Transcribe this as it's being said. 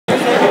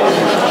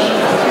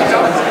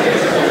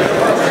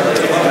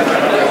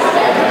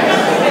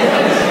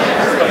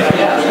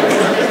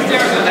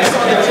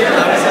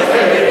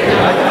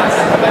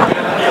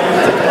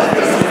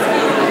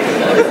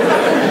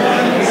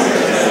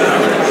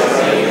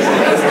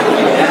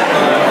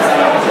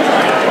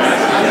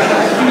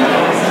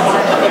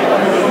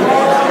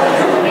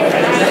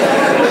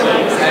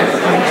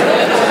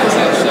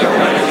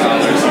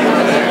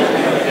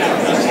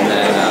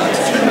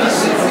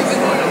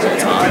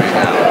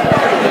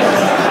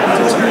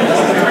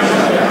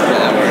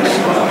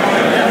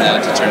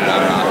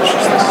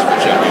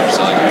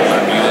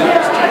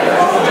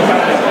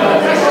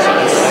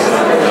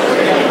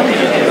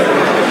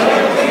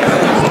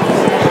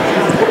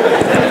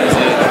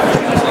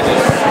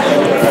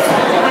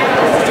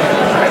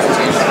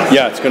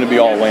Yeah, it's going to be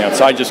all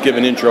Lance. I just give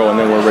an intro and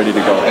then we're ready to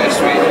go. Okay,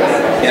 sweet.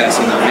 Yeah,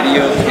 so the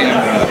video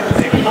camera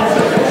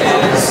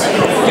is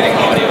getting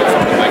audio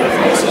from the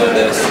microphone, so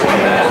this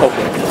and that.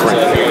 Okay, great.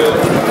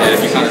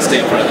 If you kind of stay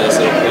in front of this,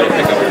 it'll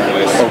pick up your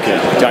voice. Okay,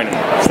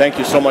 dynamite. Thank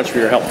you so much for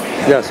your help.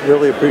 Yes,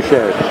 really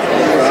appreciate it.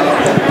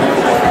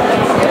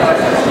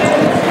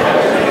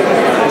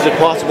 Is it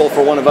possible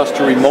for one of us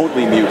to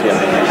remotely mute him?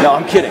 No,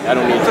 I'm kidding. I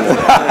don't need to.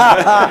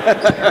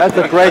 That's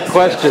a great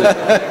question.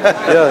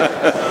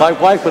 Yeah, my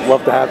wife would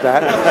love to have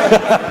that.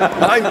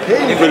 I'm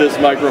paying for this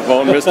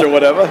microphone, Mr.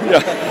 Whatever. Yeah.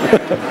 All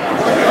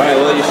right,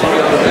 well, you should be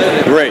able to do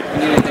it. Great. If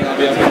you need anything,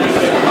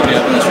 I'll be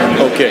up in this room.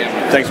 Okay,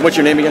 thanks. What's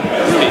your name again?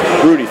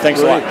 Rudy. Thanks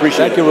a lot.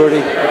 Appreciate it. Thank you,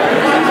 Rudy.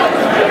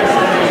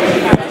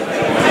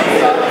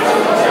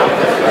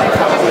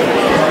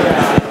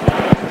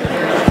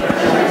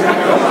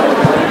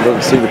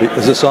 Doesn't seem to be.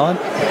 Is this on?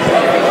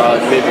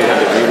 Maybe you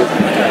have it muted.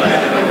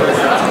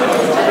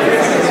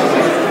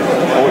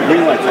 Oh,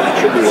 green light's on. It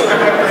should be working.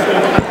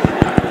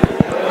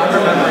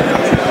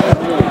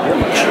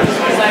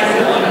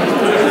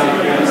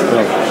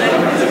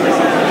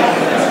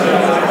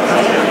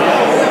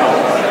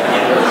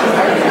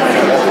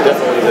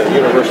 Definitely the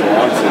universal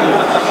on.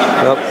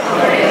 Yep.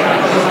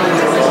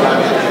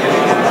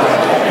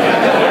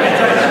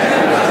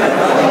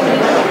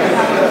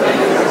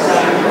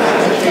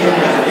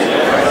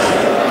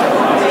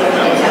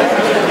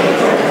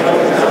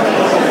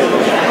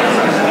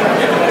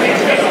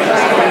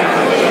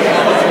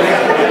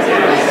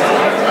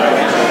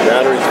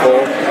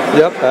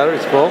 Yep,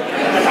 battery's full.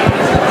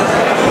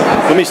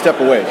 Let me step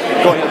away.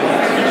 Go ahead.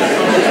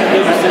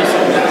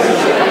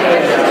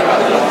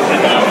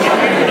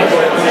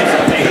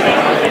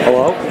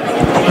 Hello?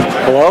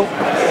 Hello?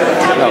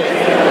 No.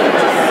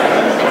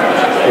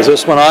 Is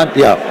this one on?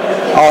 Yeah.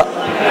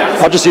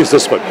 I'll just use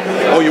this one.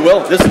 Oh, you will?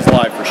 This is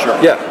live for sure.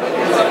 Yeah.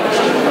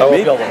 I won't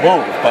be able to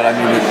move, but I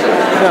mean...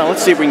 Now,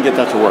 let's see if we can get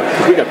that to work.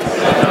 We got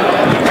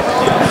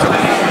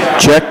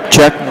Check,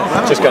 check.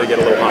 Just got to get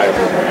a little higher.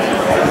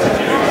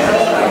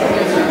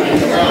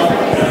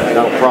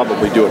 That'll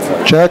probably do it for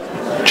you. Check,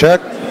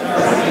 check.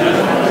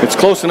 It's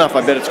close enough,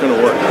 I bet it's going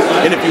to work.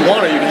 And if you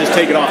want it, you can just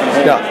take it off and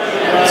hold it.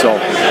 So,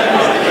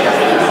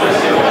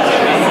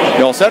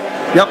 you all set?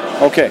 Yep.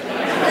 Okay.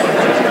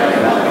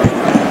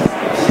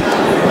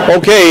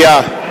 Okay,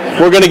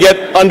 we're going to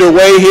get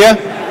underway here.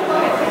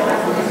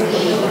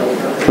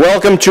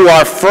 Welcome to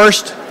our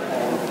first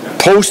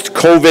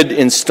post-COVID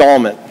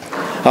installment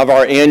of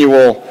our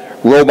annual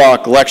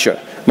Robock lecture.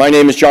 My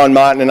name is John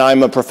Martin, and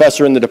I'm a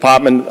professor in the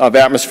Department of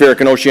Atmospheric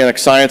and Oceanic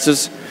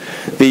Sciences.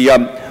 The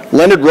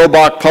Leonard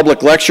Robock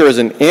Public Lecture is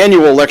an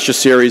annual lecture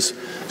series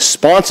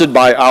sponsored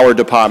by our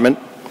department,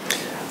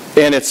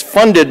 and it's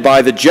funded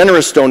by the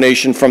generous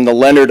donation from the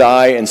Leonard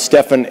I. and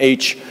Stephen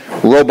H.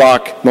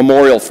 Robock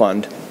Memorial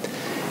Fund.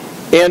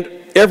 And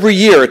every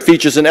year it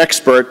features an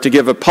expert to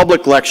give a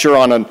public lecture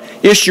on an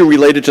issue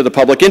related to the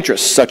public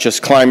interest, such as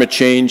climate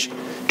change,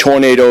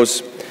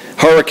 tornadoes,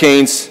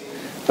 hurricanes,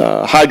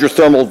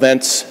 hydrothermal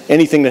vents,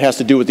 anything that has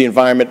to do with the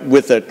environment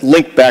with a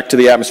link back to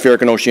the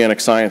atmospheric and oceanic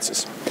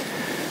sciences.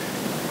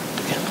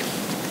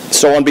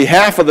 So on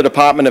behalf of the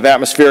Department of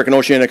Atmospheric and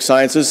Oceanic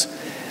Sciences,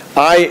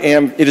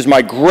 it is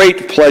my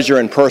great pleasure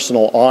and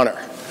personal honor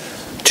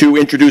to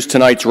introduce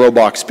tonight's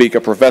Robock speaker,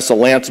 Professor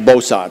Lance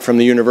Bosart from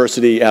the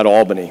University at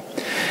Albany.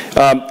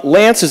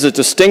 Lance is a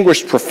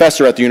distinguished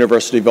professor at the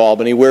University of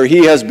Albany, where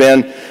he has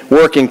been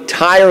working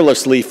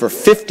tirelessly for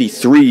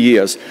 53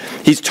 years.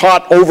 He's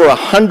taught over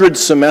 100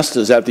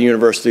 semesters at the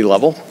university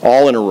level,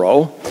 all in a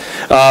row,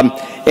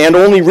 and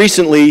only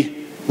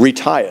recently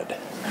retired.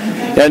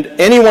 And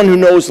anyone who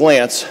knows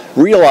Lance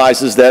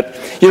realizes that,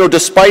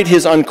 despite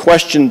his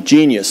unquestioned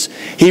genius,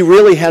 he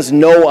really has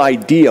no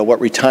idea what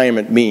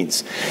retirement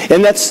means.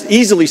 And that's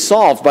easily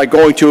solved by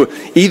going to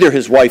either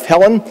his wife,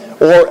 Helen,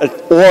 or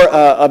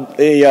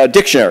a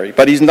dictionary.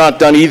 But he's not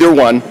done either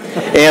one.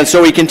 And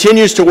so he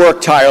continues to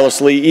work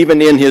tirelessly,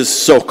 even in his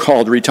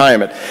so-called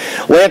retirement.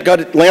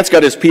 Lance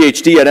got his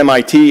PhD at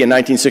MIT in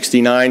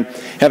 1969,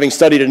 having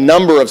studied a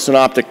number of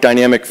synoptic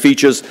dynamic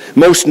features,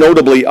 most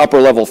notably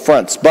upper-level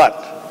fronts.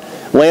 But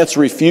Lance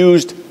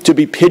refused to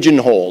be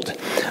pigeonholed.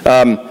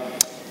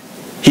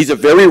 He's a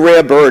very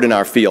rare bird in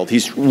our field.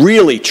 He's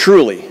really,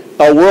 truly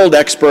a world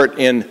expert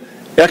in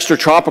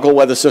extratropical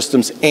weather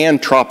systems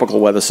and tropical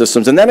weather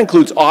systems, and that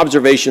includes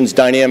observations,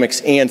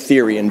 dynamics, and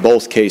theory in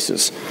both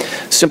cases.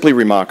 Simply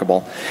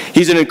remarkable.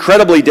 He's an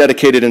incredibly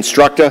dedicated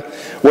instructor,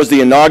 was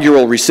the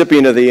inaugural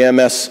recipient of the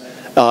AMS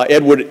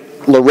Edward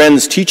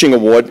Lorenz Teaching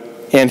Award,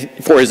 and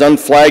for his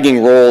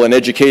unflagging role in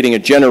educating a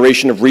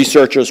generation of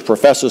researchers,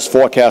 professors,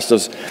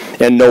 forecasters,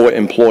 and NOAA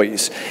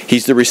employees.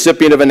 He's the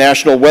recipient of a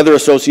National Weather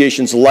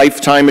Association's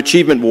Lifetime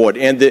Achievement Award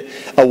and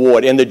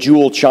the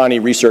Jewel Charney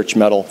Research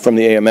Medal from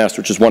the AMS,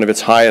 which is one of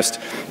its highest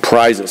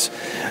prizes.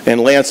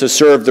 And Lance has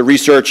served the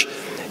research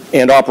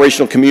and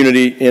operational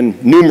community in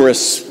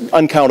numerous,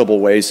 uncountable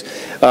ways.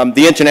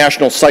 The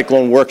International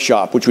Cyclone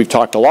Workshop, which we've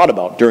talked a lot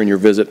about during your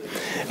visit,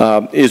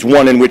 is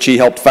one in which he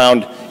helped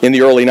found in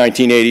the early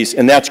 1980s,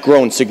 and that's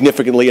grown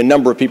significantly. A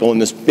number of people in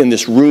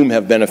this room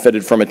have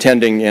benefited from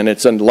attending, and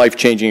it's a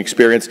life-changing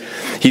experience.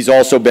 He's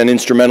also been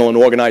instrumental in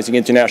organizing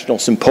international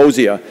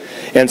symposia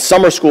and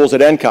summer schools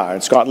at NCAR,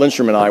 and Scott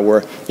Lindstrom and I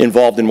were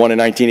involved in one in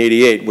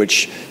 1988,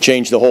 which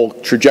changed the whole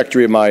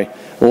trajectory of my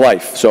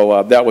life.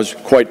 So that was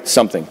quite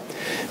something.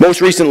 Most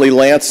recently,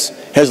 Lance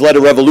has led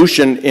a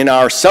revolution in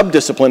our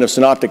subdiscipline of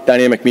synoptic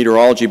dynamic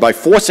meteorology by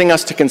forcing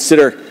us to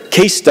consider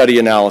case study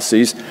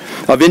analyses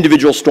of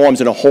individual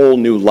storms in a whole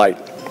new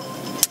light.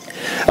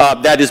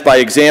 That is by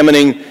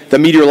examining the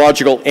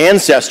meteorological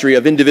ancestry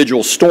of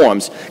individual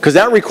storms, because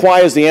that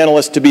requires the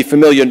analyst to be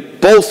familiar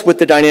both with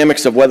the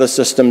dynamics of weather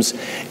systems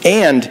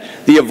and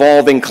the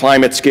evolving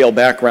climate scale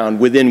background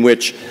within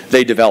which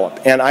they develop.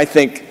 And I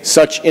think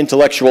such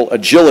intellectual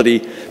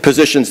agility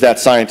positions that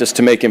scientist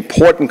to make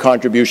important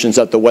contributions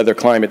at the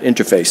weather-climate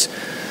interface.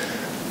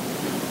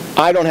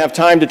 I don't have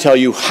time to tell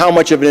you how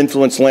much of an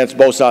influence Lance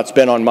Bosart's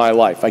been on my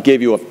life. I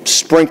gave you a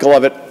sprinkle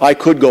of it. I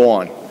could go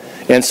on.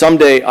 And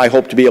someday I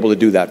hope to be able to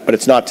do that, but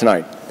it's not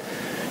tonight.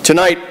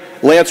 Tonight,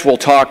 Lance will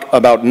talk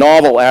about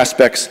novel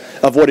aspects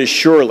of what is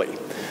surely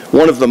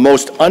one of the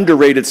most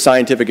underrated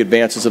scientific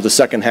advances of the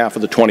second half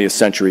of the 20th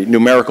century,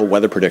 numerical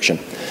weather prediction,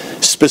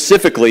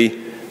 specifically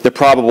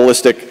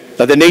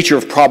the nature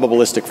of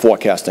probabilistic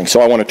forecasting.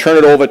 So I want to turn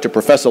it over to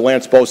Professor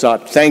Lance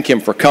Bosart. Thank him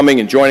for coming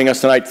and joining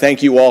us tonight.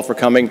 Thank you all for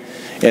coming,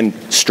 and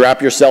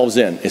strap yourselves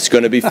in. It's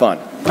going to be fun.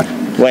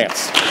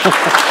 Lance.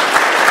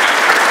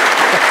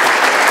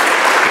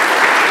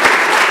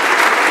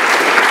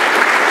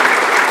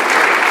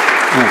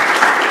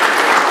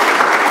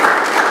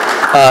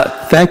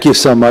 Thank you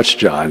so much,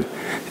 John.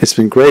 It's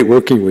been great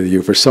working with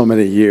you for so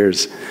many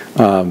years,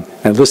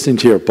 and listening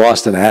to your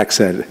Boston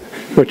accent,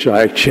 which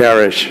I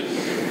cherish.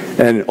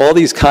 And all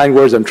these kind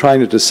words, I'm trying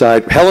to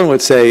decide. Helen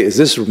would say,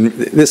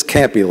 this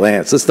can't be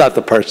Lance. This is not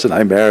the person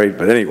I married,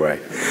 but anyway.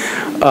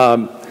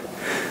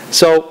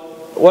 So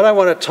what I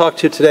want to talk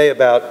to you today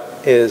about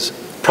is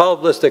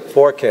probabilistic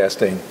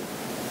forecasting.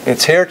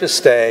 It's here to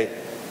stay.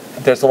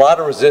 There's a lot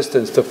of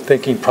resistance to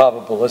thinking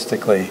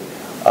probabilistically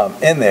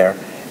in there.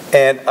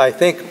 And I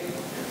think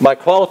my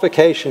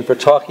qualification for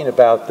talking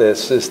about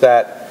this is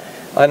that,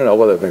 I don't know,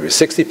 whether maybe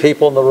 60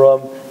 people in the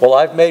room. Well,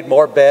 I've made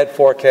more bad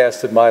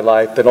forecasts in my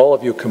life than all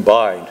of you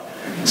combined.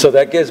 So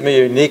that gives me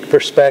a unique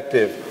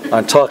perspective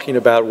on talking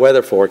about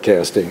weather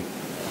forecasting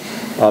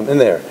in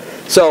there.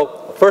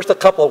 So first, a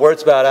couple of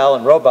words about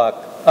Alan Robock.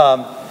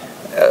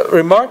 A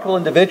remarkable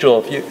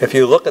individual if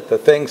you look at the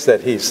things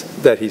that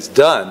he's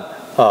done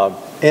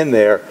in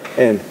there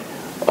and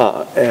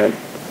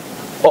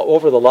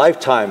over the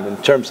lifetime in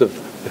terms of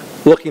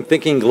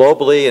thinking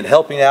globally and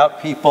helping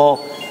out people.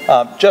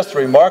 Just a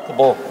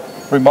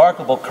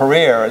remarkable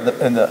career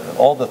in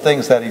all the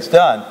things that he's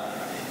done.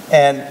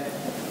 And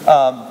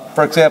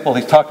for example,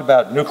 he's talked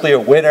about nuclear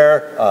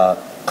winter,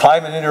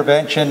 climate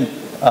intervention,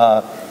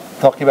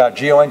 talking about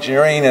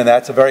geoengineering, and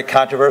that's a very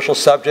controversial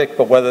subject,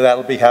 but whether that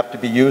will have to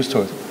be used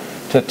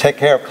to take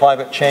care of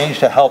climate change,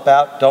 to help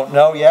out, don't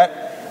know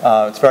yet.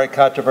 It's very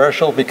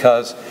controversial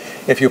because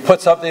if you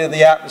put something in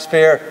the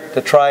atmosphere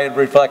to try and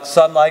reflect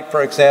sunlight,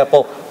 for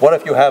example, what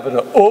if you have an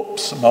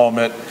oops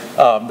moment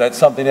that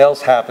something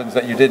else happens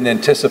that you didn't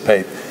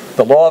anticipate?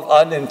 The law of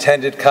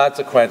unintended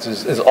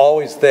consequences is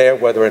always there,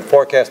 whether in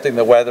forecasting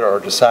the weather or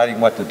deciding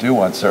what to do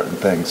on certain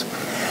things.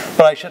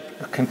 But I should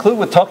conclude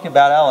with talking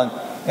about Alan.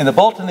 In the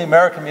Bulletin of the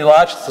American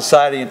Meteorological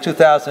Society in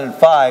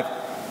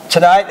 2005,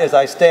 tonight as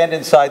I stand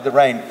inside the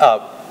rain,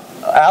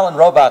 Alan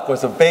Robock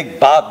was a big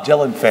Bob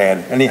Dylan fan,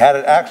 and he had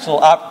an actual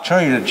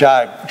opportunity to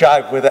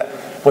jive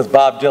with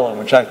Bob Dylan,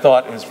 which I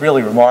thought is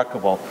really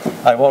remarkable.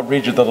 I won't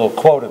read you the little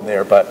quote in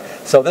there, but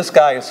so this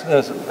guy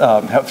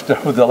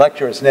who the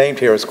lecturer is named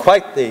here is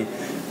quite the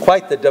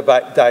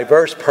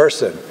diverse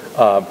person,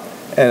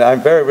 and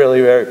I'm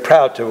very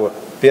proud to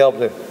be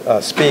able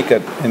to speak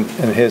in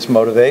his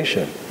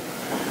motivation.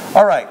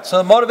 All right, so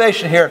the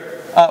motivation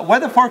here: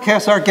 weather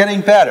forecasts are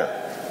getting better.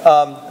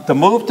 The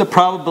move to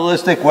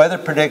probabilistic weather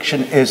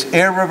prediction is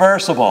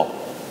irreversible.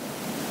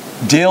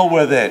 Deal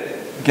with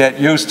it. Get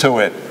used to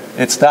it.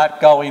 It's not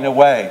going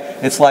away.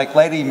 It's like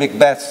Lady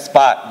Macbeth's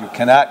spot. You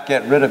cannot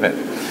get rid of it.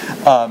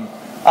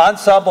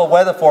 Ensemble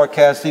weather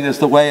forecasting is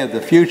the way of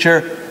the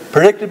future.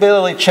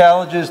 Predictability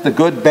challenges the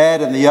good,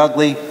 bad, and the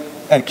ugly.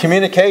 And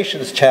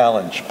communications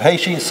challenge,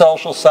 paging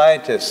social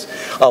scientists.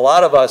 A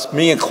lot of us,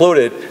 me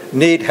included,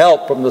 need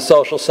help from the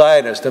social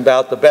scientists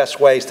about the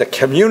best ways to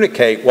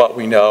communicate what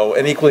we know,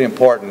 and equally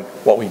important,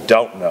 what we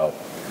don't know.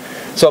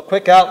 So a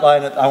quick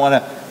outline, I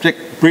want to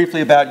speak briefly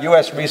about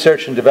U.S.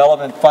 research and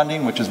development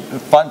funding, which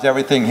funds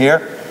everything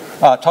here.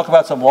 Talk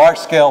about some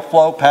large-scale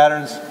flow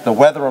patterns, the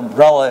weather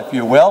umbrella, if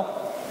you will.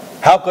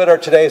 How good are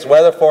today's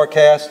weather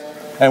forecasts?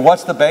 And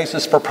what's the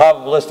basis for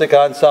probabilistic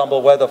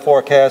ensemble weather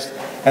forecast?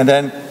 And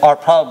then, are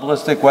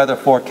probabilistic weather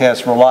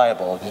forecasts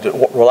reliable?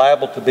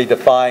 Reliable to be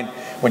defined.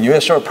 When you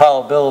issue a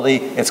probability,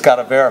 it's got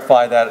to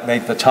verify that it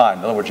made the time.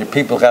 In other words,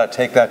 people got to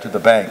take that to the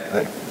bank.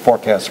 The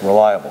forecast is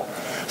reliable.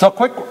 So a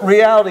quick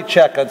reality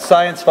check on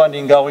science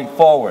funding going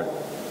forward.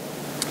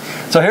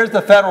 So here's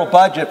the federal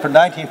budget for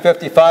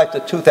 1955 to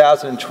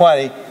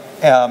 2020,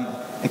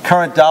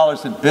 current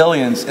dollars and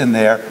billions in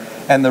there.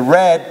 And the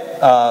red,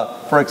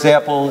 for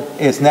example,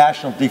 is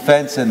national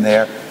defense in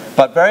there.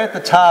 But very at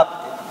the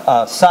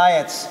top,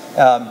 science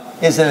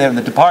is in there, and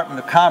the Department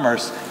of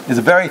Commerce is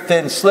a very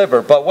thin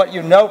sliver. But what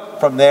you note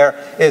from there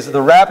is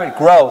the rapid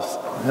growth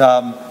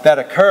that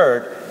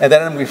occurred, and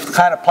then we've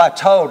kind of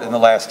plateaued in the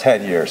last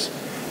 10 years.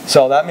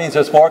 So that means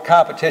there's more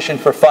competition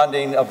for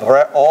funding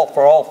for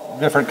all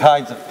different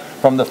kinds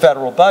from the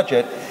federal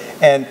budget.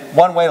 And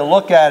one way to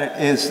look at it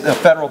is the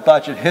federal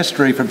budget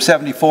history from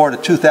 74 to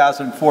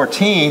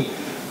 2014.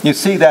 You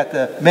see that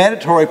the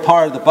mandatory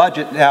part of the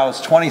budget now is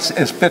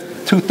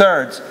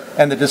 2/3,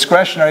 and the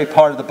discretionary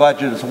part of the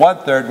budget is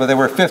 1/3, where they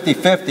were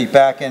 50-50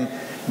 back in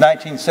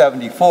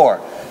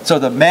 1974. So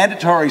the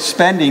mandatory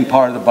spending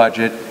part of the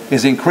budget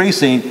is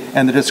increasing,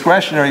 and the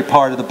discretionary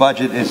part of the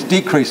budget is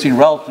decreasing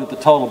relative to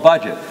the total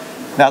budget.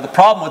 Now the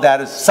problem with that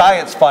is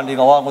science funding,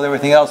 along with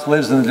everything else,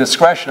 lives in the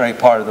discretionary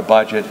part of the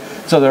budget.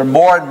 So there are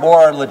more and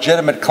more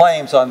legitimate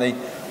claims on the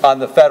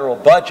federal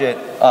budget,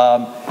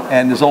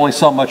 and there's only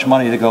so much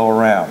money to go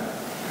around.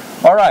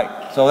 All right,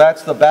 so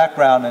that's the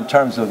background in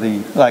terms of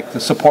the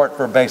support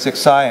for basic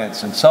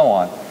science and so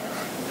on.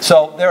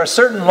 So there are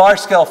certain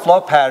large-scale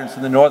flow patterns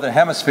in the northern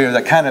hemisphere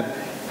that kind of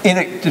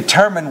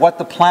determine what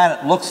the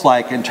planet looks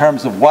like in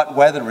terms of what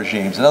weather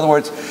regimes. In other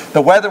words,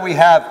 the weather we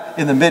have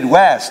in the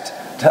Midwest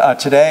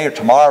today or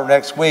tomorrow or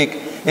next week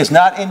is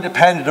not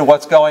independent of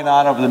what's going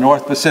on over the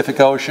North Pacific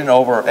Ocean,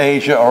 over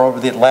Asia, or over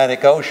the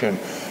Atlantic Ocean.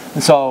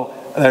 And so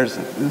there's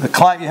the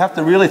climate. You have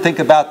to really think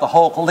about the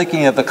whole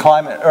linking of the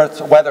climate,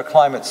 Earth's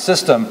weather-climate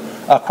system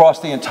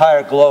across the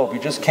entire globe. You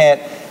just can't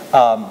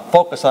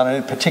focus on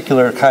any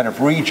particular kind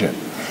of region.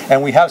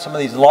 And we have some of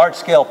these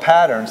large-scale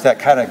patterns that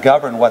kind of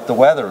govern what the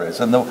weather is.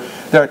 And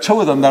there are two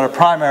of them that are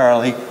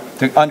primarily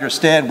to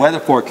understand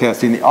weather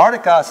forecasting. The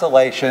Arctic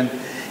Oscillation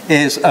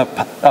is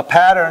a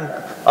pattern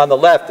on the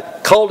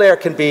left. Cold air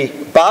can be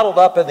bottled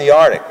up in the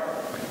Arctic.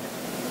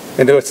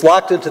 And if it's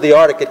locked into the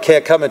Arctic, it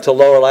can't come into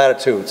lower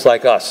latitudes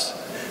like us.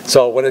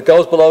 So when it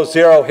goes below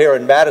zero here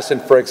in Madison,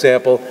 for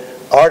example,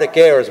 Arctic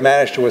air has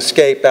managed to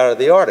escape out of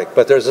the Arctic.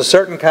 But there's a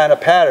certain kind of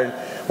pattern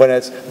when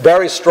it's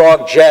very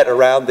strong jet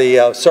around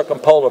the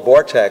circumpolar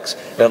vortex,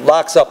 and it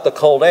locks up the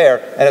cold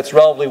air, and it's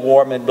relatively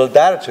warm in mid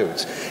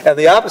latitudes. And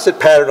the opposite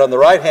pattern on the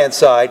right-hand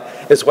side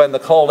is when the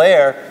cold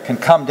air can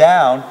come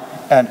down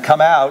and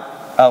come out,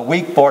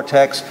 weak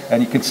vortex,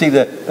 and you can see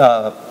the,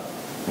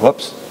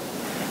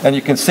 and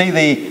you can see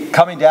the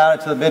coming down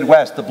into the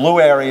Midwest, the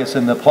blue areas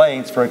in the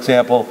plains, for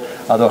example,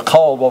 the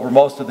cold over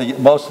most of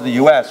the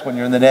U.S. when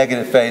you're in the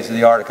negative phase of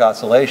the Arctic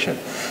Oscillation.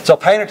 So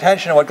paying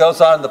attention to what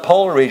goes on in the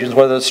polar regions,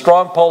 whether it's a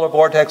strong polar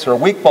vortex or a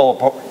weak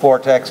polar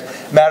vortex,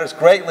 matters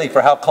greatly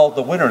for how cold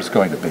the winter is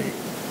going to be.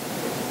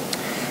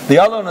 The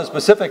other one is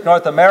Pacific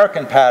North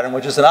American pattern,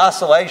 which is an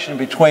oscillation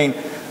between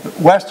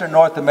Western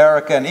North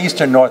America and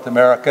Eastern North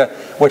America,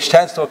 which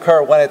tends to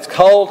occur when it's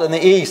cold in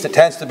the east, it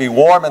tends to be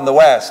warm in the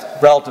west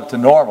relative to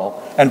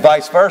normal, and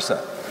vice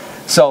versa.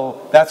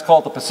 So that's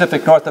called the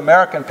Pacific North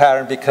American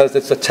pattern because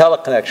it's a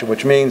teleconnection,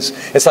 which means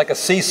it's like a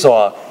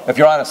seesaw. If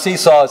you're on a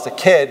seesaw as a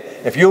kid,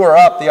 if you were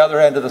up, the other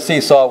end of the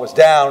seesaw was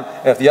down.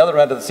 If the other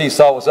end of the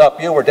seesaw was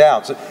up, you were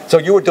down. So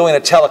you were doing a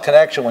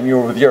teleconnection when you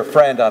were with your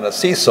friend on a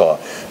seesaw.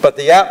 But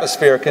the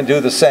atmosphere can do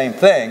the same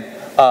thing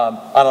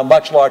on a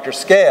much larger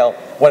scale.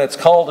 When it's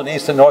cold in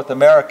Eastern North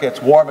America,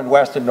 it's warm in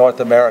Western North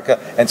America,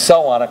 and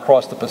so on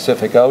across the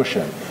Pacific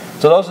Ocean.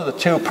 So those are the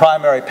two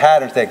primary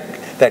patterns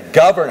that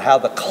govern how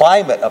the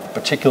climate of a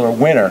particular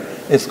winter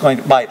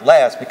might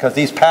last, because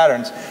these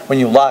patterns, when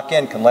you lock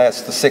in, can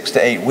last to 6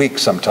 to 8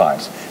 weeks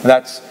sometimes. And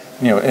that's,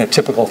 in a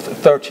typical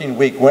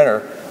 13-week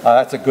winter,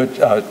 that's a good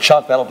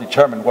chunk that'll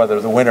determine whether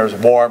the winter is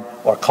warm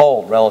or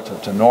cold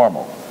relative to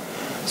normal.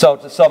 So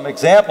to some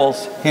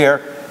examples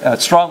here,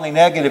 strongly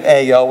negative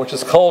AO, which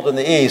is cold in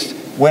the east,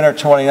 winter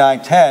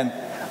 29-10.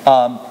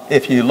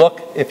 If you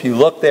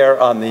look there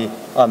on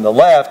the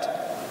left,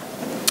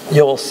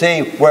 you will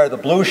see where the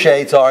blue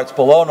shades are, it's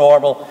below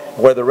normal.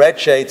 Where the red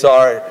shades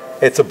are,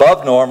 it's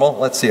above normal.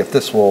 Let's see if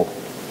this will,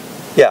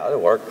 yeah,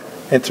 it'll work.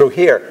 And through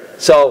here.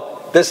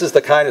 So this is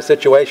the kind of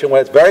situation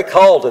where it's very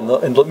cold in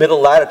the middle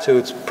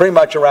latitudes, pretty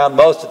much around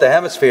most of the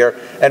hemisphere,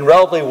 and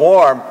relatively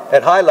warm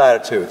at high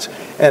latitudes.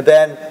 And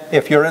then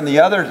if you're in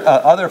the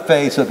other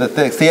phase of the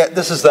thing, see,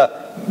 this is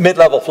the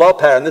mid-level flow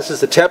pattern. This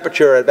is the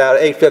temperature at about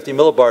 850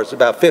 millibars,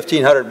 about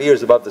 1,500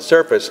 meters above the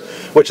surface,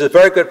 which is a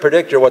very good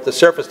predictor of what the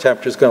surface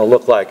temperature is going to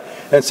look like.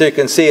 And so you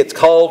can see it's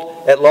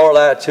cold at lower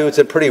latitudes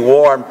and pretty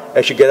warm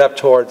as you get up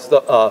towards the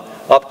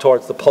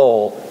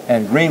pole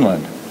and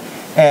Greenland.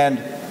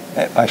 And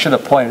I should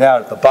have pointed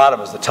out at the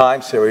bottom is the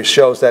time series,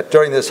 shows that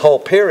during this whole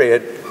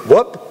period,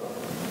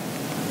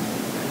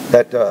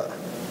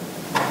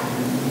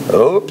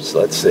 oops,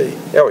 let's see,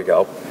 there we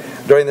go.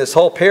 During this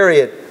whole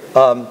period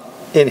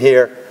in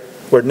here,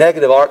 we're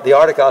negative, the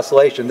Arctic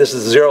Oscillation, this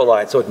is the zero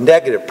line, so it's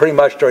negative pretty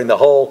much during the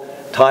whole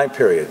time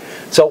period.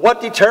 So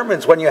what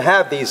determines when you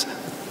have these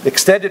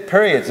extended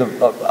periods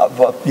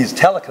of these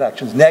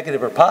teleconnections,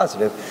 negative or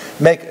positive,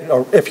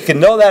 or if you can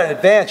know that in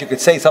advance, you could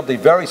say something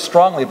very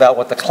strongly about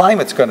what the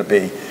climate's going to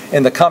be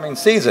in the coming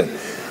season.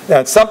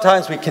 And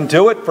sometimes we can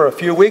do it for a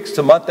few weeks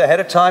to a month ahead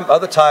of time.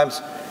 Other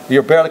times,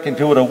 you barely can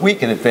do it a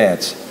week in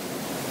advance.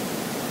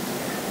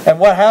 And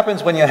what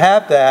happens when you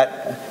have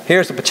that,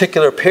 here's a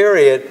particular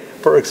period,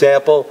 for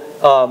example,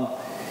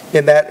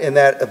 in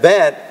that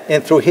event,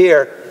 and through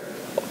here,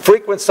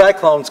 frequent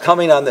cyclones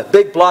coming on the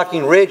big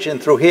blocking ridge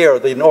and through here,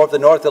 the North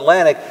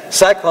Atlantic,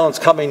 cyclones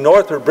coming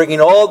northward, bringing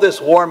all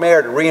this warm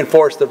air to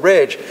reinforce the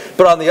ridge.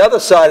 But on the other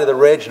side of the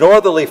ridge,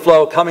 northerly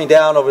flow coming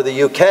down over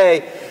the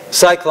UK,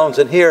 cyclones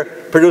in here,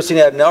 producing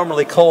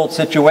abnormally cold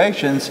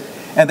situations.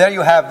 And there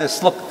you have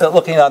this,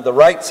 looking on the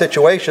right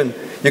situation,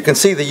 you can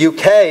see the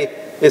UK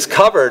is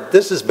covered.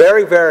 This is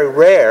very, very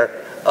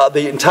rare.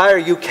 The entire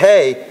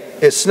UK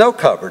is snow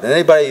covered. And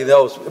anybody who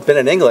knows, been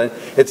in England,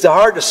 it's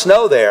hard to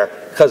snow there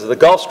because of the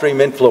Gulf Stream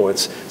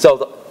influence.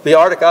 So the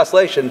Arctic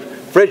Oscillation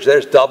fridge,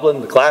 there's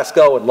Dublin,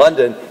 Glasgow, and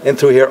London, and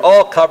through here,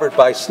 all covered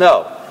by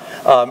snow.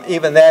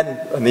 Even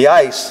then, in the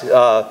ice,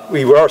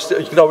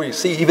 you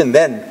see, even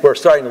then, we're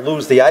starting to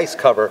lose the ice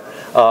cover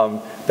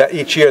that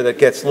each year that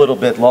gets a little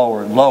bit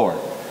lower and lower.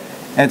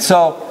 And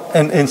so,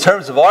 in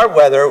terms of our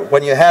weather,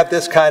 when you have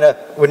this kind of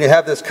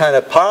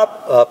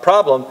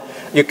problem,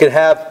 you can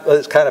have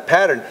this kind of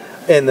pattern.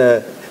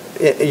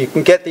 You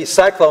can get these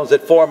cyclones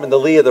that form in the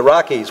lee of the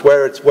Rockies,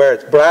 where it's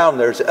brown,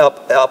 there's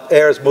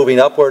air is moving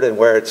upward, and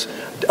where it's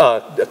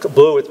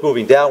blue, it's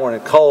moving downward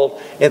and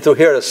cold. And through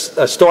here, a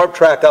storm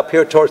track up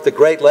here towards the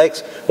Great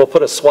Lakes will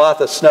put a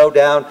swath of snow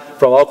down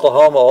from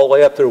Oklahoma all the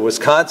way up through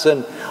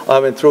Wisconsin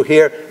and through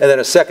here. And then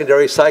a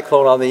secondary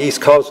cyclone on the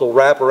East Coast will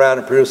wrap around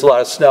and produce a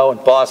lot of snow in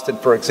Boston,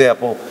 for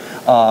example,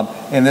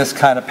 in this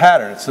kind of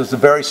pattern. So it's a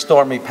very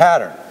stormy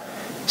pattern.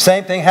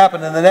 Same thing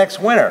happened in the next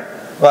winter.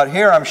 But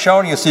here I'm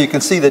showing you so you can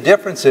see the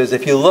differences.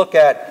 If you look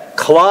at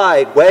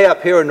Clyde, way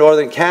up here in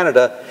northern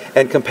Canada,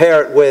 and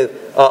compare it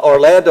with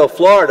Orlando,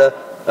 Florida,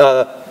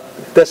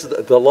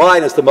 the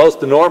line is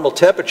the normal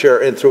temperature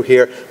in through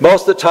here.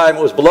 Most of the time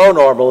it was below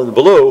normal in the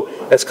blue.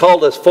 It's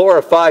called as 4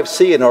 or 5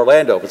 C in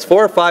Orlando. If it's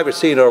 4 or 5 or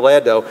C in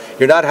Orlando,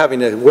 you're not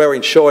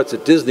wearing shorts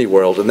at Disney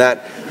World in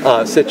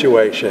that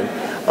situation.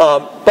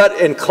 But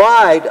in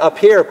Clyde, up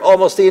here,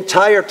 almost the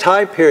entire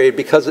time period,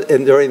 because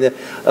during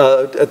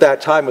at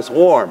that time was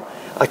warm.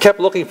 I kept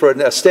looking for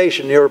a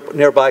station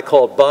nearby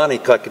called Bonnie.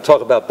 I could talk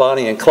about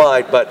Bonnie and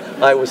Clyde, but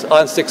I was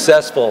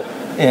unsuccessful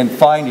in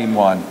finding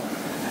one.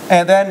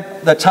 And then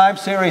the time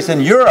series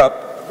in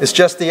Europe is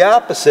just the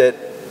opposite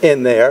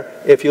in there.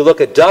 If you look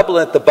at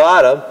Dublin at the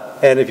bottom,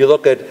 and if you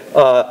look at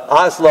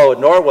Oslo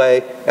in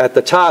Norway at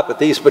the top, at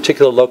these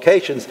particular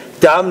locations,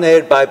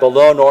 dominated by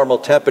below normal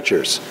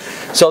temperatures.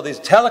 So these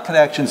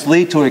teleconnections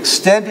lead to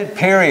extended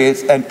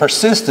periods and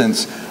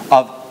persistence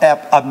of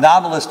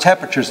anomalous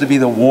temperatures to be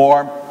the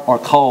warm or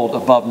cold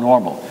above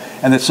normal.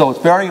 And so it's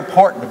very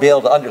important to be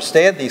able to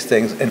understand these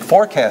things and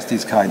forecast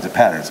these kinds of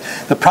patterns.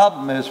 The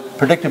problem is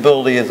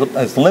predictability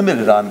is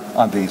limited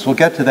on these. We'll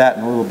get to that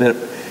in a little bit.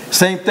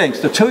 Same thing.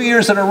 So 2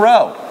 years in a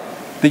row,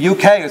 the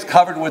UK is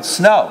covered with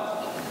snow.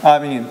 I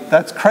mean,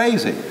 that's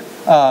crazy.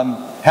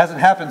 Hasn't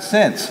happened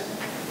since.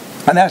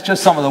 And that's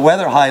just some of the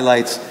weather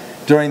highlights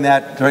during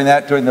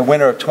the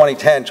winter of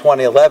 2010,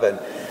 2011.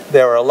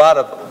 There were a lot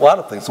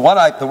of things.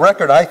 The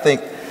record I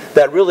think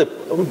that really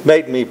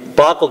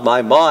boggled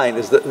my mind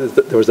is that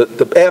there was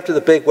after the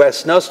big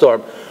West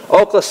snowstorm,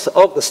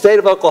 the state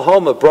of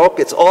Oklahoma broke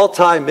its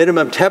all-time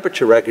minimum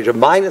temperature record of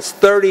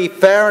 -30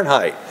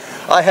 Fahrenheit.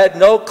 I had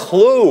no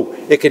clue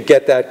it could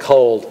get that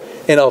cold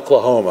in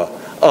Oklahoma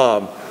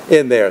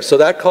in there. So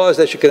that caused,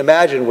 as you can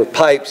imagine, with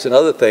pipes and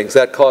other things,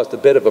 that caused a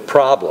bit of a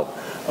problem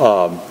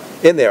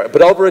in there.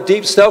 But over a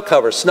deep snow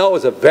cover, snow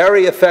is a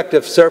very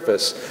effective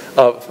surface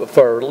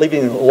for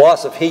leaving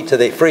loss of heat to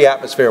the free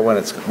atmosphere when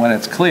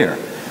it's clear.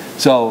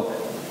 So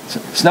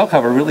snow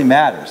cover really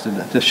matters.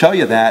 And to show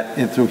you that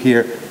in through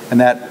here, and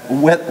that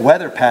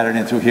weather pattern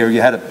in through here,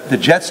 you had the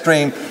jet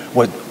stream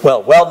was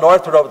well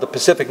northward over the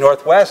Pacific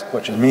Northwest,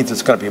 which means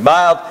it's going to be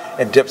mild,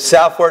 and dipped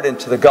southward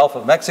into the Gulf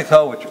of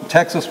Mexico,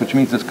 Texas, which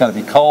means it's going to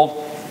be cold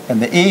in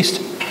the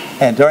east.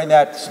 And during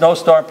that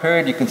snowstorm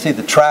period, you can see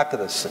the track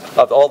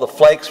of all the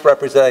flakes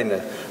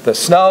representing the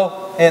snow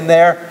in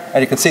there.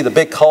 And you can see the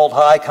big cold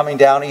high coming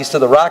down east of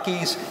the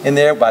Rockies in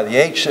there by the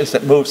H as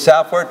it moved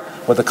southward,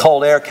 where the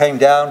cold air came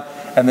down.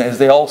 And as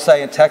they all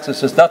say in Texas,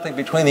 there's nothing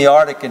between the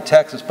Arctic and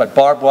Texas but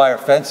barbed wire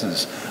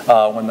fences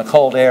when the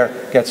cold air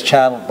gets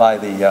channeled by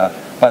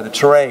the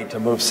terrain to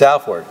move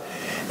southward.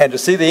 And to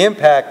see the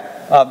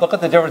impact, look at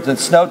the difference in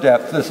snow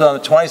depth. This is on the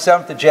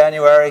 27th of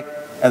January.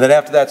 And then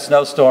after that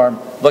snowstorm,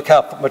 look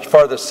how much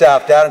further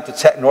south, down into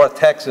North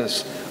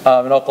Texas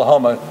and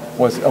Oklahoma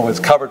was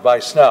covered by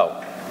snow.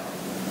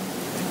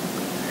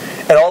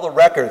 And all the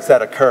records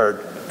that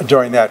occurred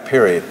during that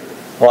period.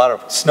 A lot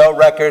of snow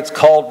records,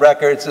 cold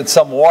records, and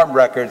some warm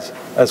records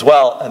as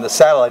well. And the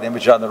satellite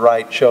image on the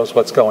right shows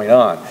what's going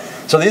on.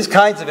 So these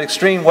kinds of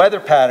extreme weather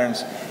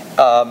patterns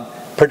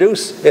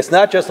produce, it's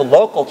not just the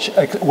local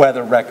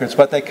weather records,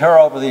 but they occur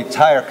over the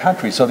entire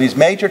country. So these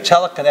major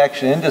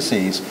teleconnection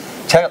indices,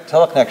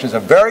 teleconnections, are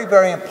a very,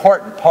 very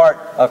important part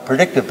of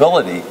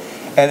predictability,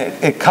 and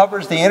it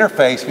covers the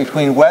interface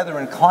between weather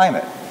and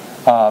climate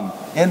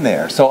in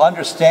there. So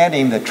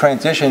understanding the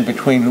transition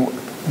between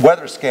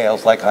weather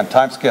scales, like on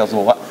time scales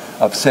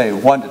of say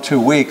 1 to 2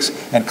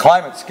 weeks, and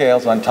climate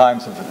scales on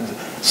times of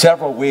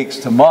several weeks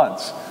to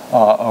months,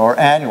 or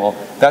annual,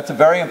 that's a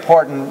very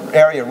important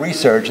area of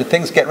research. And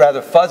things get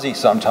rather fuzzy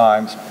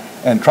sometimes,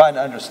 and trying to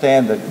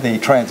understand the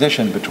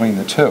transition between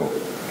the two.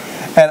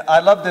 And I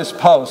love this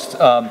post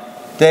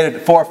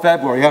dated 4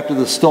 February after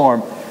the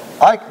storm.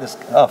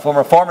 From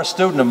a former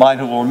student of mine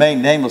who will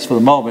remain nameless for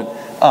the moment,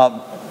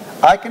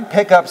 I can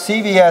pick up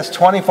CBS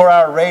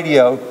 24-hour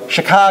radio,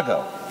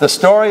 Chicago. The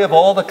story of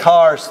all the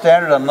cars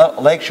stranded on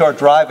Lakeshore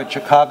Drive at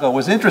Chicago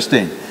was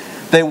interesting.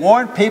 They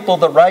warned people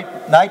the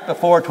night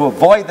before to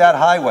avoid that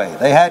highway.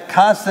 They had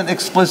constant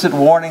explicit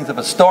warnings of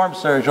a storm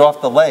surge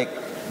off the lake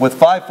with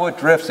 5-foot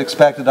drifts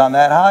expected on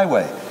that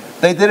highway.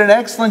 They did an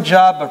excellent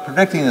job of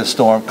predicting the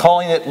storm,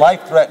 calling it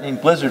life-threatening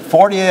blizzard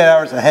 48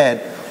 hours ahead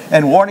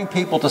and warning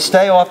people to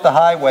stay off the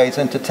highways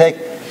and to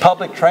take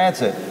public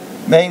transit,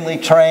 mainly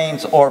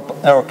trains, or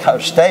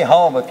stay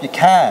home if you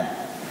can.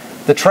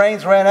 The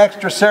trains ran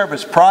extra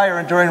service prior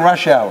and during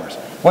rush hours,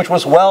 which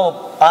was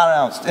well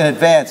announced in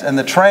advance, and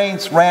the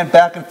trains ran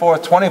back and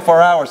forth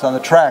 24 hours on the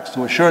tracks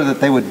to assure that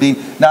they would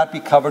not be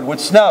covered with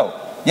snow.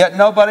 Yet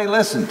nobody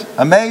listened.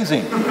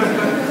 Amazing.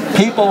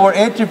 People were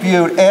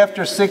interviewed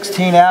after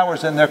 16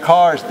 hours in their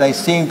cars. They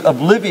seemed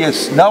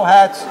oblivious. No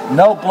hats,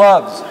 no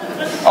gloves.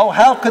 Oh,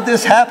 how could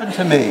this happen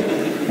to me?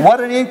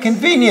 What an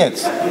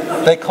inconvenience.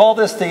 They call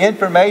this the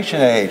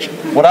information age.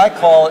 What I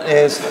call it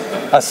is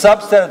a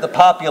subset of the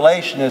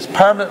population is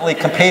permanently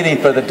competing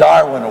for the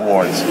Darwin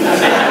Awards.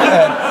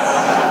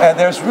 And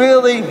there's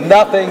really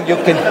nothing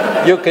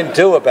you can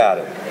do about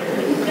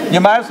it. You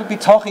might as well be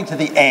talking to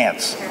the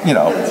ants, you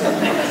know.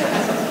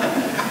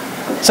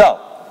 So,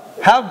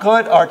 how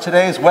good are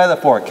today's weather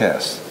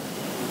forecasts?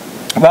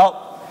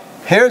 Well,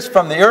 here's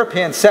from the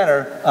European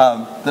Center,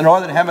 the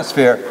Northern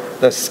Hemisphere.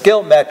 The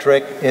skill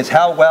metric is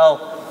how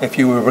well, if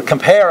you were to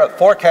compare a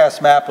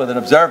forecast map with an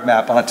observed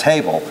map on a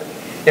table,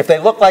 if they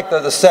look like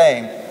they're the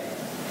same,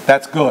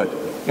 that's good.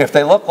 If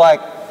they look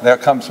like they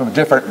come from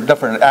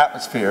different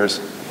atmospheres,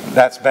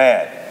 that's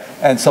bad.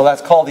 And so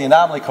that's called the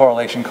anomaly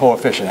correlation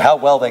coefficient, how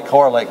well they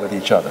correlate with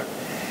each other.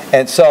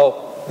 And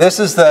so this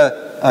is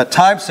the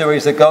time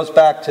series that goes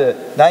back to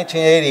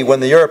 1980 when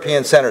the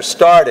European Center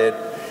started,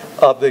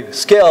 of the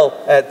skill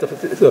at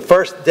the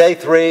first day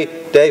 3,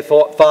 day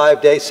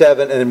 5, day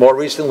 7, and then more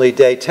recently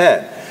day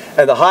 10.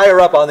 And the higher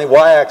up on the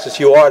y-axis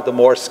you are, the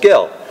more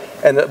skill.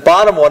 And the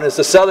bottom one is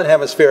the southern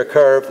hemisphere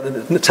curve, and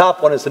the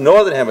top one is the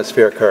northern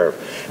hemisphere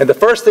curve. And the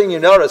first thing you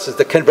notice is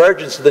the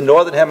convergence of the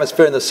northern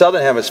hemisphere and the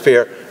southern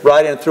hemisphere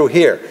right in through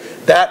here.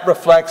 That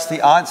reflects the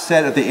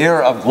onset of the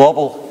era of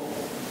global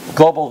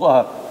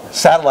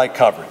satellite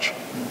coverage,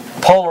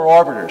 polar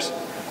orbiters.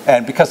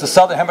 And because the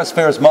southern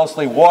hemisphere is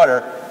mostly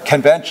water,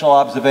 conventional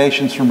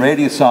observations from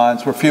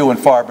radiosondes were few and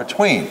far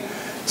between.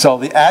 So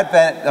the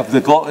advent of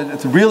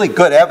it's really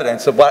good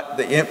evidence of what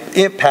the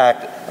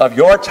impact of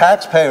your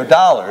taxpayer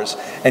dollars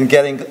and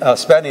getting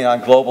spending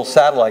on global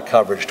satellite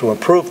coverage to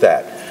improve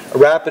that. A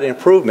rapid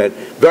improvement,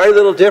 very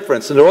little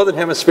difference. The northern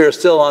hemisphere is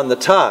still on the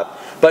top,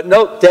 but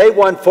note day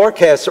 1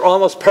 forecasts are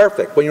almost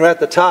perfect. When you're at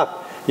the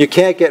top, you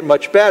can't get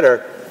much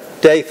better.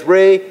 Day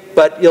 3,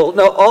 but you'll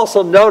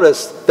also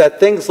notice that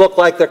things look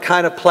like they're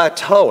kind of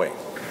plateauing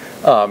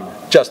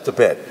just a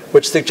bit,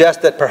 which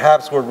suggests that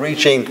perhaps we're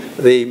reaching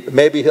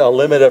maybe a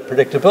limit of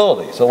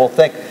predictability. So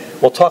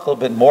we'll talk a little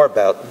bit more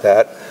about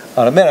that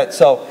in a minute.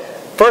 So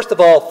first of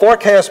all,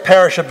 forecast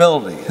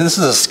perishability. This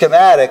is a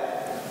schematic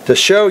to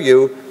show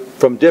you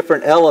from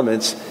different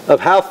elements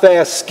of how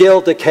fast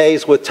skill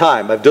decays with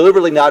time. I've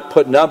deliberately not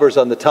put numbers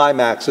on the time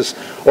axis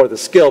or the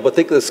skill, but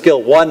think of the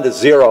skill 1 to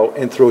 0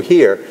 and through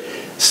here.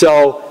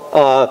 So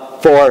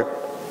for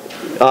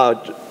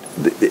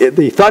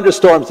the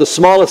thunderstorms, the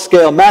smallest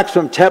scale,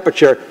 maximum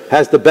temperature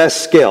has the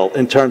best skill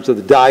in terms of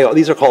the die-off.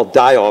 These are called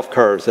die-off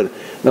curves in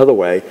another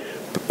way.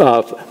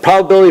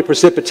 Probability of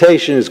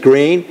precipitation is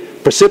green.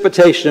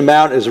 Precipitation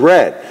amount is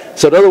red.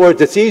 So in other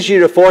words, it's easier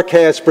to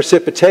forecast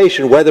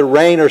precipitation, whether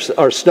rain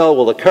or snow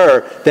will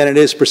occur, than it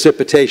is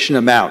precipitation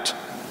amount.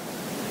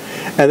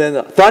 And then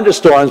the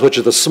thunderstorms, which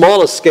are the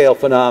smallest scale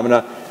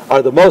phenomena,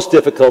 are the most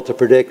difficult to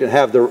predict and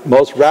have the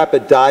most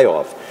rapid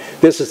die-off.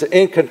 This is an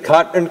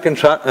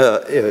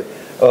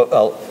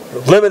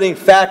limiting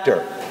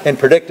factor in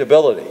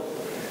predictability.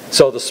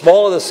 So the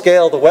smaller the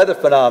scale of the weather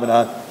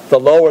phenomena, the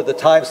smaller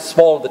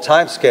the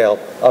time scale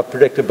of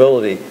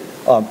predictability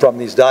from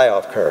these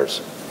die-off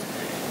curves.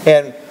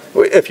 And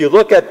if you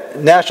look at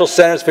National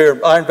Centers for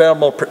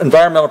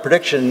Environmental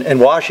Prediction in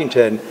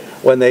Washington,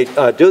 when they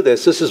do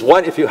this, this is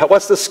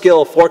what's the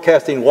skill of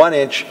forecasting 1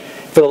 inch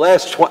for the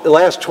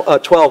last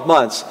 12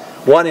 months,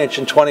 1 inch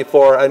in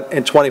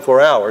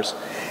 24 hours.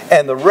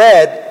 And the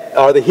red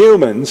are the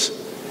humans,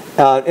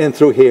 in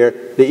through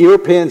here. The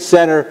European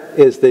Center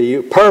is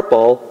the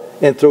purple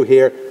in through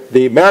here.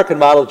 The American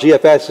model,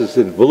 GFS, is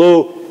in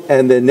blue,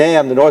 and the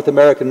NAM, the North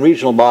American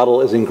Regional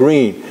Model, is in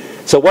green.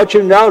 So what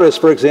you notice,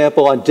 for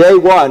example, on day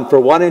 1, for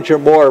 1 inch or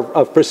more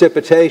of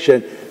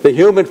precipitation, the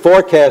human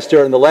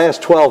forecaster in the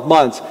last 12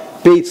 months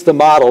beats the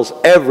models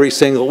every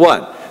single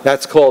one.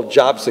 That's called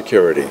job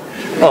security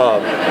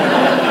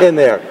in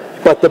there.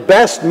 But the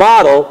best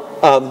model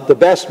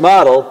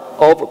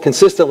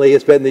consistently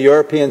has been the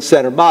European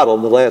Center model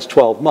in the last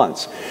 12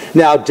 months.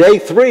 Now, day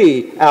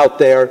 3 out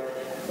there,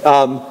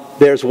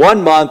 there's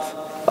 1 month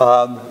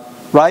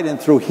right in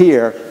through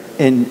here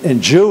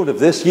in June of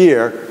this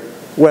year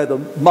where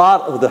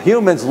the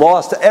humans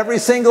lost every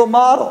single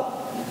model,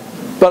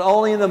 but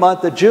only in the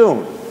month of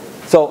June.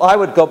 So I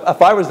would go,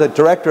 if I was the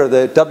director of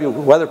the W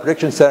Weather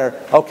Prediction Center,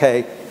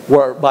 okay,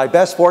 were my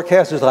best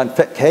forecasters on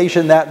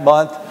vacation that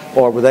month,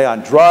 or were they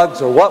on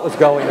drugs, or what was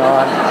going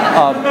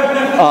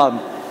on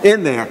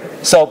in there?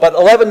 So, but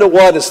 11 to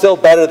 1 is still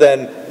better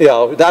than, you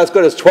know, not as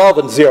good as 12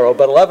 and 0,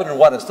 but 11 to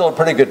 1 is still a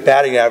pretty good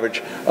batting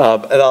average, and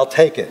I'll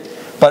take it.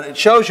 But it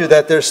shows you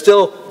that there's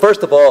still,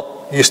 first of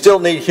all, you still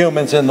need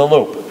humans in the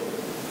loop.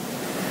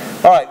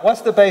 All right,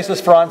 what's the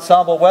basis for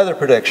ensemble weather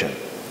prediction?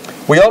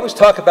 We always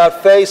talk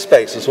about phase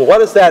spaces. Well, what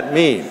does that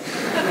mean?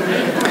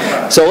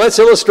 So let's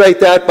illustrate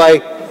that by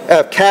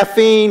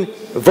caffeine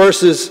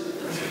versus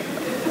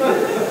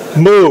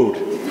mood.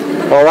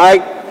 All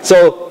right?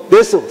 So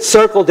this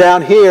circle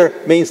down here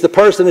means the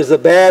person is in a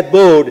bad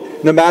mood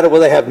no matter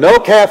whether they have no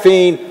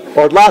caffeine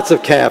or lots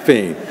of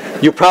caffeine.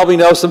 You probably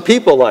know some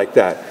people like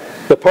that.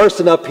 The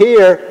person up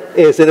here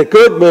is in a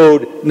good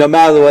mood no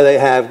matter whether they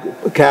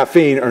have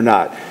caffeine or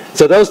not.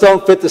 So those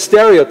don't fit the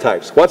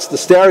stereotypes. What's the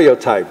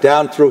stereotype?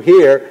 Down through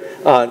here,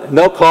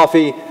 no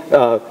coffee,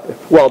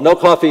 no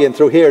coffee, and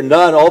through here,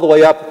 none, all the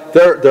way up.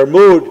 Their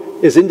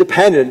mood is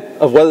independent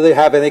of whether they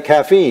have any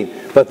caffeine.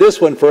 But this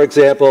one, for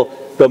example,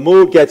 the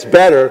mood gets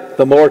better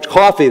the more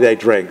coffee they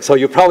drink. So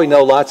you probably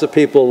know lots of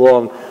people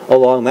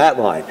along that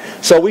line.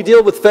 So we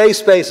deal with phase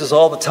spaces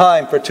all the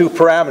time for 2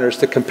 parameters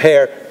to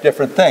compare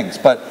different things.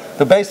 But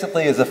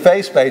basically, a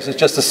phase space is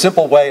just a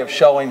simple way of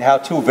showing how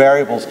 2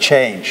 variables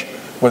change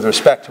with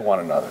respect to one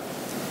another.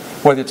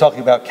 Whether you're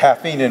talking about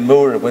caffeine and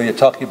mood, or whether you're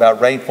talking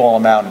about rainfall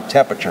amount and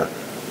temperature,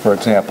 for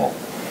example.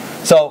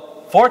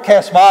 So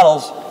forecast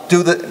models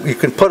you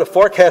can put a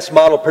forecast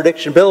model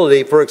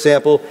predictability, for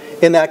example,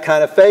 in that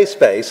kind of phase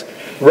space.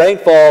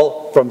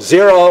 Rainfall from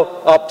 0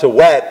 up to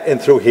wet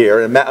and through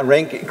here, and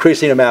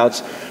increasing amounts,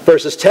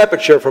 versus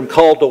temperature from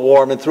cold to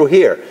warm and through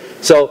here.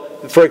 So,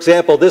 for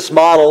example, this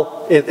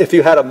model, if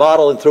you had a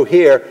model in through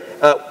here,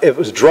 if it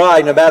was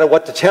dry, no matter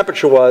what the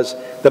temperature was,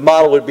 the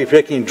model would be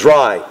predicting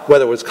dry,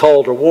 whether it was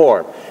cold or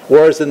warm.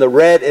 Whereas in the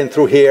red and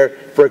through here,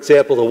 for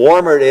example, the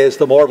warmer it is,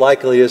 the more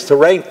likely it is to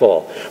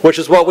rainfall, which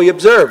is what we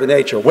observe in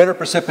nature. Winter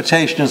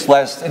precipitation is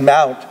less in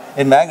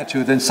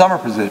magnitude than summer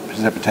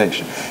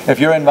precipitation. If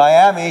you're in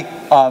Miami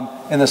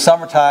in the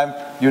summertime,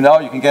 you know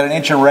you can get an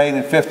inch of rain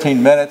in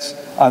 15 minutes,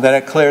 then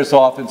it clears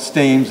off and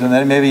steams, and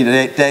then maybe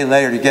a day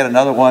later you get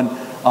another one,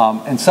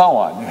 and so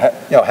on.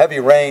 You know, heavy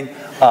rain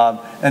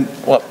and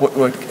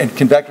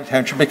convective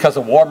temperature, because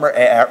a warmer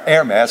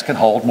air mass can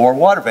hold more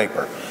water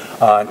vapor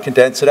and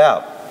condense it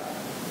out.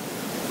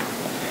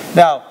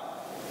 Now,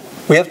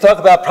 we have to talk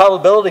about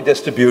probability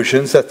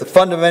distributions. That's the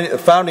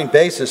founding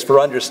basis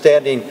for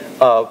understanding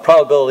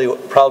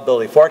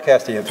probability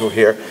forecasting in through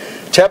here.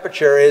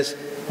 Temperature is,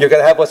 you're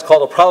going to have what's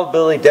called a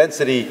probability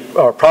density,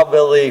 or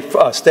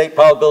state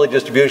probability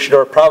distribution,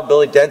 or a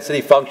probability density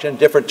function,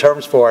 different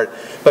terms for it.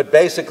 But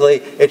basically,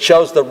 it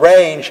shows the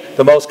range.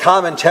 The most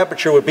common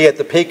temperature would be at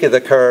the peak of the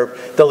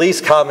curve. The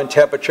least common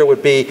temperature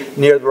would be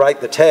near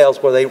the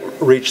tails where they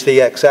reach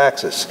the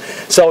x-axis.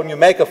 So when you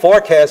make a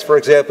forecast, for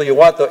example, you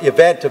want the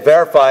event to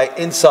verify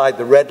inside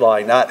the red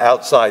line, not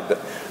outside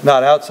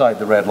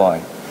the red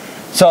line.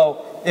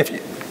 So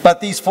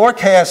but these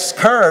forecast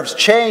curves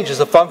change as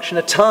a function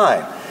of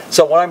time.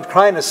 So what I'm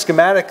trying to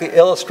schematically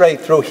illustrate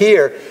through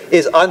here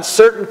is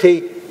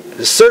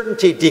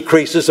certainty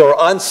decreases or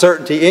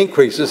uncertainty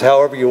increases,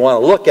 however you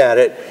want to look at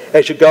it,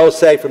 as you go,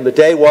 say, from the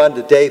day 1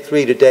 to day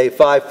 3 to day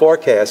 5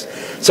 forecast.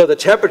 So the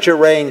temperature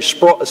range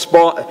you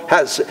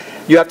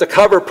have to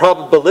cover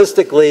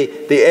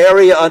probabilistically the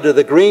area under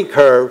the green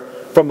curve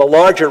from a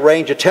larger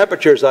range of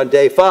temperatures on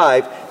day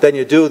 5 than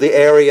you do the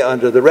area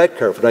under the red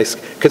curve. And I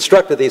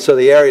constructed these so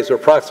the areas are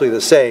approximately the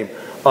same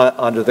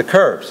under the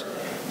curves.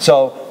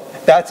 So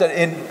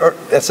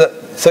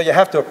so you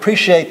have to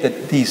appreciate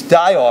that these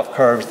die-off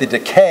curves, the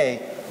decay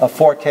of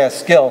forecast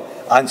skill.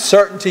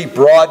 Uncertainty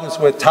broadens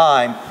with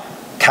time,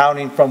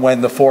 counting from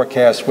when the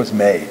forecast was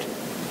made.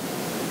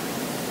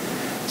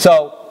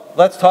 So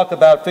let's talk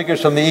about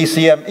figures from the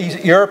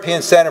ECM,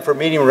 European Center for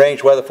Medium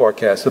Range Weather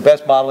Forecast, the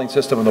best modeling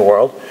system in the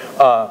world,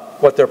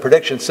 what their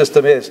prediction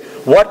system is.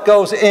 What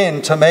goes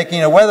into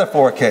making a weather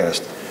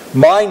forecast?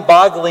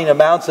 Mind-boggling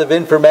amounts of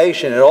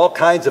information and all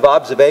kinds of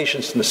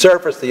observations from the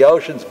surface, the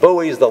oceans,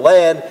 buoys, the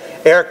land,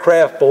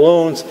 aircraft,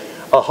 balloons,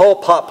 a whole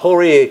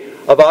potpourri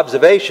of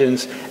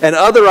observations, and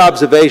other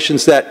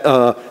observations that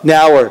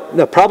now are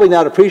probably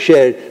not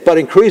appreciated, but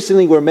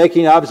increasingly we're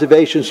making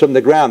observations from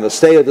the ground, the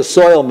state of the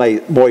soil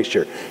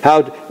moisture.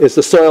 How is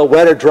the soil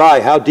wet or dry?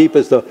 How deep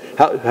is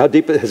how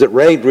deep has it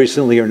rained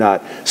recently or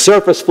not?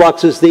 Surface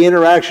fluxes, the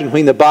interaction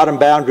between the bottom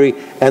boundary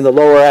and the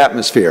lower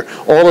atmosphere.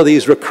 All of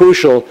these are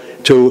crucial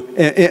to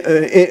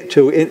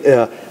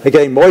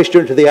getting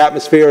moisture into the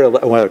atmosphere,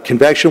 whether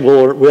convection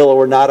will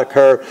or not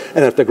occur.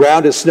 And if the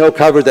ground is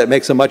snow-covered, that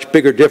makes a much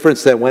bigger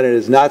difference than when it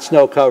is not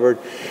snow-covered.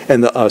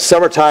 And the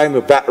summertime,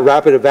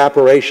 rapid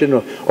evaporation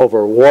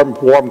over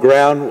warm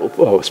ground,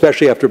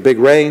 especially after big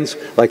rains,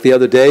 like the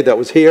other day that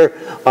was here.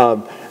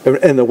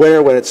 In the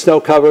winter, when it's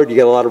snow-covered, you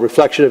get a lot of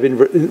reflection of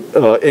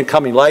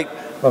incoming light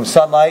from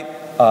sunlight.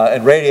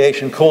 And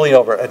radiation cooling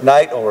over at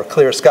night over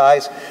clear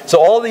skies. So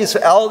all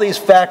these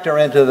factor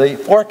into the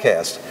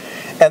forecast.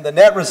 And the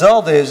net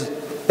result is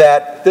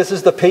that this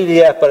is the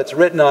PDF, but it's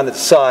written on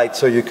its side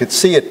so you could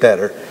see it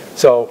better.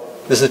 So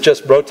this is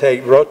just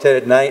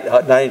rotated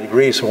 90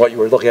 degrees from what you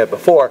were looking at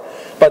before.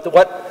 But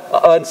what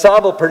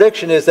ensemble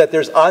prediction is that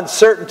there's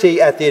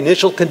uncertainty at the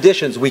initial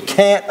conditions. We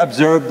can't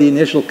observe the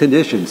initial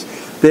conditions.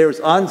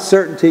 There's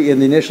uncertainty in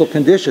the initial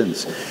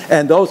conditions,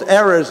 and those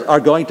errors are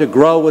going to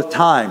grow with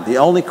time. The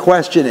only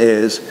question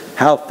is,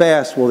 how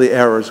fast will the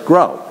errors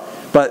grow?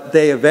 But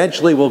they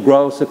eventually will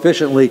grow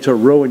sufficiently to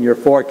ruin your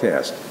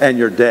forecast and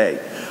your day,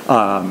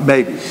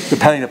 maybe,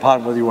 depending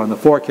upon whether you were on the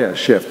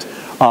forecast shift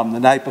the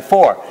night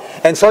before.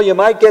 And so you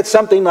might get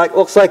something like,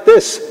 looks like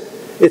this.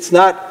 It's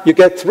not, you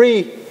get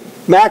 3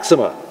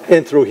 maxima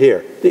in through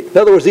here. In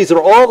other words, these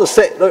are all the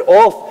same,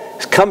 all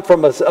come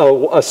from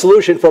a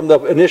solution from the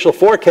initial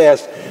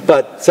forecast,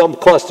 but some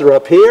cluster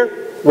up here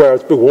where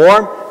it's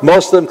warm,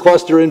 most of them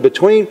cluster in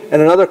between,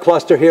 and another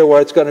cluster here where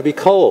it's going to be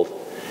cold.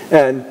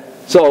 And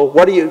so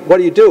what do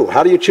you do?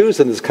 How do you choose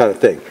in this kind of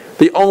thing?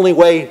 The only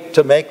way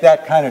to make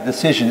that kind of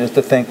decision is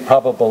to think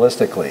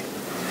probabilistically.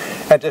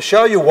 And to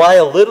show you why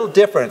a little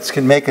difference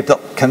can make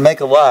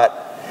a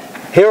lot,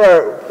 here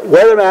are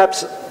weather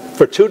maps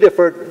for 2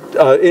 different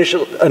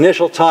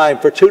initial time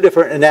for 2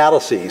 different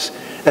analyses.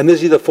 And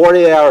this is the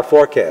 48-hour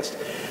forecast.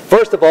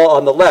 First of all,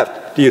 on the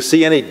left, do you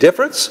see any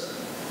difference?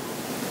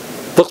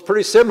 Looks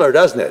pretty similar,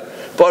 doesn't it?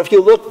 But if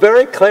you look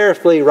very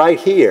carefully right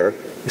here,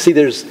 you see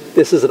this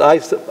is an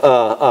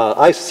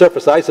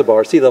surface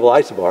isobar, sea level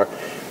isobar.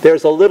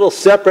 There's a little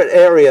separate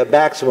area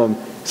maximum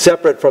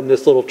separate from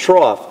this little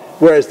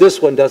trough, whereas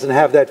this one doesn't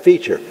have that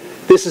feature.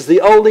 This is the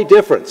only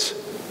difference.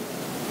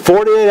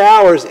 48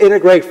 hours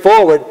integrate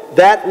forward,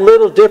 that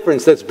little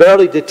difference that's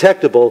barely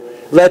detectable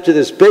led to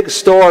this big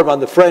storm on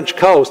the French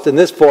coast in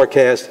this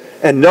forecast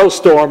and no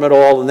storm at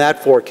all in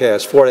that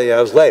forecast 48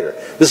 hours later.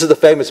 This is the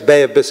famous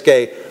Bay of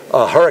Biscay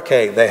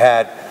hurricane they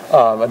had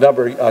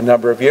a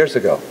number of years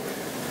ago.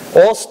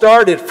 All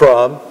started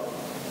from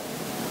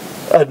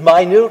a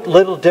minute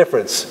little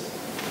difference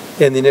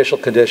in the initial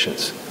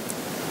conditions.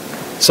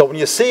 So when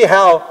you see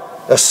how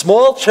a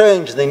small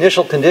change in the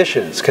initial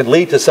conditions can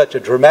lead to such a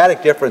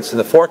dramatic difference in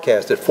the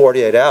forecast at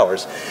 48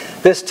 hours,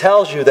 this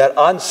tells you that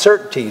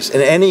uncertainties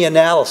in any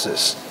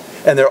analysis,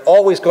 and there are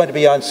always going to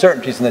be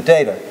uncertainties in the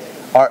data,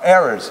 are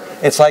errors.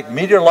 It's like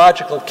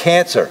meteorological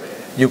cancer.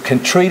 You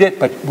can treat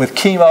it with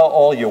chemo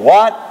all you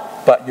want,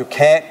 but you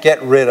can't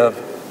get rid of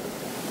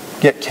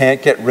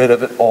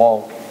it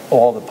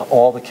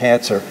all the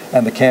cancer,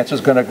 and the cancer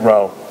is going to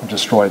grow and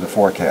destroy the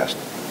forecast.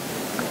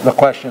 The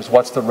question is,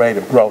 what's the rate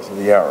of growth of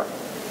the error?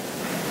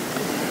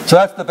 So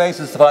that's the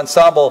basis of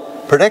ensemble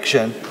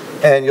prediction,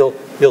 and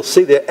you'll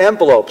see the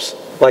envelopes,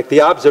 like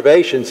the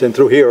observations in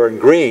through here are in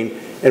green,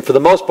 and for the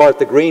most part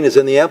the green is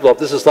in the envelope.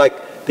 This is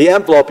like the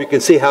envelope. You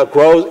can see how it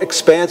grows,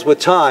 expands with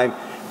time.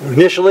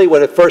 Initially,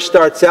 when it first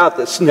starts out,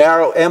 this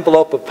narrow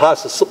envelope of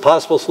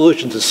possible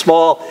solutions is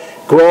small,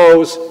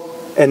 grows,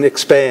 and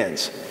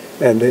expands.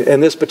 And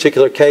in this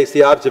particular case,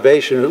 the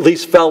observation at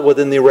least fell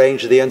within the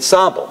range of the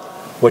ensemble,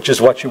 which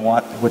is what you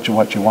want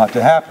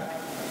to happen.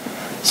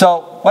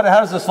 So how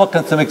does this look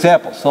in some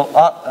examples? So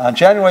on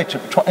January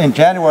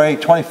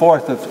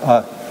 24th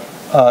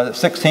of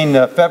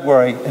 16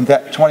 February in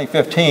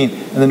 2015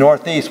 in the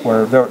Northeast,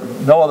 where there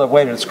was no other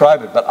way to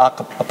describe it but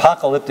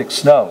apocalyptic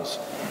snows,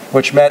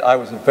 which meant I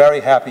was a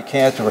very happy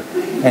camper.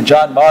 And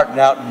John Martin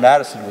out in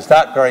Madison was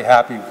not very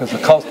happy because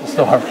of the coastal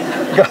storm.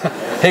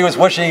 He was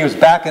wishing he was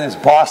back in his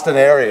Boston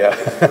area.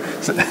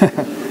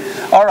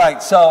 All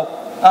right, so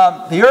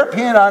the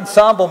European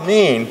ensemble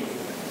mean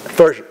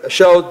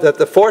showed that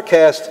the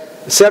forecast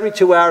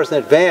 72 hours in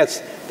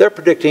advance, they're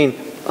predicting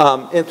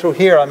in through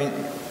here, I mean,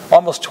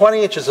 almost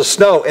 20 inches of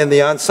snow in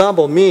the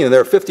ensemble mean, and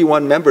there are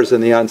 51 members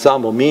in the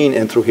ensemble mean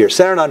in through here,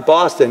 centered on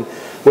Boston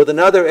with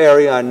another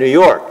area on New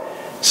York.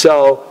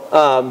 So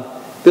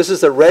this is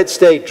the red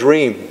state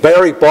dream,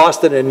 bury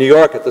Boston and New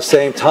York at the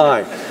same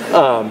time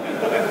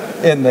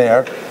in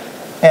there.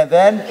 And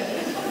then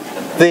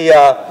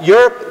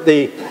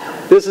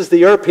this is the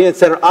European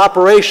Center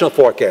operational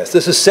forecast.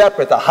 This is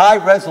separate, the high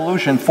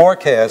resolution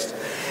forecast,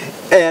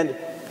 and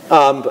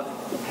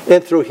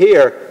in through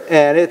here,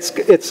 and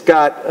it's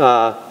got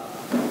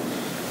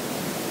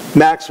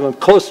maximum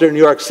closer to New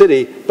York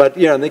City, but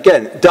and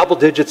again, double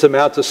digits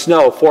amounts of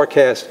snow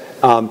forecast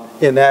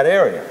in that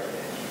area.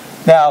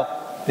 Now,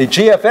 the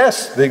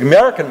GFS, the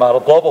American model,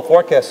 Global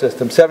Forecast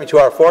System,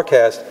 72-hour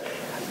forecast,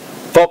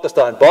 focused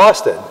on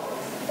Boston.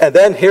 And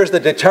then here's the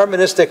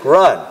deterministic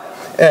run.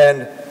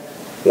 And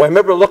I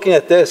remember looking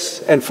at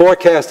this and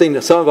forecasting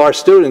to some of our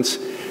students,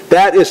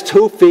 that is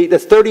 2 feet,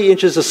 that's 30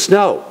 inches of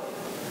snow.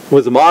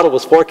 The model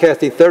was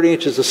forecasting 30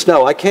 inches of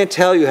snow. I can't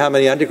tell you how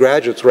many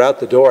undergraduates were out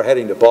the door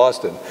heading to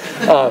Boston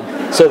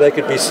so they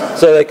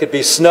could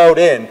be snowed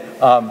in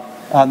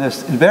on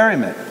this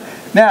environment.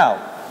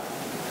 Now,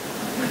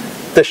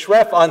 the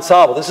Schreff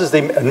ensemble, this is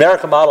the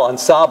American model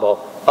ensemble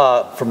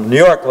from New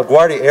York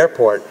LaGuardia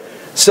Airport.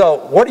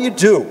 So what do you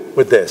do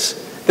with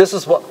this? This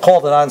is what's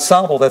called an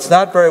ensemble that's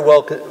not very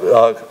well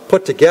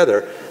put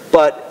together,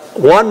 but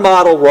one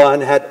model run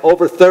had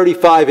over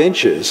 35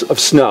 inches of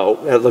snow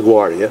at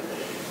LaGuardia.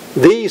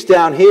 These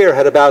down here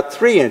had about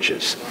 3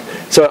 inches.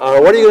 So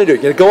what are you going to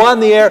do? You're going to go on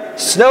the air,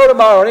 snow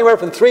tomorrow, anywhere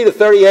from 3 to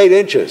 38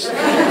 inches.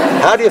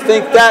 How do you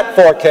think that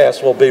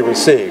forecast will be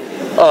received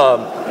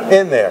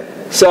in there?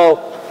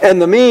 So, and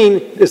the mean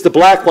is the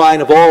black line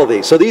of all of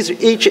these. So these are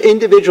each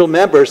individual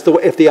members.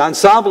 If the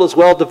ensemble is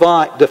well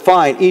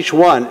defined, each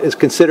one is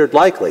considered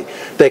likely.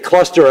 They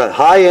cluster at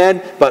high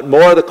end, but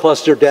more of the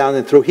cluster down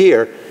and through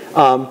here,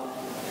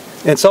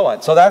 and so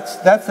on. So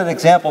that's an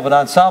example of an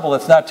ensemble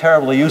that's not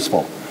terribly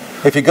useful.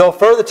 If you go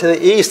further to the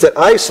east at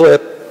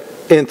Islip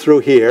in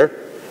through here,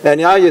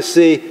 and now you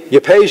see you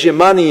pays your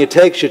money, you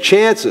takes your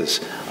chances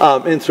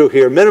in through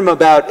here. Minimum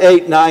about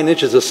 8-9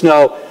 inches of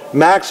snow,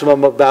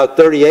 maximum about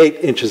 38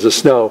 inches of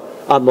snow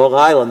on Long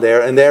Island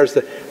there. And there's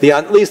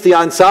at least the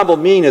ensemble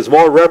mean is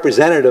more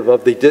representative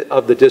of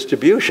the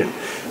distribution.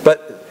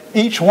 But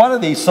each one of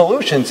these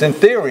solutions, in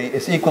theory,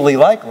 is equally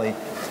likely.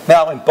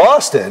 Now in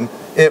Boston,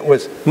 it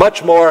was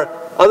much more.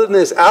 Other than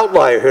this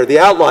outlier here, the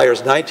outlier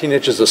is 19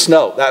 inches of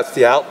snow. That's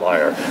the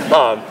outlier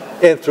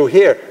in through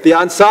here. The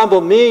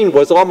ensemble mean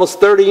was almost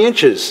 30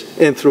 inches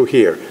in through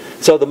here.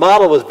 So the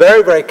model was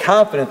very, very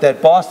confident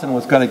that Boston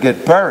was going to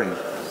get buried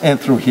in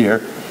through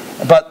here.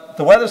 But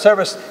the Weather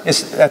Service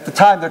is, at the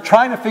time, they're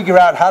trying to figure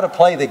out how to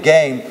play the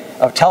game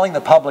of telling the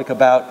public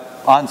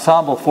about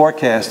ensemble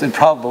forecast and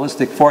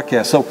probabilistic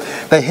forecast. So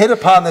they hit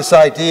upon this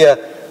idea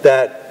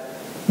that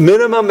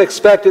minimum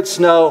expected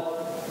snow,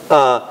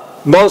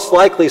 most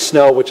likely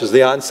snow, which is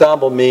the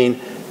ensemble mean,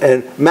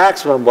 and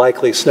maximum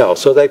likely snow.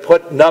 So they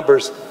put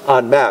numbers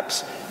on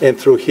maps in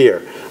through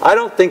here. I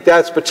don't think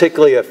that's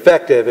particularly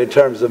effective in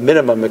terms of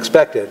minimum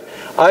expected.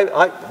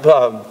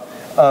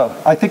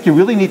 I think you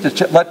really need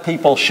to let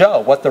people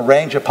show what the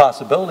range of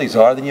possibilities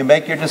are, then you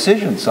make your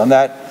decisions on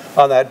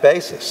that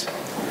basis.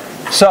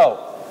 So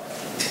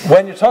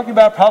when you're talking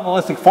about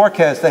probabilistic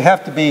forecasts, they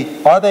have to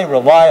be, are they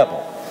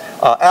reliable?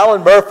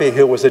 Alan Murphy,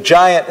 who was a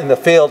giant in the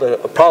field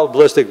of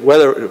probabilistic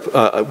weather,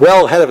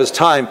 well ahead of his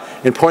time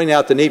in pointing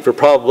out the need for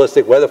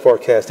probabilistic weather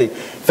forecasting,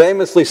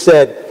 famously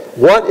said,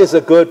 "What is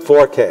a good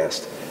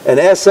forecast? An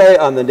essay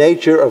on the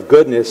nature of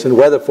goodness in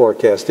weather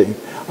forecasting,"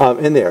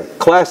 in there.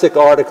 Classic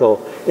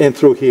article in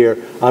through here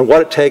on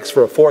what it takes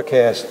for a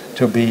forecast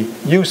to be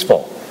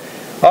useful.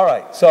 All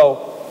right,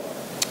 so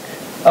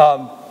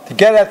to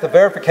get at the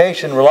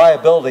verification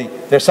reliability,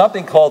 there's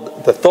something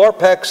called the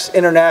Thorpex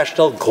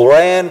International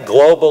Grand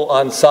Global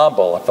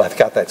Ensemble, if I've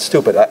got that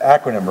stupid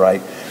acronym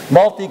right.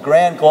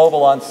 Multi-Grand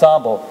Global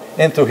Ensemble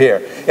in through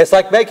here. It's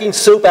like making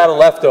soup out of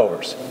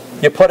leftovers.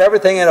 You put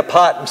everything in a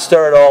pot and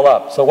stir it all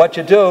up. So what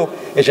you do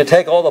is you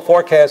take all the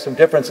forecasts from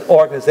different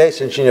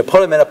organizations and you put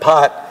them in a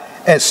pot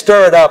and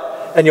stir it up,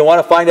 and you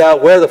want to find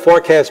out where the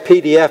forecast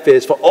PDF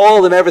is for all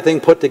of them, everything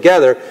put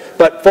together,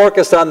 but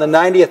focused on the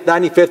 90th,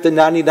 95th, and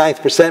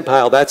 99th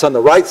percentile. That's on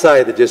the right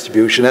side of the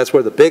distribution. That's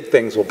where the big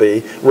things will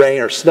be, rain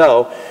or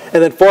snow.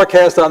 And then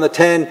forecast on the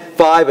 10,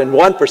 5, and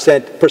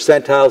 1%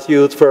 percentiles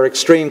used for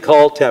extreme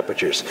cold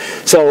temperatures.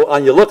 So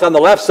you look on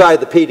the left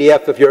side of the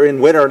PDF if you're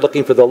in winter and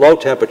looking for the low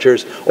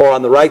temperatures, or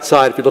on the right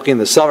side if you're looking in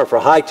the summer for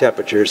high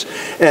temperatures.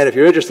 And if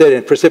you're interested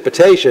in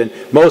precipitation,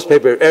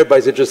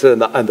 everybody's interested in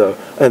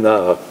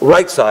the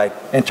right side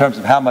in terms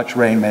of how much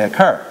rain may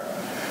occur.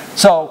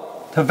 So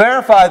to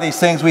verify these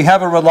things, we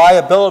have a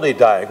reliability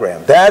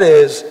diagram. That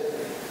is,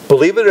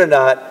 believe it or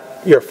not,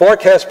 your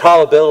forecast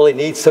probability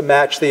needs to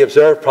match the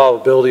observed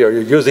probability, or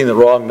you're using the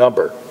wrong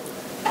number.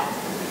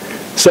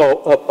 So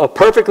a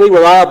perfectly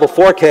reliable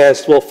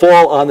forecast will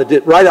fall on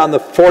right on the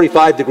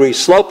 45-degree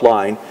slope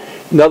line.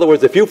 In other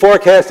words, if you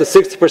forecast a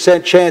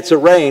 60% chance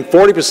of rain,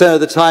 40%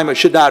 of the time it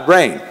should not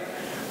rain.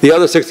 The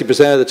other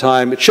 60% of the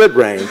time it should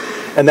rain,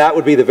 and that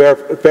would be the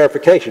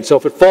verification. So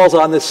if it falls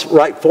on this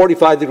right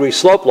 45-degree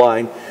slope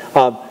line,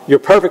 you're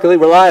perfectly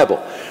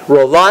reliable.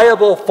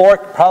 Reliable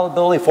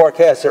probability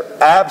forecasts are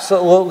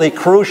absolutely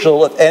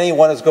crucial if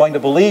anyone is going to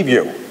believe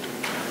you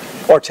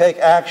or take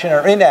action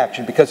or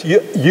inaction, because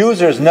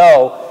users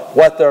know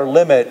what their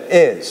limit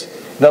is.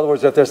 In other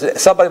words, if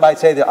somebody might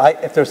say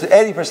that if there's an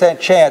 80%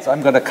 chance,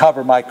 I'm going to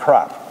cover my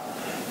crop.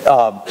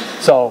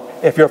 So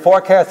if you're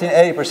forecasting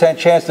an 80%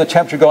 chance of the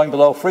temperature going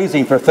below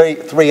freezing for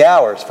 3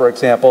 hours, for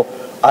example,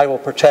 I will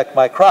protect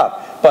my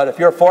crop. But if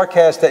your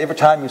forecast, every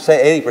time you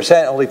say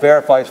 80% only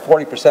verifies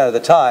 40% of the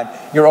time,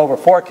 you're over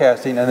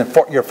forecasting, and then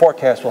your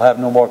forecast will have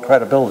no more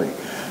credibility.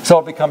 So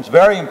it becomes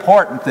very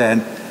important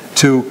then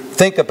to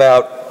think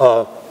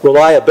about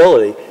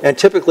reliability, and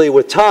typically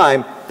with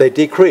time, they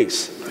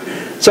decrease.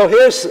 So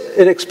here's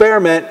an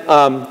experiment.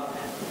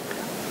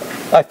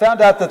 I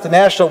found out that the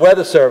National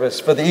Weather Service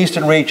for the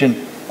Eastern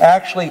region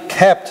actually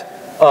kept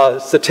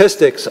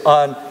statistics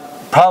on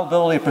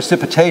probability of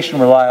precipitation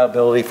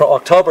reliability from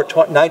October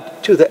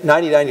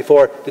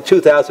 1994 to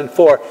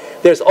 2004.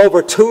 There's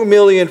over 2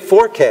 million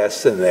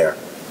forecasts in there.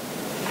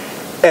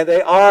 And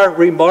they are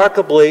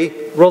remarkably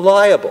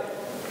reliable.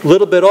 A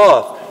little bit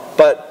off,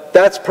 but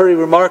that's pretty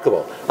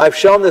remarkable. I've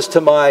shown this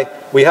to I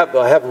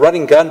have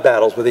running gun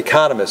battles with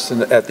economists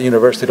at the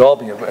University of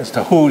Albany as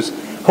to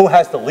who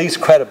has the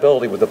least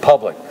credibility with the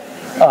public.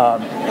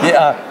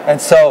 And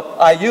so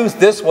I use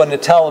this one to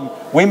tell them,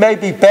 we may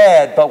be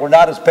bad, but we're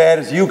not as bad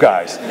as you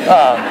guys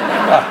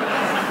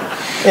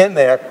in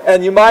there.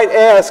 And you might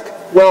ask,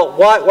 well,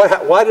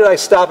 why did I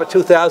stop at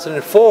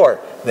 2004?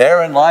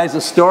 Therein lies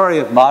the story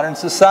of modern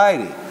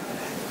society.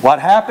 What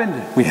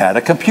happened? We had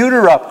a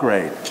computer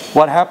upgrade.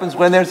 What happens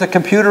when there's a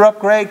computer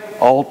upgrade?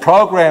 Old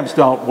programs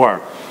don't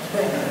work.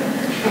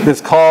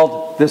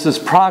 This is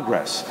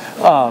progress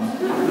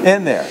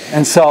in there.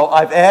 And so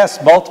I've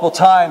asked multiple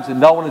times, and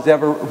no one has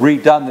ever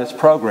redone this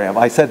program.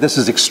 I said this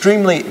is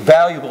extremely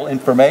valuable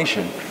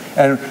information,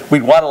 and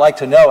we'd like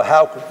to know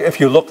how, if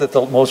you looked at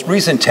the most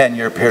recent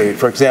 10-year period,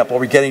 for example, are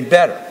we getting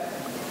better?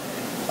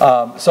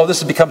 So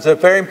this becomes a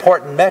very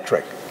important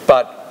metric,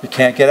 but you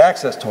can't get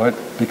access to it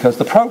because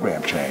the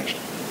program changed.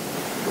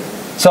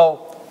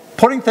 So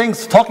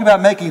talking about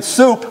making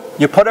soup,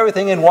 you put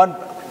everything in one,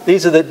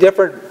 these are the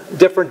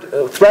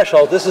different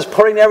thresholds. This is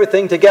putting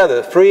everything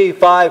together, 3,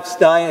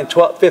 5, 9, and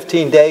 12,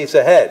 15 days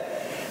ahead.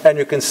 And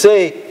you can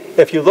see,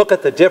 if you look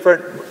at the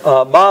different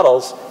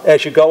models,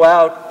 as you go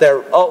out,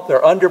 they're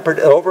under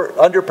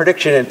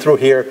prediction, and through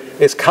here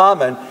is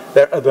common.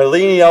 They're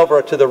leaning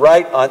over to the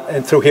right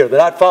and through here. They're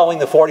not following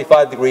the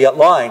 45-degree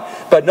line.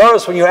 But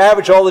notice when you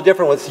average all the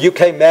different ones,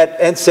 UK Met,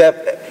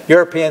 NCEP,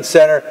 European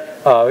Center,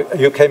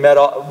 UK Met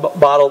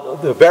model,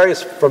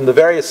 from the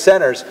various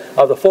centers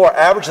of the 4,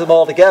 average them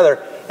all together,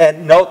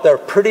 and note they're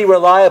pretty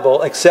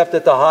reliable except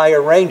at the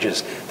higher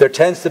ranges. There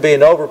tends to be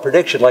an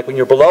over-prediction, like when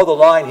you're below the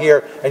line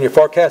here and you're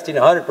forecasting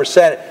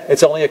 100%,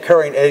 it's only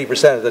occurring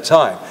 80% of the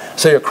time.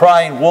 So you're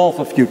crying wolf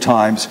a few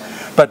times.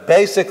 But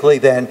basically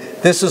then,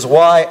 this is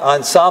why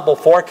ensemble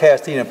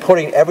forecasting and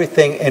putting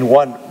everything in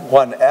one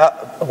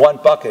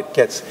bucket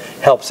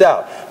helps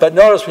out. But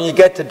notice when you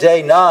get to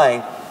day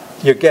 9,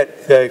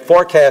 the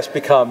forecasts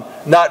become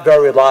not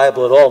very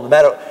reliable at all.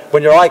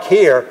 When you're like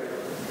here,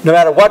 no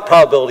matter what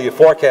probability you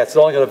forecast, it's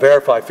only going to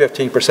verify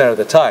 15% of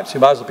the time. So you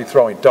might as well be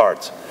throwing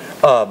darts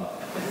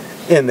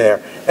in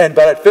there. But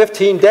at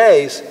 15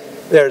 days,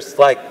 there's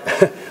like,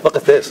 look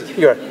at this.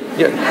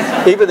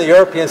 Even the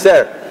European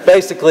Center,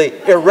 basically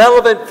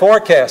irrelevant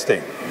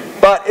forecasting.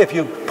 But if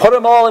you put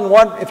them all in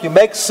one, if you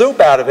make soup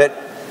out of it,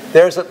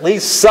 there's at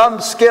least some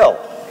skill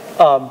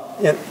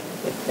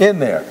in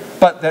there.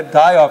 But the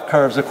die-off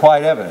curves are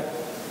quite evident.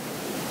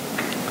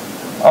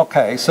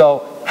 Okay,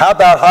 so how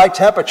about high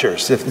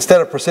temperatures? Instead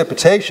of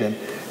precipitation,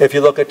 if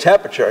you look at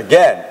temperature,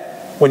 again,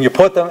 when you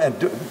put them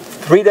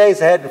 3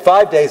 days ahead and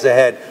 5 days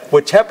ahead,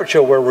 with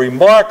temperature, we're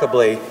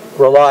remarkably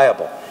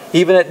reliable.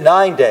 Even at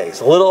 9 days,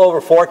 a little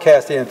over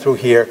forecasting through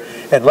here,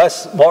 and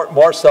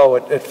more so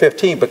at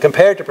 15. But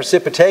compared to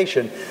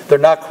precipitation, they're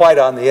not quite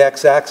on the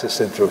x-axis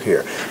and through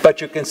here.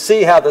 But you can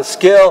see how the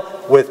skill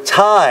with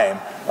time,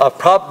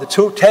 the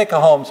two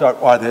take-homes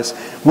are this,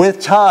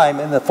 with time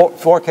in the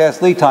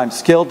forecast lead time,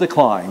 skill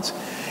declines.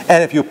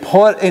 And if you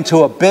put into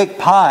a big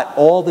pot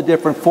all the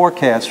different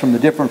forecasts from the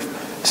different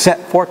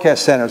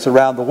forecast centers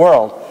around the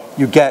world,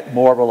 you get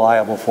more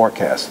reliable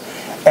forecasts.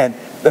 And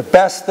the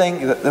best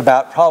thing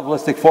about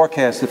probabilistic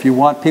forecasts, if you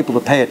want people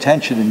to pay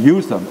attention and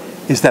use them,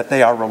 is that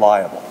they are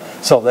reliable.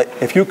 So that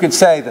if you can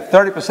say that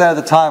 30% of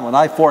the time when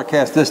I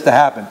forecast this to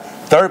happen,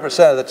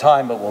 30% of the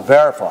time it will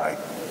verify,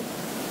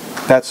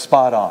 that's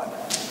spot on.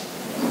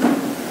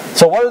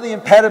 So what are the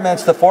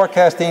impediments to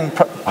forecasting,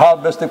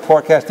 probabilistic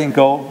forecasting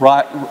go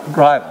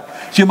rival?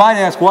 So you might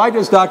ask, why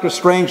does Dr.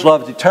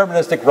 Strangelove's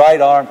deterministic right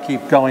arm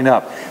keep going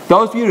up?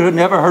 Those of you who have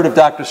never heard of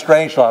Dr.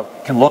 Strangelove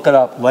can look it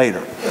up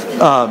later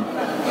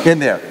in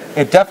there.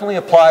 It definitely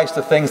applies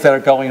to things that are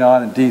going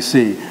on in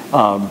DC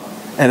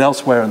and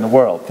elsewhere in the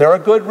world. There are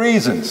good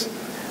reasons.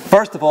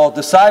 First of all,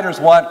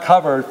 deciders want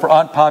cover for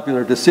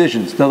unpopular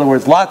decisions. In other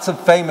words, lots of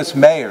famous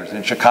mayors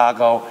in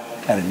Chicago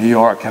and in New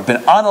York have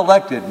been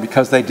unelected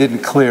because they didn't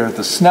clear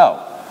the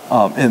snow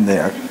in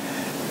there.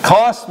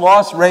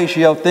 Cost-loss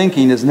ratio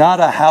thinking is not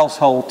a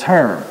household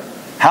term.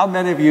 How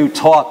many of you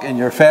talk in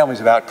your families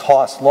about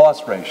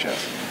cost-loss ratios?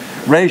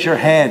 Raise your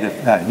hand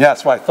if not.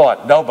 That's what I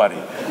thought. Nobody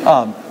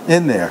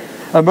in there.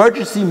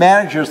 Emergency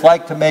managers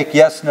like to make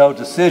yes-no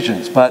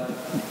decisions, but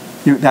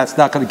that's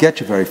not going to get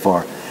you very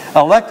far.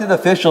 Elected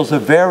officials are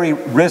very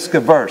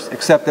risk-averse,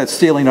 except at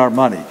stealing our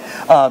money.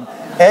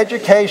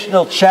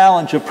 educational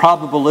challenge of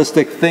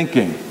probabilistic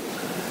thinking.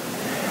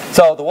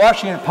 So the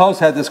Washington Post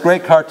had this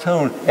great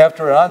cartoon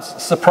after a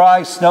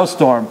surprise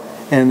snowstorm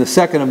in the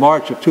 2nd of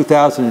March of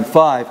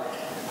 2005.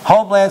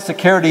 Homeland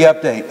Security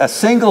update. A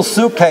single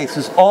suitcase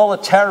is all a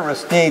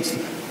terrorist needs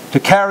to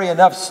carry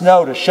enough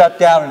snow to shut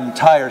down an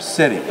entire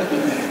city.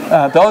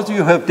 Those of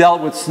you who have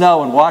dealt with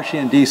snow in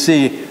Washington,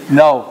 D.C.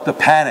 know the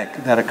panic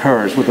that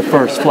occurs with the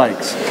first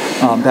flakes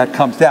that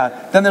comes down.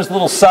 Then there's a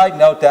little side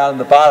note down in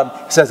the bottom.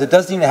 It says it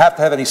doesn't even have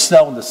to have any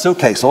snow in the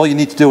suitcase. All you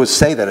need to do is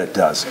say that it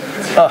does.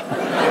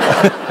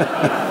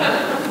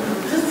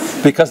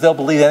 Because they'll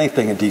believe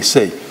anything in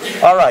D.C.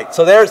 All right,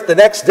 so there's the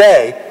next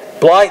day.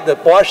 The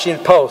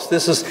Washington Post.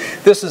 This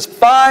is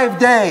 5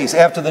 days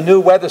after the new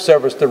Weather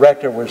Service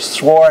director was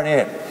sworn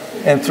in,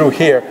 and through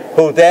here,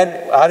 who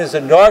then, on his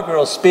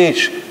inaugural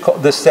speech,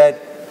 would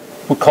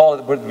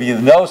be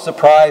no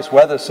surprise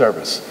Weather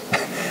Service.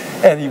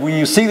 And when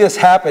you see this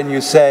happen,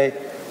 you say,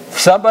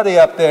 somebody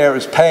up there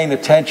is paying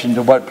attention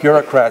to what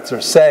bureaucrats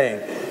are saying,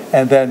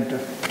 and then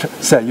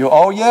say,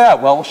 oh yeah,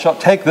 well,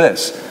 take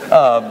this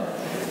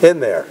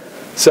in there.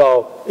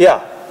 So,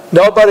 yeah.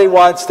 Nobody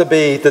wants to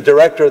be the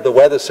director of the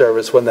Weather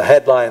Service when the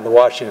headline in the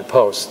Washington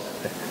Post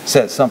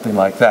says something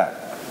like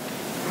that.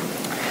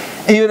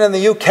 Even in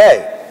the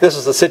UK, this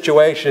is a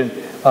situation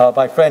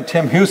my friend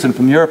Tim Hewson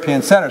from the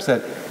European Centre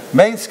said,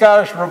 main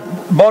Scottish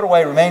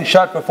motorway remained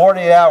shut for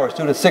 48 hours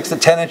due to 6 to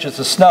 10 inches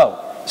of snow.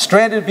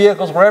 Stranded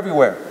vehicles were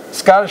everywhere.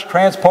 Scottish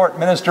Transport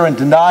Minister in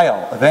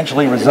denial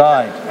eventually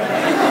resigned.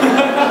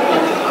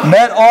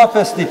 Met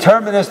Office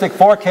deterministic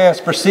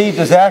forecast perceived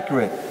as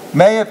accurate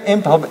may have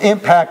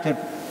impacted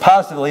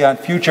positively on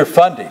future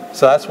funding.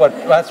 So that's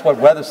what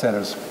weather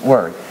centers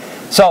worry.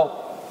 So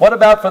what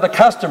about for the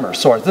customer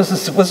source? This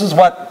is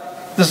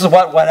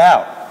what went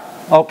out.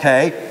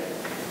 Okay.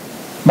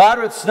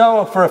 Moderate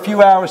snow for a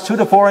few hours, 2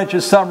 to 4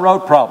 inches, some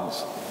road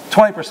problems.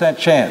 20%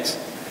 chance.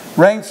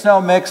 Rain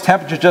snow mix,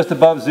 temperature just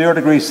above 0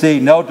 degrees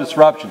C, no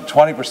disruption,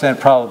 20%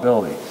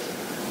 probability.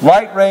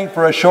 Light rain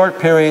for a short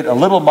period, a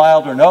little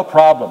milder, no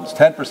problems,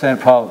 10%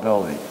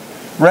 probability.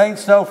 Rain,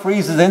 snow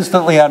freezes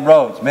instantly on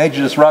roads.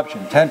 Major disruption,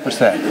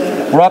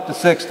 10%. We're up to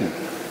 60.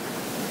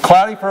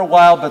 Cloudy for a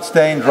while, but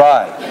staying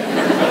dry.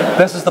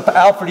 This is the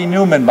Alfred E.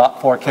 Newman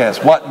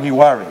forecast. What me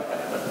worry?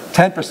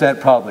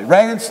 10% probably.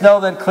 Rain and snow,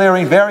 then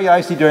clearing. Very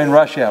icy during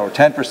rush hour,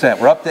 10%.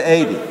 We're up to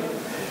 80.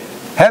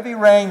 Heavy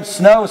rain,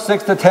 snow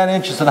 6 to 10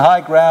 inches in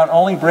high ground,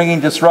 only bringing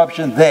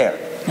disruption there.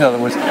 In other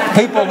words,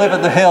 people live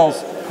in the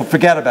hills who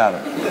forget about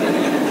it.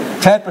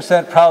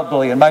 10%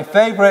 probability. And my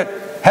favorite,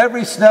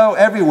 heavy snow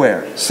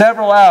everywhere,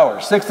 several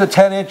hours, 6 to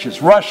 10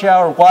 inches, rush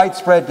hour,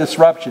 widespread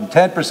disruption,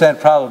 10%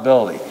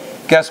 probability.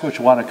 Guess which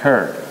one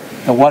occurred?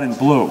 The one in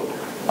blue,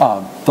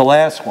 the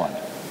last one.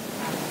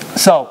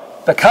 So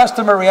the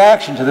customer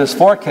reaction to this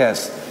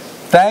forecast,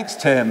 thanks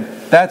Tim,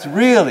 that's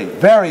really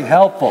very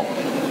helpful.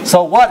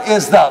 So what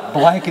is the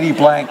blankety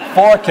blank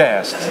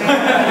forecast?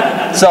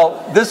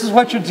 So this is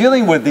what you're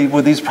dealing with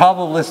these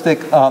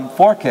probabilistic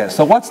forecasts.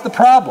 So what's the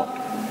problem?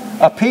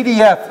 A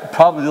PDF,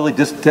 probability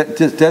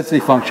density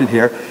function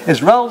here,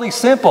 is relatively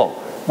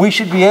simple. We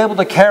should be able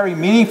to convey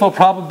meaningful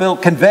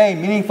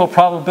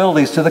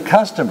probabilities to the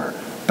customer.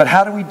 But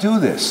how do we do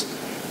this?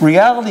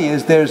 Reality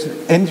is there's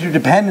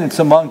interdependence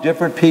among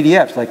different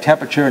PDFs, like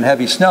temperature and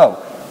heavy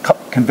snow,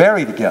 can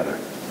vary together.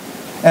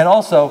 And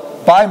also,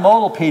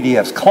 bimodal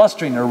PDFs,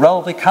 clustering, are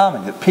relatively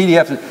common. The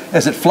PDF,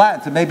 as it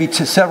flattens, it may be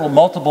to several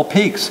multiple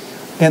peaks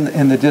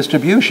in the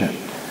distribution.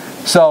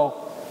 So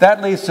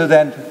that leads to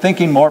then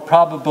thinking more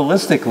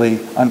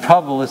probabilistically on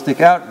probabilistic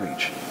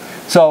outreach.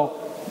 So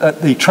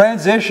the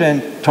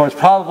transition towards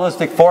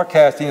probabilistic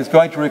forecasting is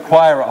going to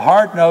require a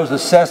hard-nosed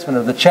assessment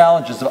of the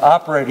challenges of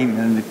operating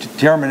in a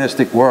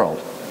deterministic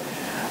world.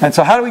 And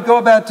so how do we go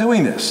about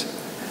doing this?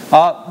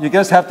 You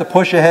just have to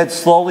push ahead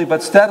slowly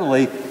but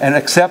steadily and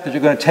accept that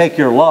you're going to take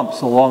your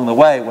lumps along the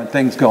way when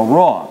things go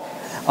wrong.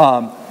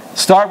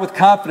 Start with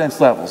confidence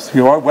levels.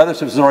 Your Weather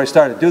Service has already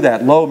started to do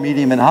that, low,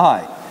 medium, and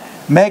high.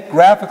 Make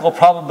graphical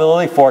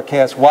probability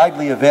forecasts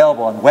widely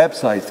available on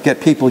websites to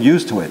get people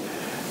used to it.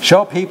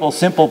 Show people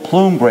simple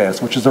plume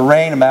graphs, which is a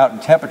rain amount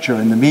and temperature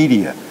in the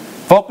media.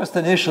 Focused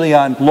initially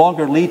on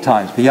longer lead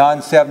times,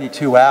 beyond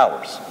 72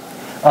 hours.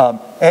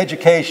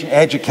 Education,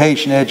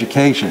 education,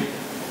 education.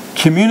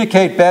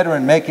 Communicate better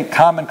and make it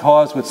common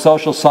cause with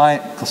social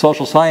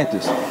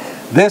scientists.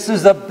 This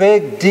is a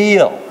big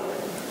deal,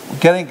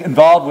 getting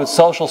involved with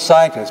social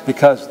scientists,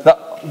 because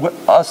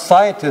us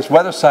scientists,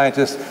 weather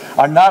scientists,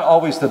 are not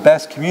always the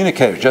best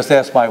communicators. Just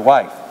ask my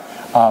wife.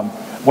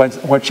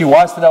 When she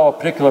wants to know a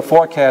particular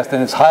forecast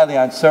and it's highly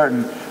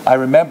uncertain, I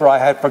remember I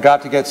had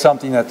forgot to get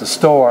something at the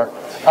store,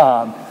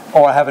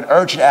 or I have an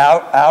urgent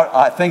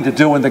thing to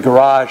do in the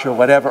garage or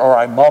whatever, or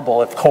I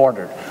mumble if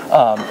cornered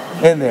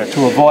in there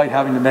to avoid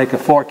having to make a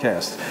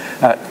forecast.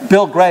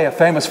 Bill Gray, a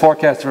famous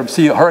forecaster from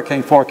CU,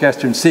 hurricane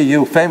forecaster in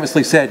CU,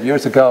 famously said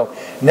years ago,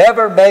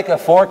 never make a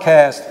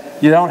forecast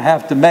you don't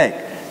have to make.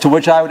 to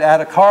which I would add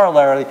a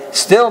corollary,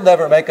 still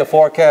never make a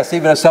forecast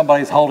even if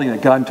somebody's holding a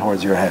gun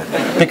towards your head.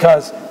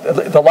 Because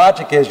the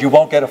logic is you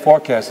won't get a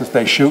forecast if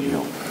they shoot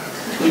you.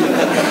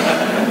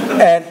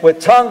 And with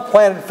tongue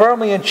planted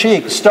firmly in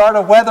cheek, start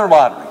a weather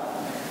lottery.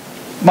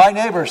 My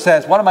neighbor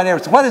says, one of my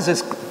neighbors, what is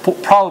this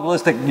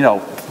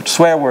probabilistic,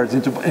 swear words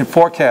in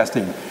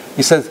forecasting?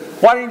 He says,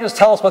 why don't you just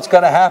tell us what's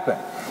going to happen?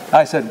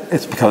 I said,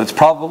 it's because it's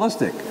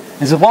probabilistic.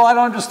 He said, well, I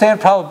don't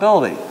understand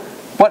probability.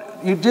 But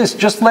you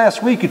just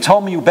last week you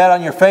told me you bet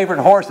on your favorite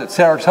horse at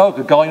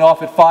Saratoga going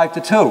off at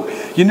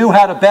 5-2. You knew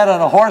how to bet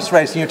on a horse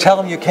race and you're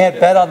telling me you can't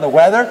bet on the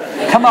weather?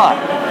 Come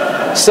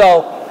on.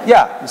 So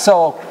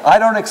I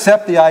don't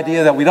accept the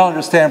idea that we don't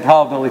understand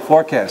probability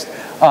forecast.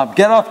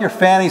 Get off your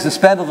fannies and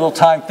spend a little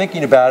time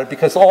thinking about it,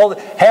 because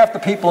half the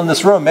people in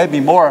this room, maybe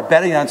more, are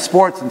betting on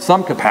sports in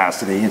some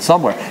capacity, in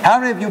somewhere. How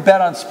many of you bet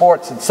on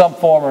sports in some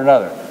form or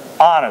another?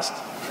 Honest.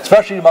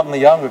 Especially among the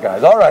younger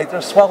guys. All right,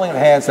 there's swelling of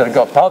hands that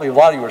go. Probably a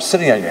lot of you are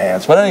sitting on your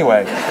hands, but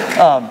anyway,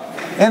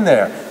 in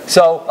there.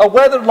 So a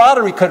weather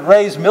lottery could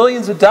raise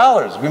millions of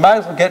dollars. We might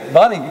as well get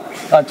money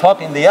on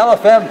talking the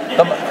LFM.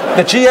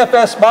 The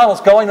GFS model is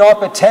going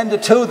off at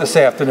 10-2 this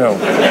afternoon.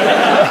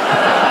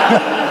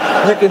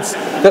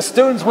 The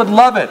students would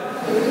love it.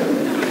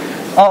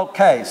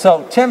 Okay,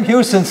 so Tim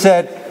Hewson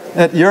said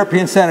at the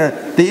European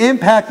Center, the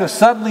impact of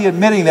suddenly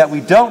admitting that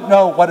we don't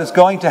know what is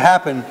going to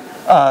happen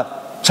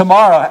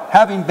tomorrow,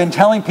 having been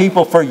telling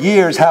people for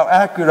years how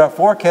accurate our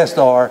forecasts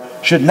are,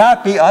 should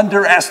not be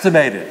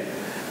underestimated.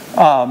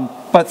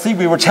 But see,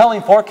 we were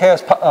telling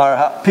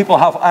people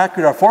how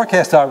accurate our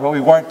forecasts are, but we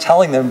weren't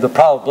telling them the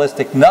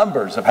probabilistic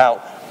numbers of how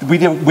we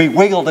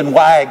wiggled and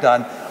wagged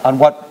on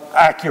what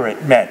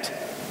accurate meant.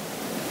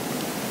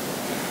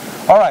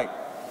 All right,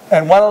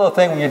 and one other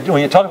thing,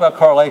 when you talk about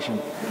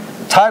correlation,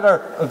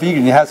 Tyler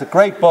Vegan has a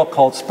great book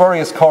called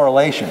Spurious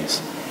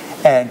Correlations.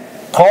 And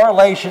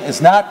correlation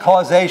is not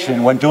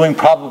causation when doing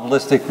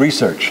probabilistic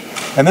research.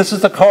 And this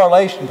is the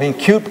correlation between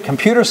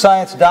computer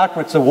science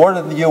doctorates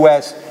awarded in the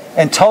US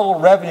and total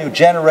revenue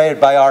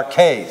generated by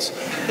arcades.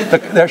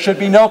 There should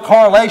be no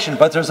correlation,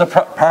 but there's a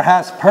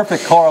perhaps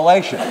perfect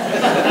correlation.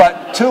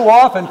 But too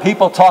often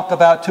people talk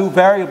about two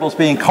variables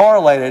being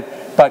correlated,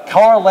 but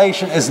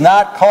correlation is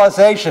not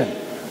causation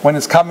when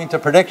it's coming to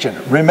prediction.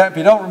 If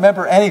you don't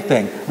remember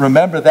anything,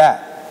 remember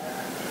that.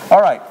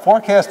 All right,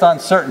 forecast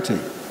uncertainty.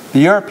 The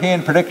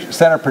European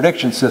Center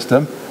prediction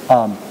system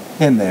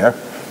in there.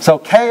 So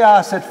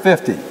chaos at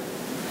 50.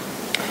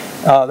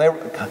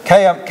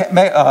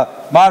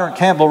 Modern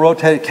Campbell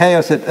rotated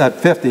chaos at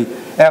 50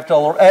 after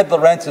Ed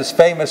Lorenz's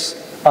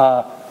famous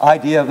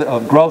idea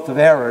of growth of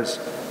errors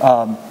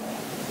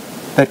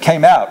that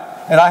came out.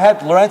 And I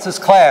had Lorenz's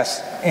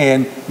class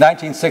in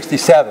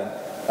 1967,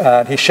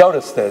 and he showed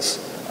us this,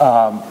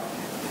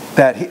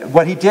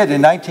 what he did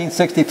in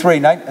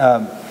 1963,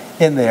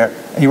 in there,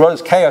 he wrote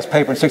his chaos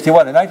paper in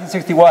 61. In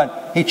 1961,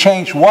 he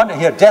changed he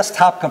had a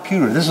desktop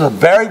computer. This is a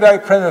very, very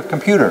primitive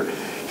computer.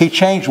 He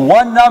changed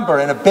one number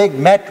in a big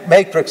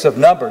matrix of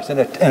numbers in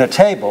a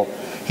table.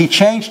 He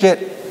changed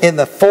it in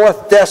the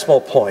 4th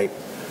decimal point,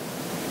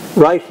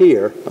 right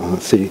here.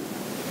 Let's see,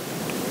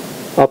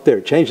 up there,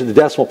 changing the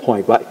decimal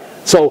point.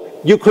 So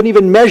you couldn't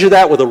even measure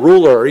that with a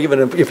ruler, or even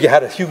if you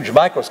had a huge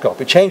microscope.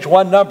 He changed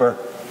one number,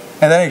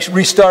 and then he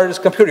restarted his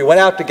computer. He went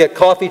out to get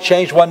coffee,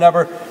 changed one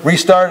number,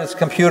 restarted his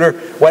computer,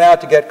 went out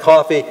to get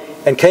coffee,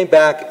 and came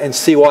back and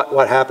see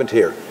what happened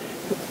here.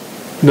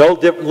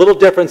 Little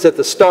difference at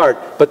the start,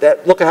 but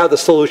look at how the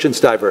solutions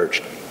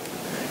diverged.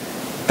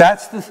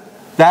 That's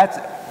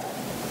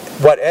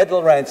what Ed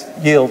Lorenz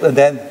yielded, and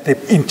then the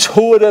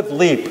intuitive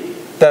leap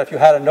that if you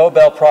had a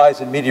Nobel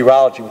Prize in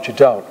meteorology, which you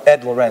don't,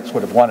 Ed Lorenz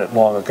would have won it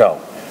long ago,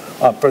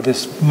 for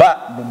this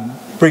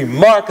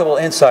remarkable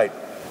insight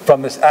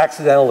from this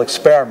accidental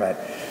experiment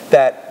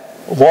that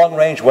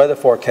long-range weather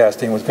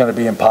forecasting was going to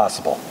be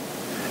impossible,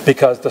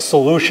 because the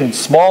solution,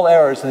 small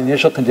errors in the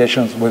initial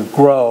conditions, would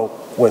grow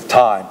with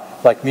time,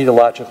 like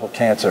meteorological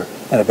cancer,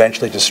 and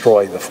eventually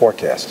destroy the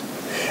forecast.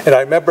 And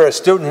I remember I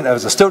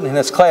was a student in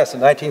this class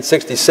in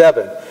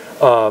 1967,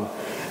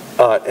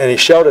 and he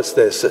showed us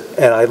this,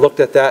 and I looked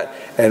at that,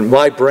 and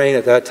my brain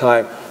at that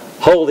time,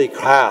 holy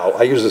cow,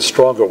 I use a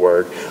stronger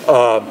word,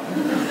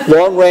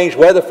 long-range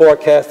weather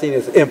forecasting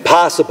is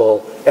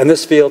impossible, and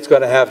this field's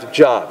going to have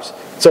jobs.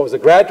 So as a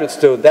graduate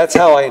student, that's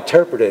how I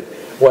interpreted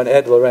when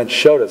Ed Lorenz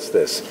showed us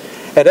this.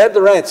 And Ed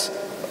Lorenz,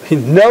 he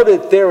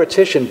noted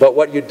theoretician, but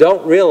what you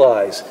don't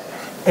realize,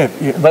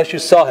 unless you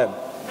saw him,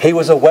 he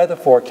was a weather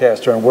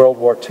forecaster in World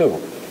War II.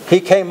 He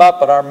came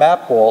up on our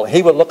map wall.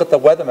 He would look at the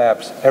weather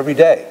maps every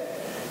day.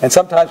 And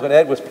sometimes when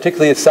Ed was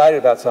particularly excited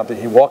about something,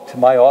 he'd walk to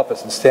my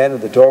office and stand in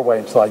the doorway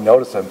until I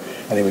noticed him,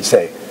 and he would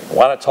say, I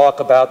want to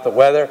talk about the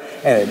weather.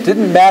 And it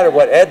didn't matter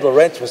what Ed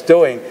Lorenz was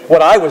doing,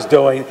 what I was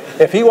doing.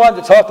 If he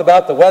wanted to talk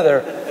about the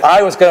weather,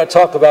 I was going to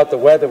talk about the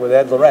weather with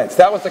Ed Lorenz.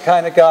 That was the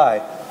kind of guy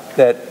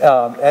that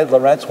Ed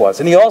Lorenz was.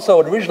 And he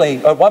also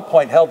originally, at one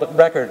point, held the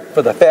record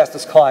for the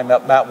fastest climb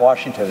up Mount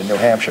Washington in New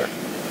Hampshire.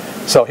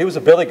 So he was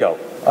a billy goat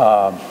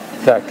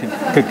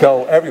that could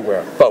go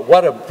everywhere. But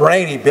what a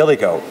brainy billy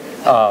goat.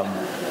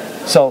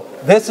 So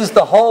this is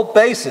the whole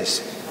basis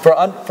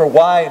for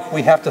why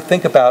we have to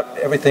think about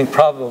everything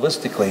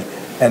probabilistically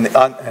and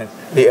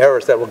the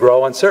errors that will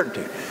grow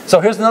uncertainty. So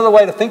here's another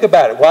way to think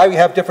about it, why we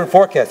have different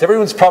forecasts.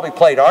 Everyone's probably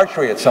played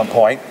archery at some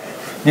point.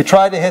 You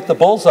try to hit the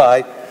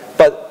bullseye,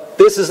 but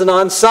this is an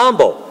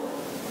ensemble.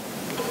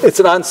 It's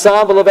an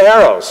ensemble of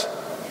arrows.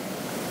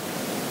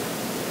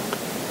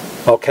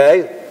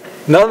 Okay?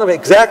 None of them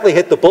exactly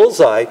hit the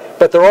bullseye,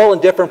 but they're all in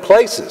different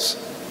places.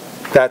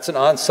 That's an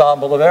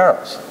ensemble of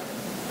arrows.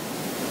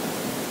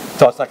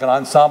 So it's like an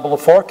ensemble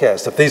of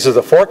forecasts. If these are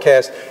the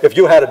forecasts, if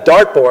you had a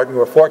dartboard and you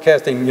were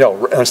forecasting, you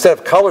know, instead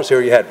of colors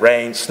here, you had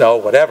rain, snow,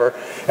 whatever,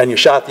 and you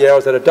shot the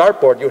arrows at a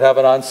dartboard, you'd have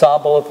an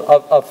ensemble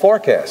of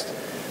forecasts.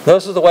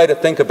 This is the way to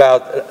think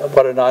about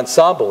what an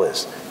ensemble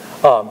is.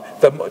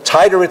 The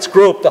tighter it's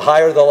grouped, the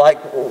higher the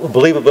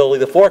believability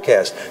of the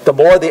forecast. The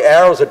more the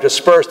arrows are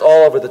dispersed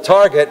all over the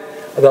target,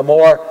 the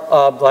more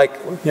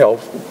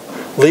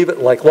leave it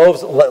like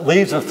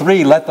leaves of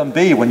three, let them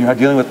be when you're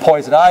dealing with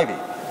poison ivy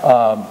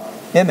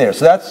in there.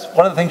 So that's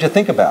one of the things you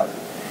think about.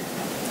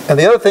 And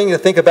the other thing you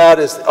think about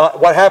is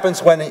what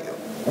happens when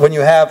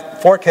you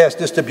have forecast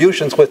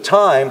distributions with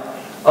time.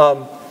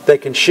 They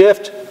can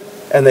shift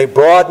and they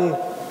broaden,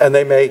 and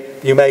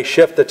you may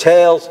shift the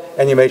tails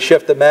and you may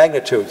shift the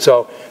magnitude.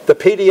 So the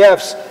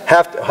PDFs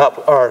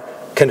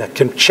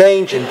can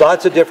change in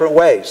lots of different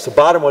ways. The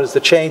bottom one is the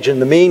change in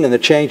the mean and the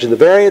change in the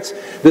variance.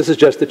 This is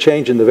just the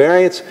change in the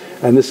variance,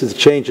 and this is the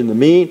change in the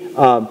mean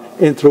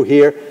in through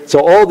here.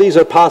 So all these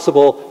are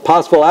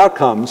possible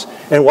outcomes,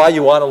 and why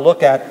you want to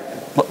look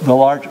at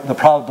the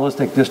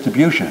probabilistic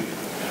distribution.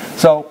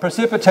 So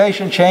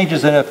precipitation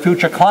changes in a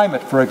future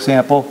climate, for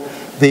example.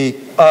 The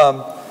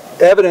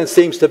evidence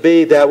seems to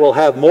be that we'll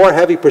have more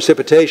heavy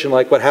precipitation,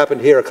 like what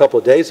happened here a couple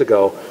of days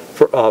ago,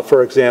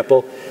 for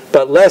example,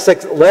 but less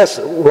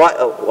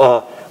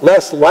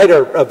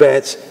lighter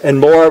events and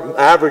more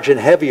average and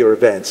heavier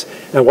events.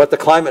 And what the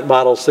climate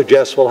model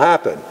suggests will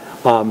happen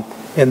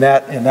in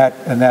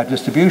that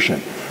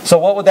distribution. So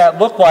what would that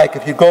look like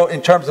if you go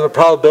in terms of a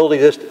probability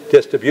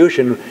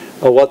distribution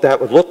of what that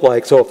would look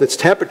like? So if it's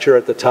temperature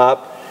at the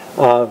top,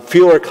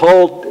 fewer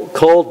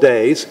cold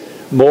days,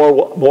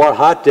 more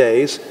hot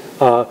days,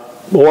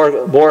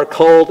 more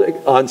cold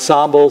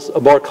ensembles,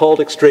 more cold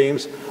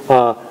extremes,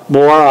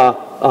 more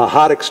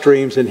hot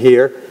extremes in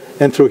here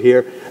and through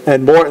here,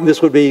 and more. And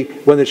this would be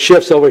when it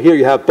shifts over here.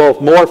 You have both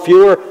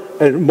fewer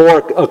and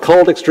more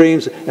cold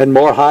extremes and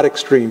more hot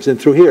extremes in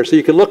through here. So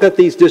you can look at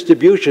these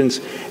distributions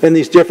in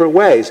these different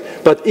ways.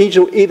 But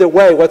either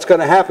way, what's going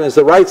to happen is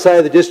the right side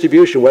of the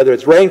distribution, whether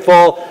it's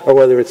rainfall or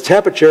whether it's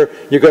temperature,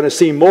 you're going to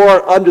see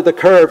more under the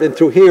curve in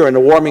through here in a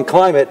warming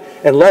climate,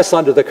 and less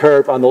under the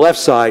curve on the left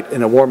side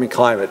in a warming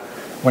climate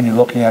when you're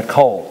looking at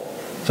cold.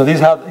 So these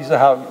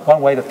are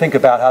one way to think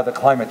about how the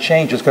climate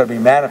change is going to be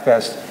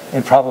manifest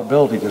in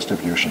probability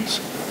distributions.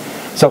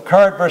 So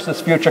current versus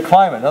future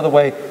climate. Another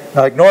way,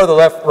 now ignore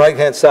the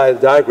right-hand side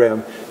of the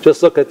diagram.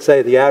 Just look at,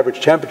 say, the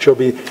average temperature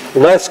will be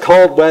less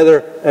cold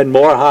weather and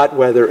more hot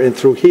weather in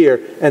through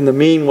here, and the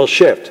mean will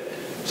shift.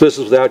 So this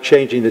is without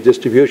changing the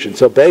distribution.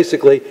 So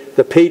basically,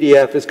 the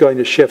PDF is going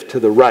to shift to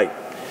the right.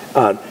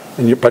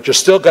 But you're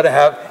still going to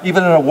have,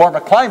 even in a warmer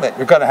climate,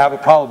 you're going to have a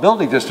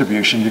probability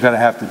distribution you're going to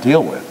have to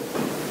deal with.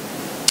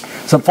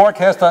 Some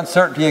forecast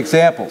uncertainty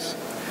examples.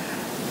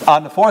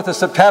 On the 4th of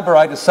September,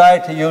 I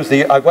decided to use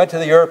I went to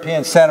the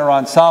European Center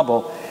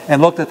Ensemble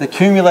and looked at the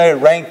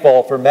cumulated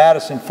rainfall for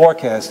Madison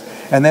forecast,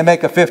 and they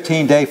make a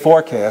 15-day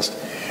forecast,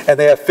 and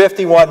they have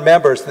 51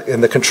 members in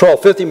the control,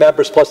 50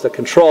 members plus the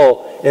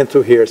control in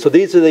through here. So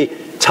these are the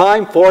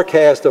time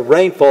forecast of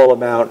rainfall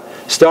amount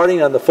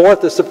starting on the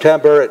 4th of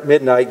September at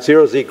midnight,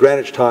 0Z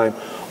Greenwich time,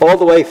 all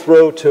the way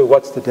through to,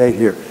 what's the date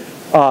here?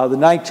 The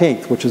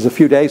 19th, which is a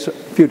few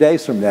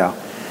days from now.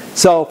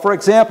 So, for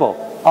example,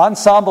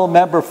 ensemble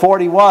member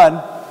 41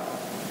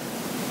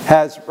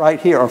 has right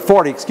here, or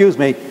 40, excuse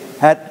me,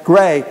 had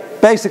gray,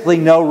 basically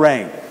no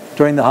rain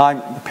during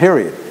the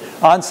period.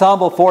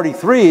 Ensemble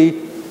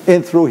 43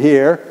 in through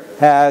here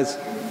has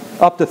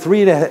up to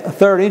 3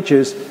 1/3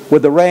 inches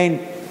with the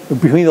rain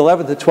between the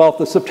 11th and 12th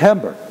of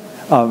September.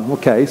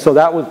 Okay, so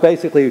that was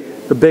basically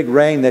the big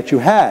rain that you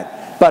had.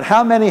 But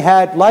how many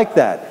had like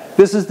that?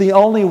 This is the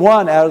only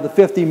one out of the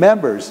 50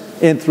 members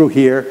in through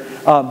here.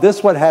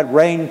 This one had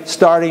rain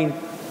starting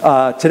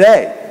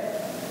today.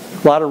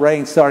 A lot of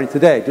rain starting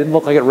today. Didn't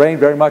look like it rained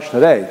very much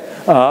today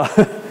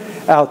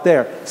out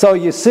there. So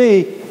you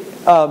see,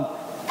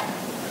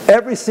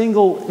 every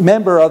single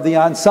member of the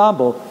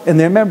ensemble, and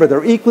remember,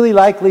 they're equally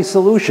likely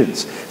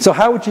solutions. So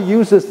how would you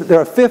use this? There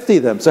are 50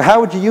 of them. So how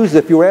would you use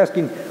it if you were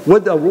asking,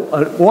 would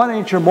 1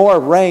 inch or more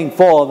of rain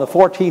fall on the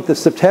 14th of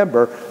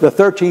September, the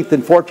 13th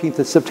and 14th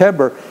of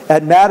September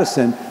at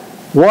Madison?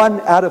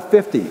 1 out of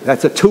 50.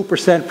 That's a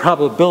 2%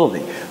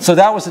 probability. So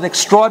that was an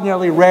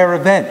extraordinarily rare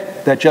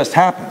event that just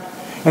happened.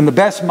 And the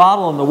best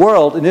model in the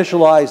world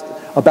initialized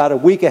about a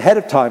week ahead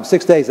of time,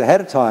 6 days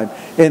ahead of time,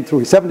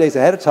 7 days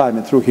ahead of time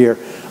and through here.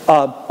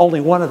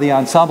 Only one of the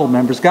ensemble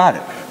members got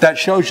it. That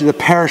shows you the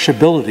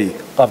perishability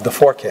of the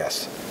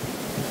forecast.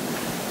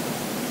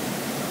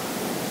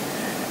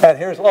 And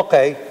here's,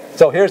 okay,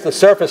 so here's the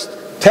surface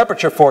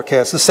temperature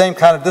forecast. The same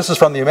kind of, this is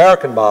from the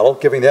American model,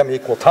 giving them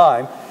equal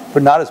time,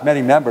 but not as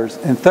many members,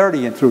 and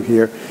 30 in through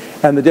here,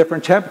 and the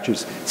different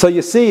temperatures. So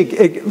you see,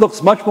 it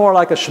looks much more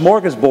like a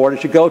smorgasbord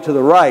as you go to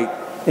the right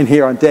in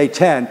here on day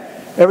 10.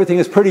 Everything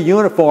is pretty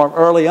uniform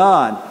early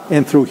on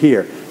in through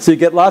here. So you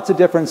get lots of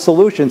different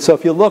solutions. So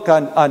if you look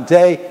on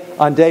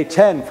day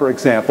 10, for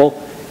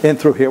example, in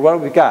through here, what do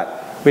we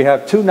got? We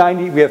have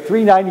 290, we have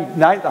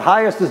 390, the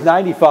highest is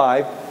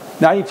 95,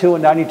 92,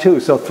 and 92.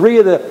 So 3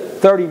 of the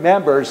 30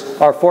 members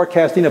are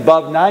forecasting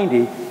above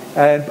 90,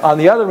 and on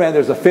the other end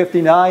there's a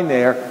 59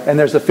 there, and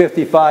there's a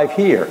 55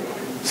 here.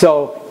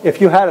 So if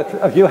you had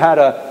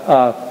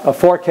a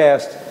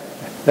forecast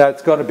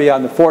that's going to be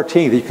on the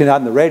 14th, you can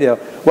on the radio.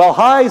 Well,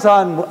 highs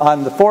on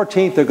the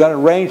 14th are going to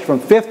range from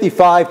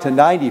 55 to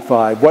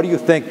 95. What do you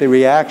think the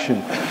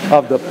reaction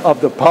of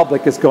the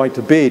public is going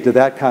to be to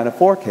that kind of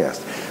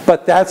forecast?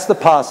 But that's the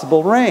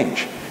possible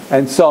range.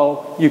 And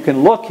so you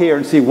can look here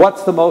and see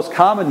what's the most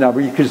common number.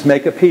 You can just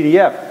make a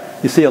PDF.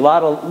 You see a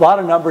lot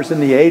of numbers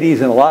in the 80s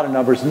and a lot of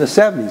numbers in the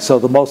 70s. So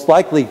the most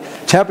likely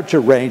temperature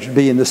range would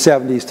be in the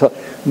 70s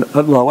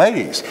to low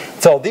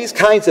 80s. So these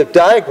kinds of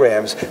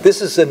diagrams,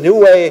 this is a new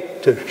way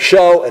to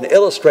show and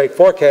illustrate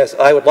forecasts.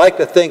 I would like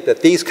to think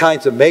that these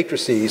kinds of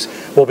matrices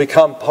will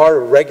become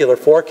part of regular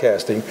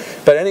forecasting.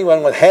 But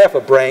anyone with half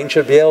a brain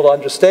should be able to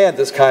understand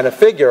this kind of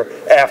figure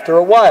after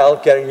a while,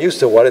 getting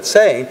used to what it's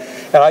saying.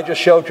 And I just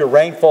showed you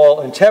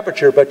rainfall and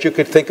temperature, but you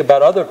could think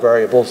about other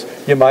variables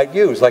you might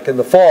use. Like in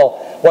the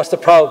fall, what's the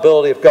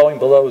probability of going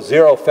below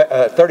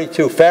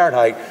 32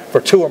 Fahrenheit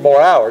for 2 or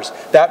more hours?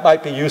 That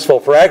might be useful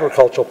for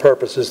agricultural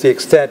purposes, the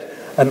extent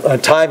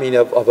and timing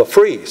of a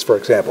freeze, for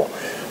example.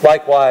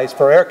 Likewise,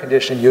 for air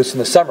conditioning use in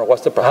the summer,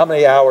 how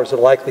many hours are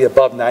likely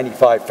above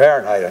 95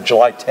 Fahrenheit on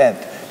July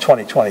 10th,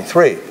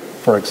 2023,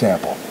 for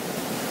example.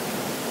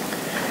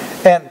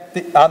 And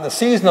on the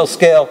seasonal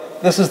scale,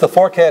 this is the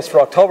forecast for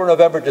October,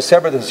 November,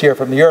 December this year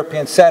from the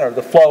European Center,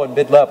 the flow and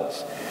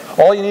mid-levels.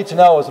 All you need to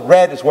know is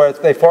red is where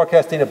they're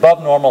forecasting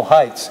above normal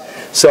heights.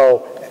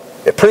 So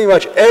pretty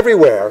much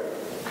everywhere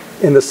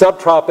in the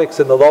subtropics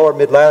and the lower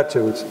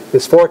mid-latitudes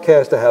is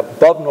forecast to have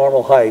above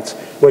normal heights,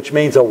 which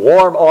means a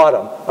warm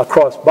autumn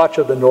across much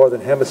of the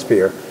northern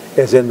hemisphere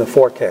is in the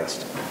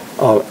forecast.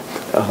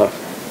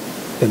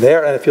 In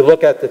there, and if you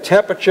look at the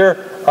temperature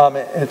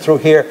and through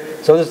here,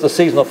 so this is the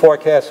seasonal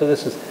forecast. So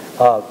this is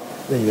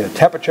the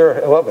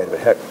temperature. Oh, wait a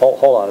minute.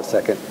 Hold on a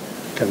second.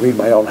 I can read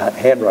my own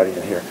handwriting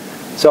in here.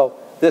 So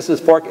this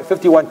is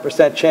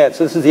 51% chance.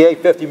 This is the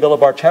 850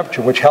 millibar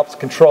temperature, which helps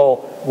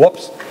control.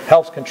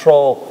 Helps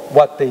control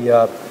what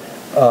the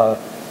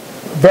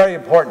very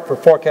important for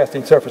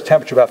forecasting surface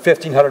temperature, about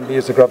 1,500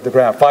 meters above the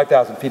ground,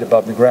 5,000 feet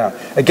above the ground.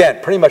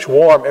 Again, pretty much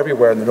warm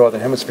everywhere in the northern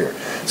hemisphere.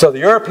 So the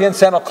European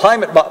Central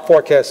Climate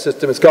Forecast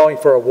System is going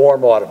for a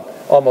warm autumn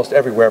almost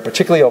everywhere,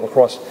 particularly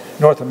across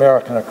North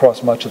America and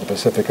across much of the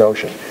Pacific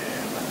Ocean.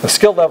 The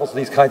skill levels of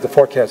these kinds of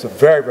forecasts are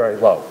very, very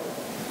low.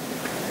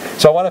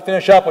 So I want to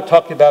finish up with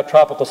talking about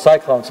tropical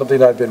cyclones, something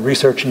that I've been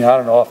researching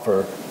on and off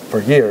for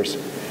years.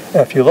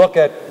 And if you look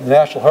at the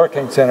National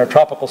Hurricane Center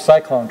tropical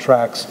cyclone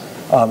tracks,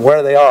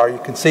 where they are, you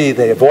can see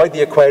they avoid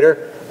the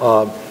equator,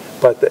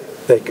 but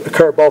they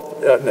occur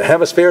both in the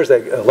hemispheres,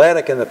 the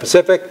Atlantic and the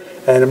Pacific,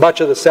 and in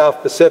much of the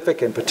South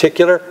Pacific in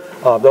particular.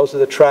 Those are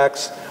the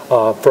tracks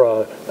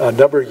for a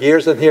number of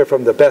years in here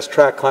from the best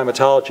track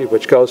climatology,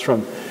 which goes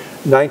from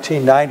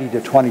 1990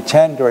 to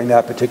 2010 during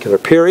that particular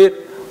period.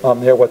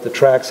 There what the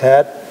tracks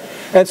had.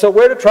 And so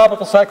where do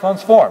tropical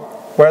cyclones form?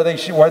 Where do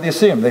you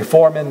see them? They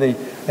form in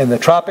the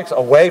tropics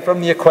away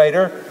from the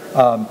equator,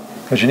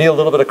 because you need a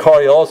little bit of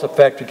Coriolis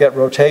effect to get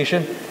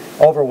rotation,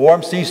 over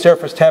warm sea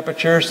surface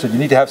temperatures, so you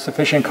need to have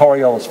sufficient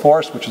Coriolis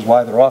force, which is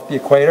why they're off the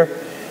equator.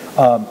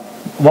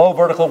 Low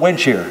vertical wind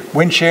shear.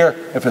 Wind shear,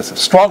 if it's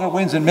stronger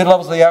winds in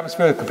mid-levels of the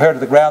atmosphere compared to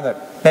the ground,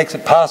 that makes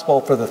it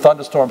possible for the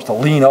thunderstorms to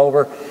lean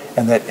over,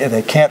 and that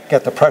they can't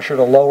get the pressure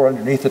to lower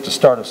underneath it to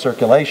start a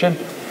circulation.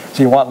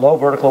 So you want low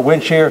vertical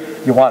wind shear,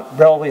 you want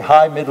relatively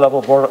high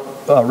mid-level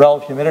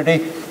relative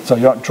humidity, so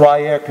you want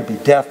dry air, could be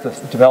death to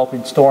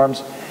developing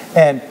storms,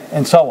 and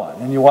so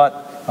on. And you want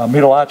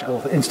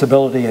meteorological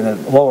instability and a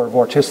lower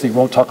vorticity. We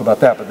won't talk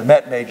about that, but the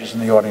Met majors in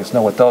the audience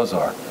know what those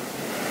are.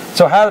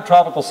 So how do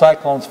tropical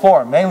cyclones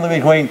form? Mainly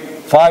between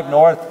 5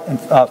 north and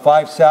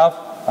 5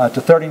 south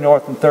to 30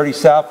 north and 30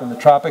 south in the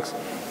tropics.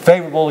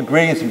 Favorable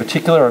ingredients in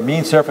particular are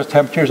mean surface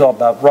temperatures, all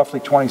about roughly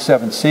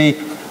 27 C,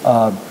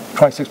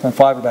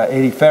 26.5 about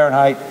 80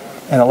 Fahrenheit,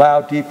 and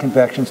allow deep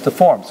convections to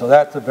form. So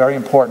that's a very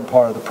important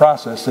part of the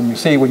process. And you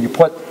see when you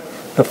put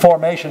the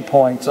formation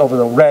points over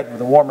the red with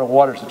the warmer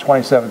waters at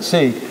 27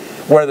 C,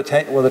 where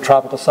the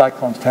tropical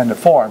cyclones tend to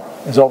form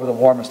is over the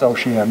warmest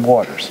ocean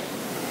waters.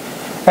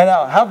 And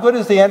now, how good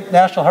is the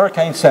National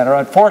Hurricane Center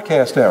on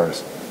forecast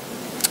errors?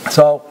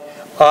 So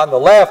on the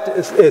left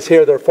is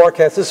here their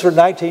forecast. This is for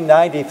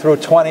 1990 through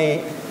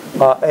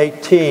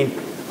 2018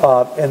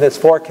 in this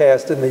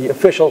forecast in the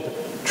official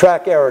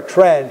track error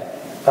trend,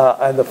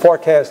 and the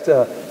forecast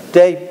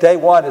day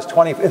one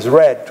is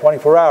red,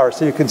 24 hours.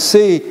 So you can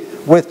see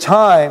with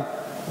time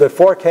the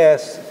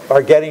forecasts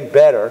are getting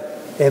better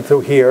in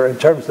through here in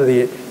terms of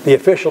the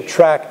official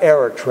track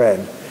error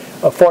trend.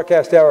 A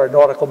forecast error in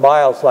nautical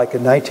miles, like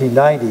in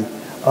 1990,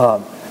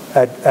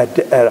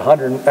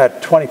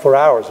 at 24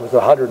 hours was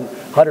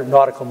 100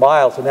 nautical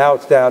miles, and now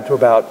it's down to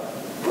about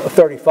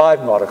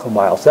 35 nautical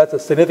miles. That's a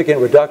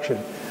significant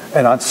reduction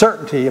in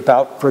uncertainty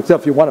about, for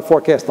example, if you want to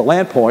forecast the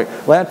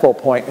landfall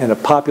point in a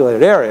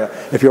populated area,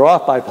 if you're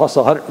off by plus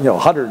 100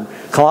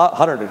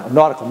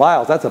 nautical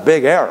miles, that's a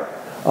big error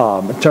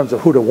in terms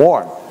of who to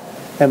warn.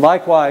 And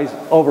likewise,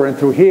 over and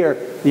through here,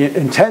 the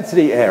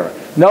intensity error.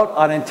 Note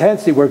on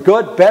intensity, we're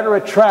good, better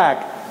at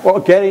track,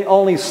 or getting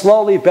only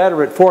slowly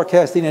better at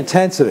forecasting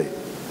intensity.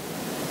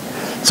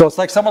 So it's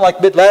like someone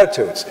like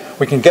mid-latitudes.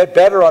 We can get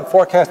better on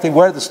forecasting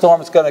where the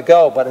storm is going to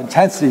go, but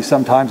intensity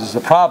sometimes is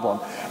a problem.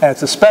 And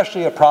it's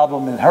especially a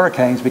problem in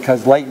hurricanes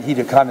because latent heat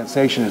of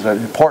condensation is an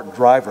important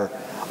driver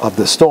of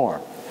the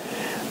storm.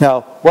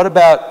 Now, what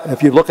about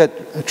if you look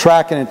at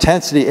track and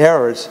intensity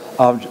errors,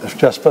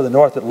 just for the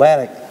North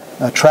Atlantic,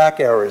 track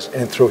errors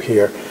in through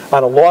here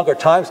on a longer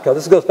time scale?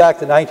 This goes back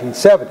to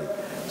 1970.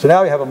 So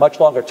now we have a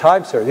much longer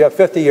time series. You have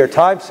 50-year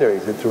time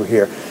series in through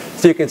here.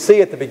 So you can see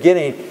at the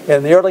beginning,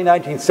 in the early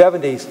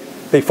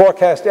 1970s, the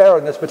forecast error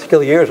in this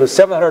particular year was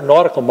 700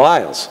 nautical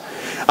miles.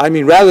 I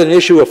mean, rather than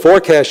issue a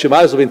forecast, you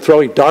might as well have been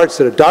throwing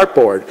darts at a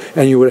dartboard,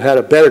 and you would have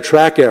had a better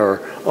track error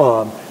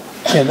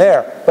in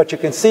there. But you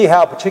can see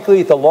how,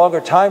 particularly at the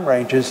longer time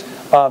ranges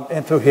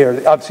in through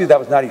here, obviously that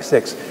was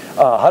 96,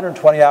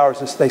 120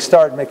 hours, they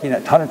started making a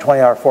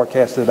 120-hour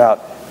forecast at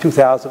about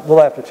 2000, a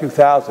little after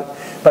 2000.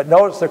 But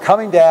notice they're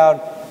coming down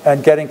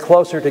and getting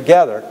closer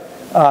together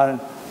on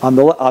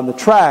the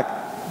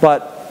track,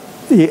 but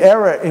the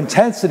error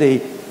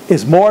intensity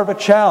is more of a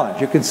challenge.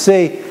 You can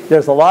see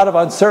there's a lot of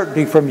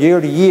uncertainty from year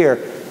to year,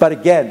 but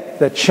again,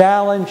 the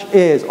challenge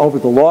is over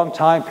the long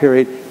time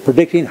period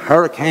predicting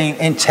hurricane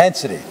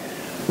intensity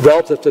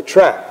relative to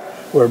track.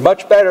 We're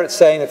much better at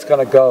saying it's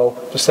going to go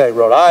to, say,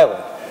 Rhode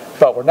Island,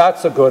 but we're not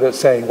so good at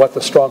saying what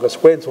the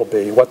strongest winds will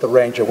be, what the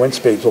range of wind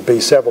speeds will be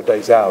several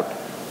days out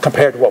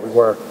compared to what we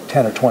were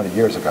 10 or 20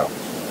 years ago.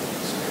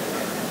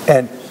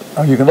 And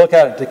you can look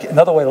at it,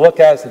 another way to look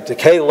at it is the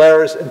decadal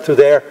errors into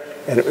there,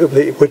 and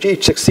with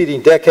each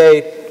succeeding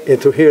decade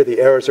into here, the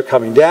errors are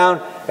coming down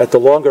at the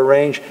longer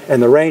range,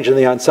 and the range in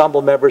the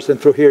ensemble members. And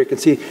through here, you can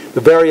see the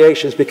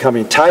variations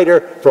becoming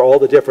tighter for all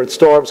the different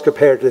storms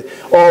compared to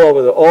all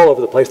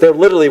over the place. They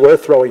literally were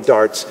throwing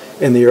darts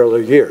in the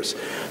earlier years.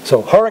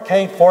 So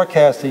hurricane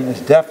forecasting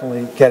is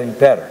definitely getting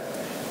better.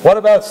 What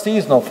about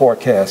seasonal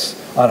forecasts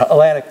on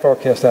Atlantic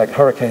forecast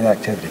hurricane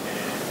activity?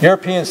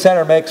 European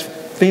Center makes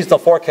seasonal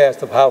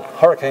forecast of how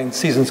hurricane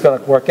season is going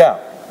to work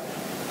out.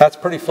 That's a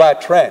pretty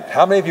flat trend.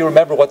 How many of you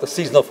remember what the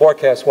seasonal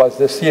forecast was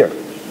this year?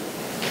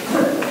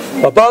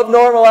 Above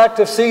normal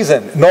active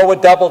season.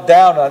 Norwood doubled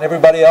down on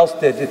everybody else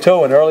did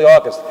too in early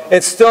August.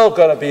 It's still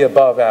going to be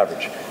above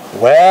average.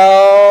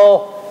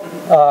 Well,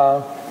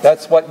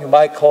 that's what you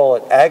might call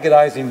an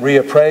agonizing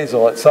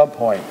reappraisal at some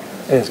point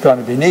is going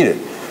to be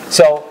needed.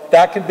 So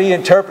that can be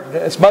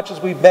interpreted, as much as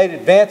we've made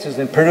advances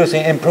in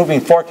improving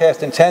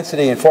forecast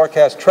intensity and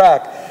forecast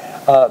track,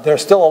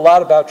 there's still a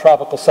lot about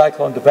tropical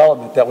cyclone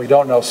development that we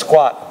don't know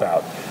squat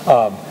about.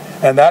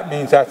 And that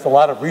means that's a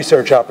lot of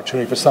research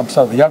opportunity for some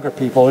of the younger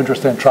people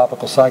interested in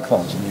tropical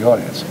cyclones in the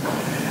audience.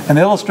 An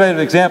illustrative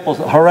example is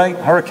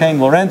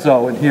Hurricane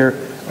Lorenzo in here,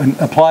 an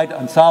applied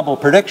ensemble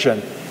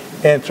prediction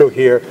and through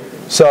here.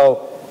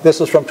 So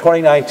this was from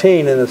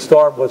 2019, and the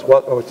storm was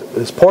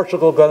is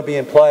Portugal going to be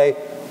in play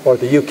or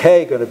the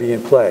UK going to be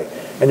in play?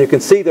 And you can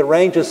see the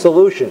range of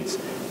solutions.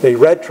 The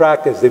red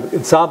track is the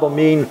ensemble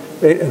mean,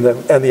 and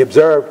the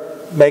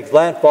observed makes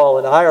landfall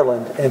in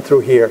Ireland and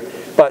through here.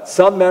 But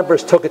some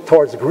members took it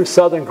towards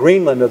southern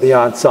Greenland of the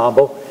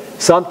ensemble.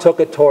 Some took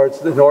it towards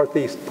the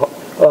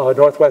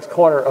northwest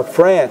corner of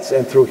France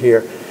and through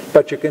here.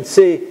 But you can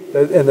see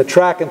in the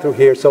track and through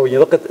here, so when you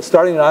look at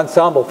starting an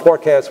ensemble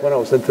forecast when it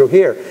was in through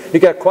here, you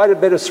got quite a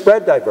bit of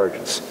spread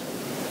divergence.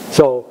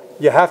 So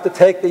you have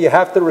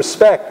to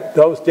respect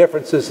those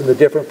differences in the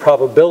different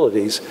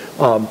probabilities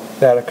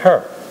that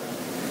occur.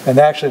 And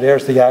actually,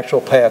 there's the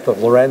actual path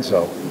of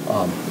Lorenzo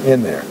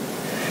in there.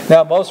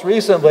 Now, most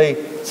recently,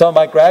 some of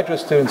my graduate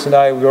students and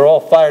I, we were all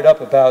fired up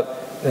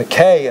about the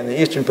K in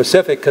the Eastern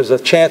Pacific because the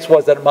chance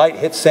was that it might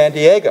hit San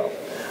Diego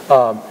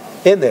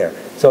in there.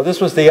 So this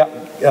was the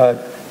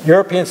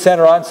European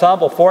Center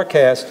Ensemble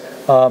forecast,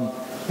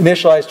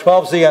 initialized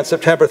 12Z on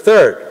September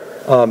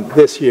 3rd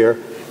this year.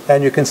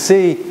 And you can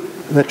see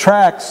the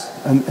tracks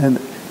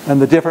and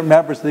the different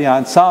members of the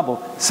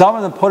ensemble. Some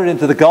of them put it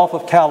into the Gulf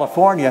of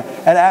California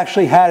and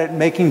actually had it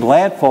making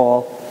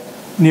landfall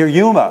near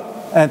Yuma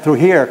and through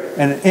here.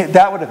 And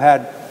that would have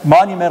had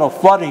monumental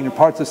flooding in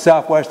parts of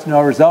southwestern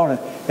Arizona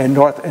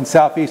and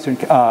southeastern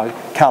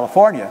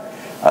California.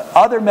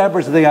 Other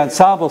members of the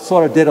ensemble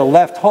sort of did a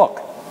left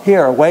hook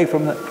here away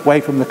from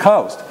the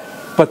coast.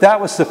 But that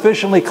was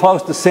sufficiently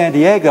close to San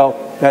Diego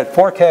that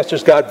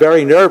forecasters got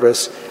very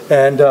nervous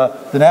And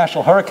the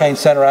National Hurricane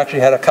Center actually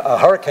had a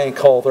hurricane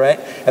call, right?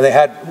 And they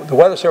had the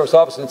Weather Service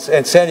office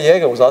in San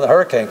Diego was on the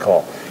hurricane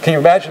call. Can you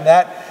imagine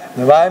that?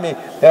 In Miami,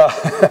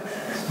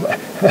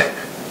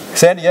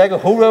 San Diego,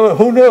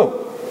 who knew?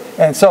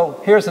 And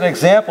so here's an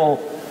example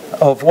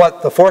of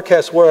what the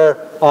forecasts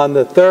were on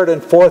the 3rd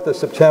and 4th of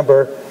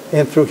September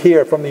in through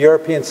here from the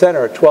European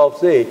Center at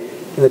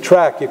 12Z. In the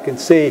track, you can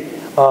see,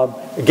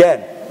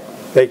 again,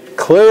 they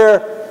clear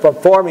from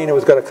forming, it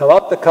was going to come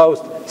up the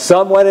coast.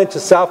 Some went into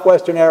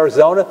southwestern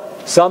Arizona,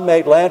 some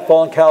made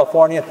landfall in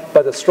California,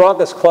 but the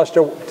strongest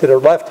cluster to the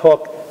left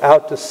hook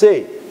out to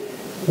sea.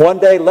 One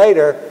day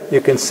later,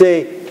 you can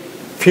see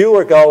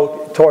fewer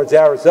go towards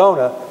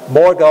Arizona,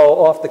 more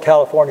go off the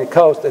California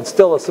coast, and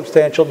still a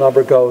substantial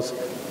number goes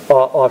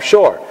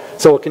offshore.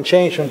 So it can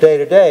change from day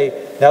to day.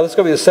 Now this is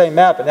going to be the same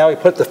map, and now we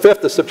put the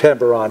 5th of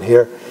September on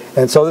here.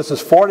 And so this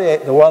is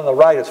 48, the one on the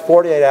right is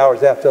 48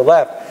 hours after the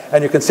left.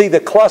 And you can see the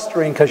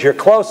clustering, because you're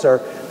closer,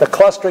 the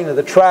clustering of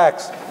the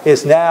tracks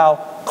is now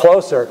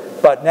closer,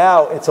 but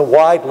now it's a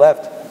wide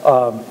left,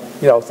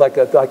 it's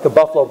like the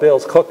Buffalo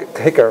Bills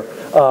kicker,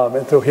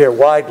 and through here,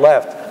 wide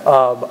left.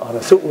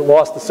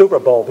 Lost the Super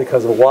Bowl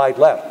because of a wide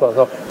left.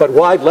 But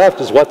wide left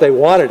is what they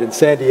wanted in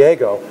San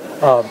Diego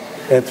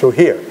and through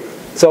here.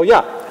 So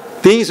yeah,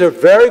 these are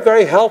very,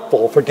 very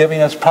helpful for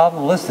giving us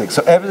probabilistic.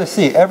 So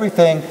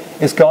everything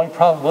is going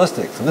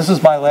probabilistic. So this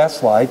is my last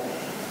slide.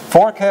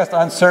 Forecast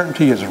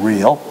uncertainty is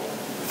real.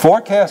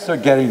 Forecasts are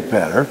getting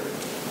better.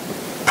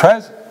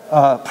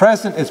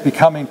 Present is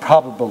becoming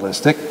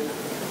probabilistic.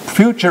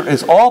 Future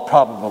is all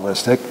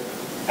probabilistic.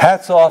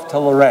 Hats off to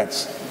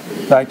Lorenz,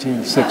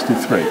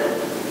 1963.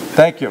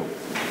 Thank you.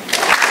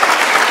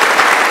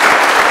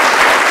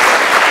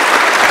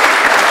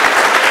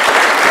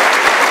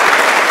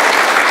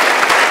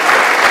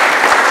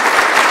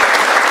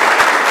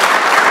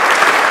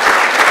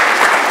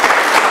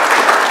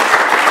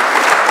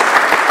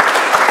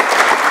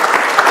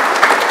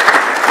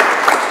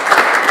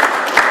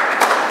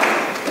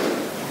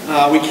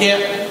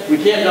 We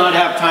can't not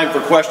have time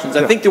for questions.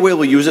 I think the way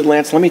we'll use it,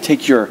 Lance, let me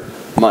take your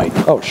mic.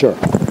 Oh, sure.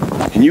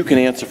 And you can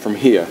answer from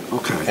here.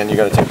 Okay. And you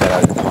got to take that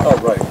out of your pocket.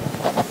 Oh, right.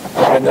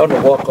 I know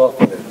to walk off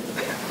with it.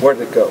 Where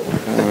did it go?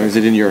 Is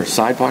it in your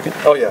side pocket?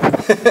 Oh, yeah.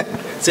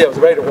 See, I was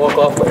ready to walk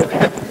off with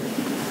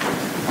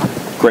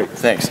it. Great,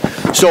 thanks.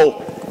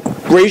 So,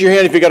 raise your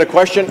hand if you got a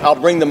question. I'll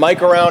bring the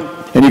mic around,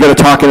 and you got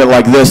to talk in it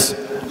like this.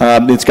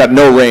 It's got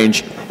no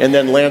range. And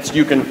then, Lance,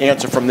 you can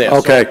answer from there.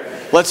 Okay. So,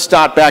 let's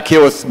start back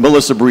here with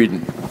Melissa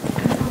Breeden.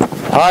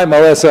 Hi,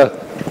 Melissa.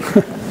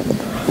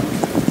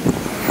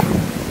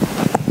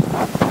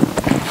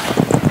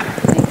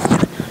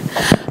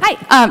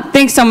 Hi.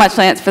 Thanks so much,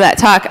 Lance, for that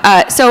talk.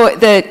 So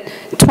the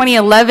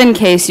 2011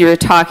 case you were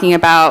talking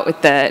about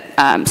with the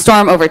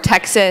storm over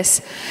Texas,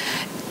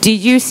 do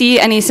you see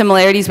any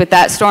similarities with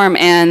that storm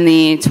and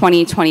the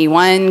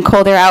 2021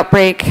 cold air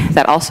outbreak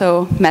that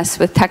also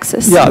messed with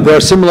Texas? Yeah, there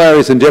are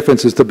similarities and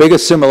differences. The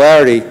biggest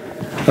similarity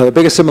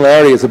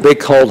is a big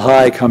cold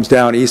high comes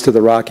down east of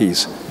the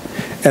Rockies.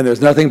 And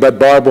there's nothing but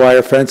barbed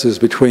wire fences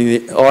between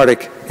the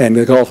Arctic and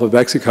the Gulf of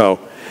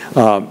Mexico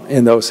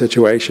in those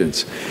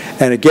situations.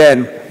 And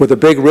again, with a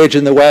big ridge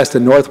in the west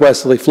and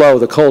northwesterly flow,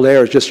 the cold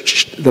air is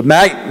just, the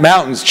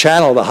mountains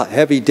channel the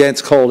heavy,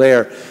 dense cold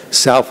air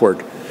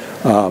southward.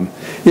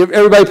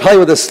 Everybody play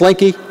with a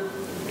slinky?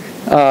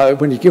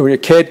 When you're a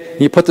kid,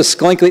 you put the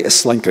slinky,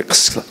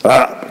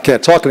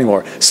 can't talk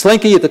anymore.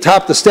 Slinky at the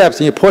top of the steps,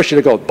 and you push it,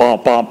 it goes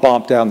bump, bump,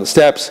 bump down the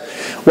steps.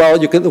 Well,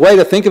 the way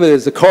to think of it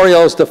is the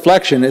Coriolis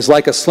deflection is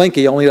like a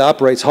slinky, only it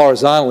operates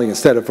horizontally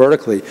instead of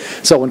vertically.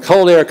 So when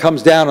cold air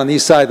comes down on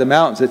these side of the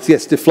mountains, it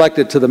gets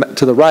deflected to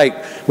the right,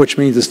 which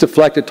means it's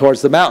deflected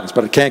towards the mountains,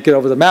 but it can't get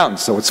over the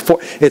mountains. So it's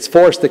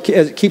forced,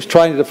 it keeps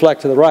trying to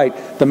deflect to the right.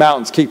 The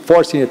mountains keep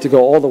forcing it to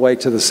go all the way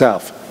to the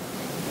south.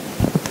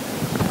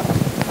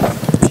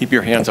 Keep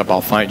your hands up,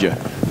 I'll find you.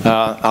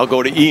 I'll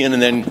go to Ian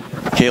and then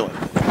Caleb.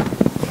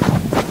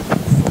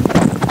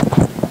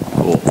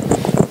 Cool.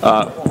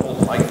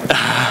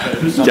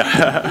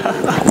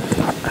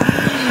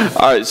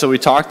 All right, so we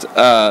talked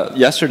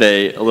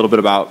yesterday a little bit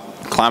about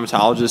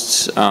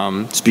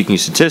climatologists speaking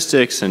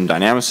statistics and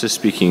dynamicists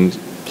speaking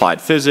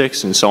applied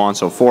physics and so on and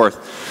so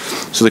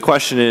forth. So the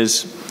question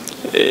is,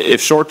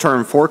 if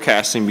short-term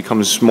forecasting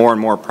becomes more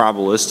and more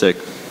probabilistic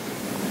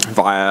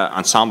via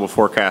ensemble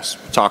forecasts,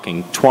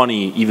 talking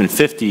 20, even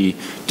 50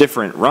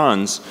 different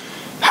runs,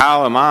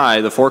 how am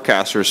I, the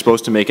forecaster,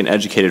 supposed to make an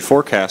educated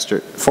forecast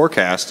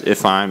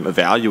if I'm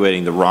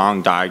evaluating the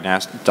wrong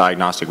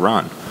diagnostic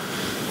run?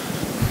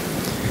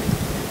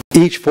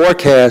 Each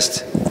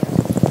forecast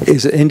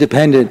is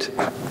independent,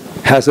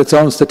 has its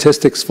own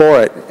statistics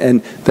for it,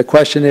 and the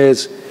question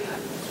is,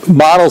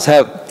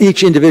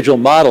 each individual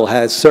model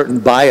has certain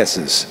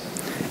biases.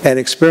 And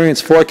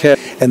experienced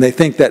forecast, and they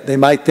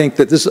might think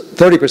that this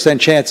 30%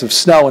 chance of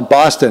snow in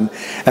Boston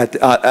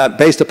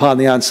based upon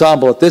the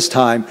ensemble at this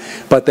time,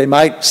 but they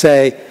might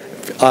say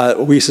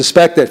we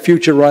suspect that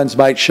future runs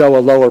might show a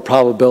lower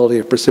probability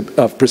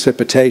of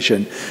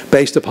precipitation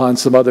based upon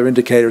some other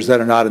indicators that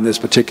are not in this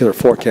particular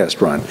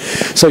forecast run.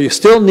 So you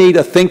still need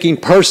a thinking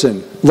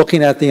person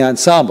looking at the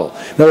ensemble.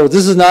 In other words,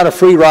 this is not a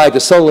free ride to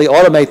solely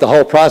automate the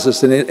whole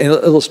process and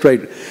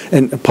illustrate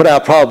and put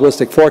out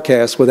probabilistic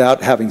forecasts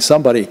without having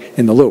somebody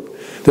in the loop.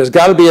 There's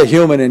got to be a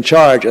human in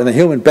charge, and the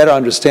human better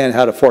understand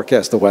how to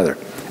forecast the weather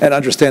and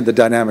understand the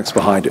dynamics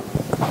behind it.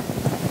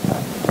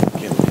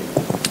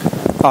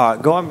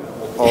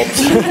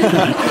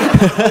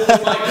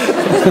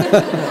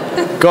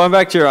 Going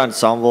back to your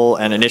ensemble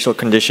and initial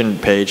condition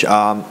page,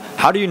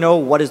 how do you know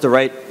what is the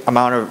right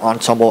amount of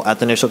ensemble at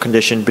the initial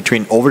condition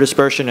between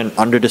over-dispersion and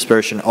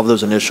under-dispersion of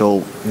those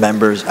initial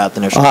members at the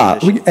initial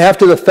condition?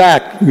 After the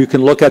fact, you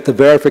can look at the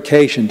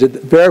verification. Did the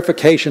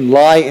verification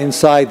lie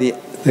inside the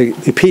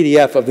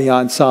PDF of the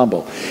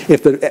ensemble?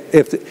 If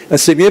a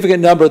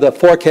significant number of the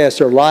forecasts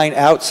are lying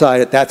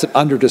outside it, that's an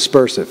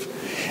under-dispersive.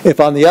 If,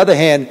 on the other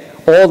hand,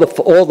 all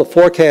the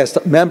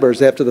forecast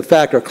members after the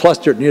fact are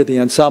clustered near the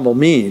ensemble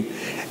mean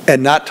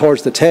and not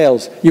towards the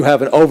tails, you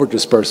have an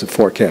over-dispersive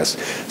forecast.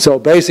 So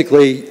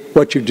basically,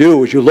 what you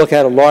do is you look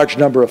at a large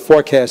number of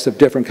forecasts of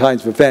different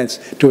kinds of events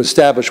to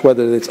establish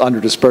whether it's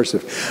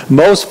under-dispersive.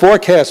 Most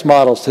forecast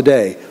models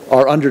today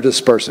are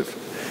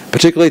under-dispersive,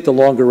 particularly at the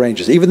longer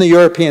ranges, even the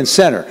European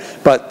Center.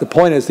 But the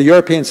point is the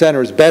European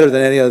Center is better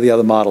than any of the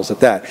other models at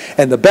that.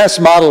 And the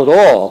best model at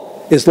all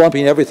is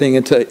lumping everything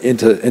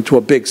into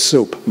a big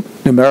soup,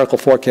 numerical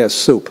forecast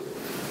soup.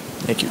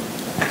 Thank you.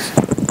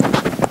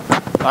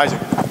 Isaac.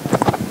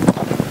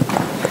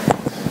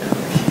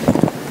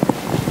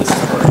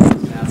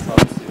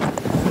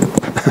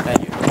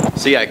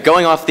 So yeah,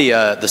 going off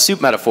the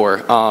soup metaphor,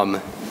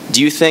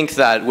 do you think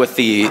that with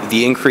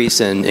the increase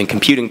in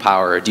computing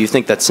power, do you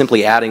think that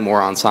simply adding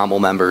more ensemble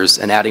members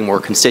and adding more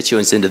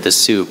constituents into the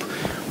soup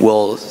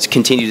will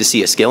continue to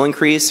see a skill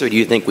increase, or do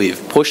you think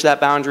we've pushed that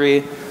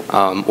boundary?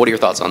 What are your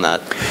thoughts on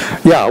that?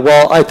 Yeah,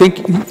 well, I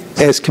think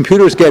as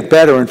computers get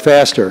better and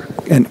faster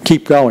and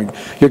keep going,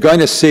 you're going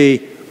to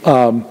see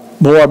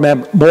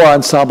more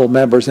ensemble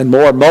members and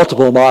more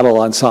multiple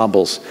model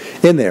ensembles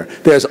in there.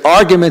 There's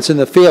arguments in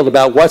the field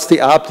about what's the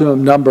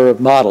optimum number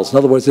of models. In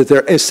other words, if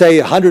there is, say,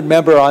 a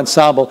 100-member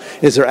ensemble,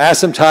 is there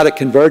asymptotic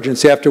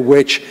convergence after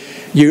which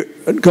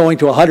going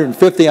to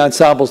 150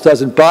 ensembles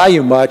doesn't buy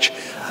you much,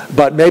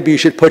 but maybe you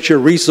should put your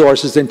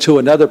resources into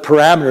another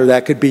parameter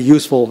that could be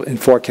useful in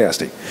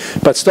forecasting.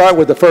 But start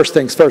with the first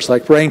things first,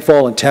 like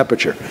rainfall and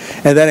temperature,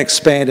 and then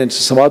expand into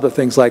some other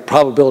things like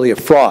probability of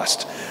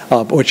frost,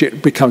 which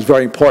it becomes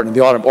very important in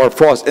the autumn, or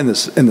frost in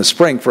the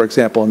spring, for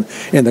example,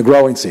 in the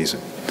growing season.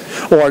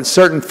 Or in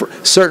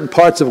certain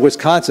parts of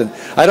Wisconsin.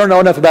 I don't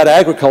know enough about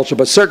agriculture,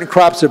 but certain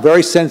crops are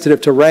very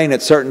sensitive to rain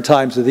at certain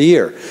times of the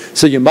year.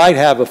 So you might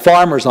have a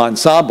farmer's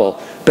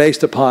ensemble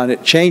based upon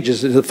it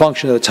changes as a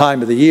function of the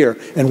time of the year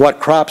and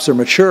what crops are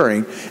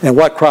maturing and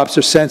what crops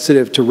are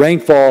sensitive to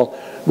rainfall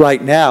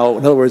right now.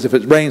 In other words, if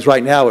it rains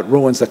right now, it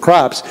ruins the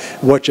crops,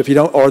 which if you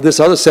don't, or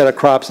this other set of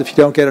crops, if you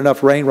don't get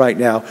enough rain right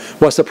now,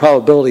 what's the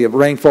probability of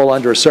rainfall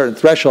under a certain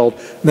threshold?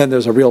 And then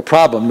there's a real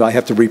problem. You might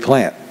have to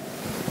replant.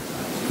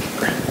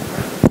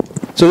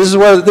 So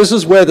this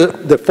is where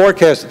the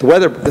forecast, the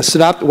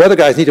weather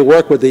guys need to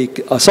work with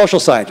the social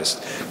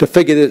scientists to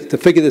figure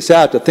this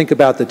out, to think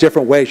about the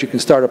different ways you can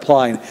start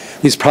applying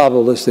these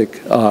probabilistic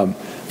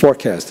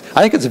forecasts.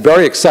 I think it's a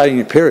very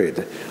exciting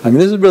period. I mean,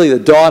 this is really the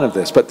dawn of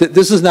this, but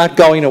this is not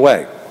going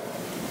away.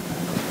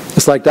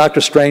 It's like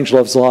Dr.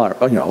 Strangelove's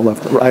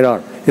right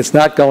arm. It's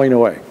not going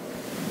away.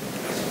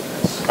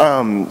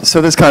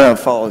 So this kind of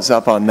follows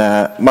up on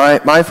that.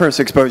 My first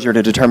exposure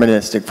to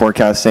deterministic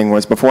forecasting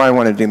was before I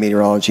wanted to do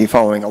meteorology,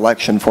 following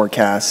election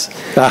forecasts.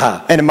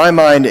 And in my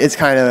mind, it's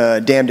kind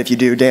of damned if you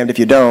do, damned if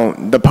you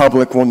don't. The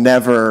public will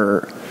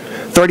never,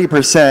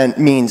 30%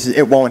 means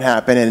it won't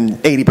happen and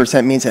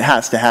 80% means it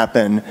has to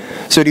happen.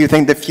 So do you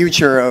think the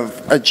future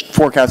of a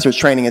forecaster's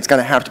training is going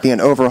to have to be an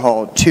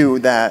overhaul to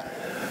that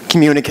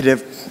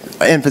communicative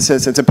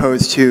emphasis as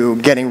opposed to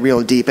getting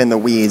real deep in the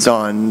weeds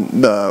on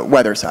the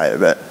weather side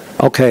of it?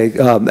 Okay,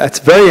 that's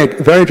a very,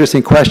 very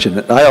interesting question.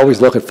 I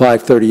always look at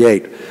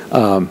 538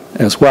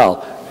 as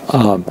well,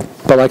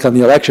 but like on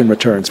the election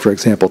returns, for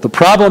example. The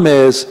problem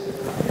is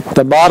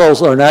the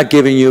models are not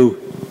giving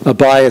you a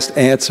biased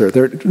answer.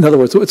 In other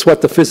words, it's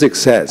what the physics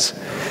says.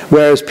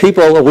 Whereas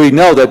we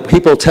know that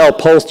people tell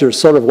pollsters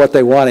sort of what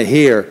they want to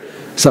hear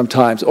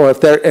sometimes, or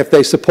if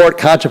they support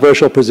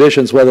controversial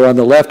positions, whether on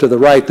the left or the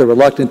right, they're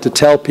reluctant to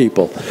tell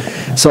people.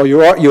 So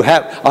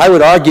I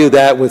would argue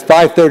that with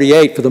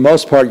 538, for the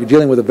most part, you're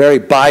dealing with a very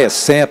biased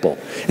sample,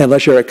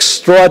 unless you're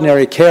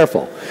extraordinarily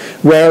careful.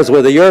 Whereas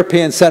with the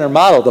European Center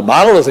model, the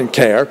model doesn't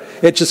care.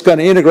 It's just going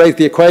to integrate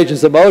the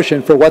equations of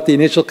motion for what the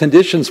initial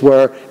conditions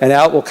were, and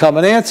out will come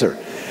an answer.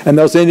 And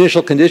those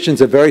initial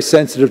conditions are very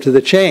sensitive to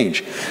the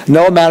change.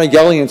 No amount of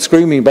yelling and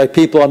screaming by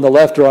people on the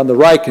left or on the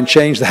right can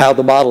change how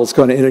the model is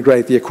going to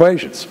integrate the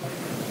equations.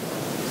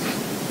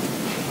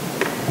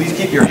 Please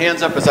keep your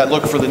hands up as I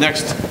look for the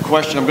next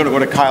question. I'm going to go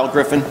to Kyle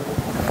Griffin.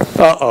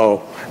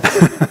 Uh-oh.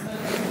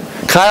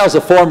 Kyle's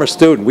a former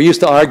student. We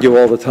used to argue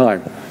all the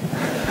time.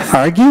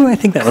 Argue? I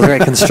think that was very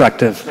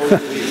constructive.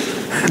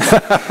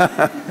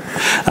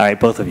 All right,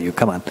 both of you,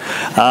 come on.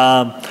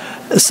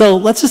 So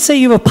let's just say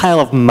you have a pile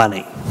of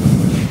money,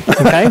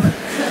 okay?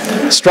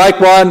 Strike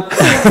one.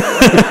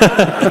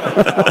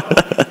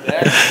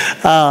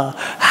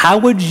 How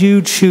would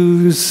you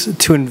choose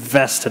to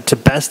invest it to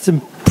best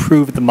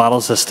improve the model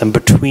system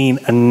between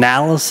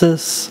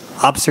analysis,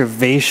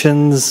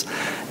 observations,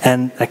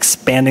 and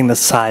expanding the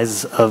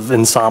size of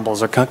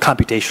ensembles or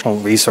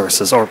computational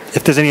resources, or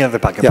if there's any other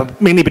bucket, Yeah. but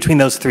mainly between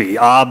those three,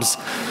 OBS,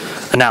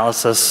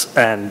 analysis,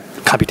 and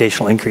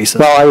computational increases?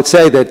 Well, I would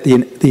say that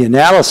the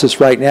analysis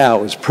right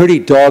now is pretty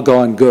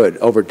doggone good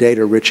over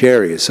data-rich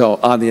areas. So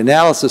on the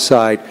analysis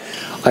side,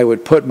 I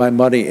would put my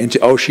money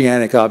into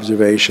oceanic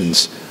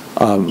observations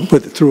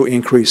through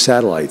increased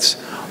satellites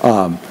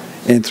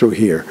and through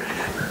here.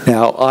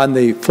 Now, on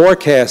the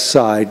forecast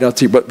side, let's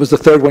see, what was the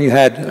third one you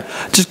had?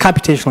 Just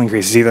computational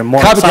increases, either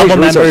more ensemble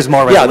members,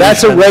 more resolution. Yeah,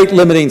 that's a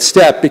rate-limiting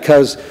step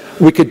because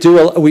we could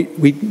do,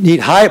 we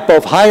need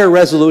both higher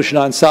resolution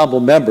ensemble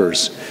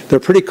members. They're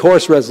pretty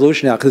coarse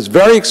resolution now because it's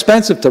very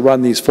expensive to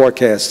run these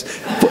forecasts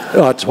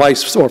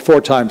twice or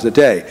 4 times a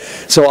day.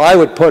 So I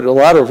would put a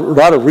lot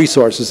of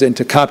resources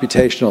into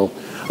computational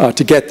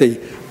to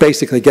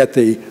basically get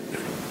the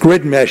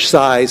grid mesh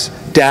size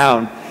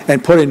down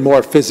and put in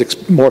more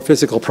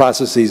physical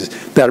processes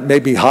that may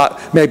be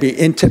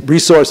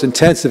resource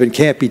intensive and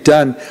can't be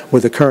done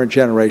with the current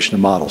generation of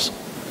models.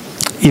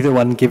 Either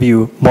one give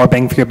you more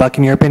bang for your buck,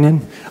 in your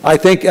opinion? I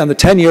think on the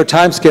 10-year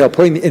time scale,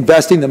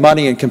 investing the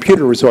money in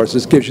computer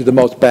resources gives you the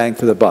most bang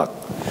for the buck.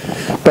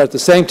 But at the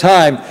same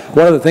time,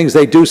 one of the things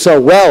they do so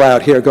well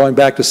out here, going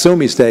back to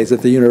Sumi's days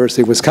at the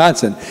University of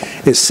Wisconsin,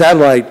 is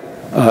satellite.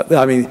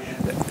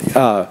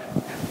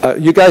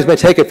 You guys may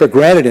take it for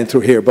granted in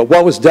through here, but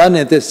what was done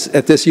at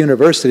this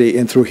university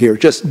in through here,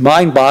 just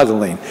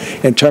mind-boggling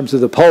in terms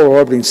of the polar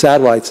orbiting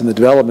satellites and the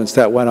developments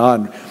that went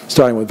on,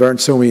 starting with Vern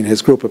Sumi and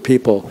his group of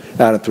people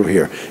out and through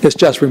here. It's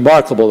just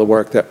remarkable the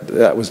work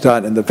that was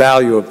done and the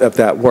value of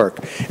that work,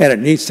 and it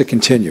needs to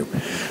continue.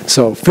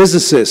 So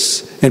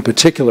physicists in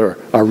particular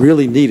are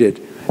really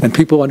needed, and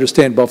people who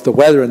understand both the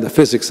weather and the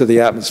physics of the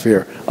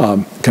atmosphere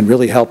can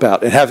really help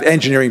out and have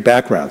engineering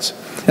backgrounds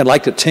and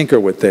like to tinker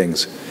with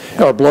things.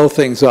 Or blow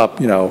things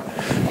up,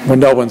 when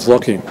no one's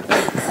looking.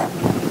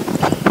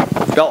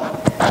 Bella.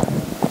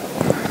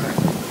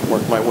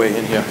 Work my way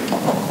in here.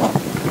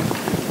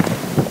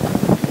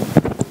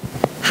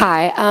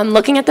 Hi,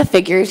 looking at the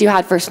figures you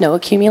had for snow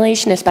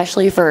accumulation,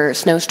 especially for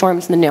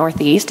snowstorms in the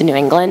Northeast and New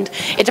England,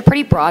 it's a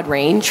pretty broad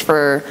range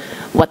for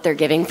what they're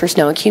giving for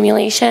snow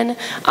accumulation.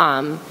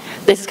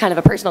 This is kind of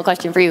a personal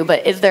question for you,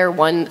 but is there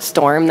one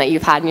storm that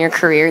you've had in your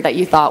career that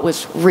you thought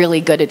was really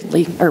good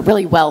or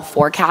really well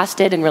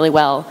forecasted and really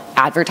well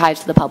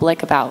advertised to the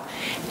public about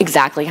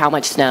exactly how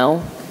much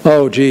snow?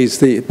 Oh, geez,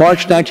 the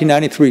March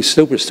 1993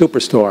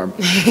 superstorm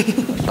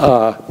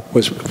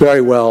was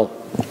very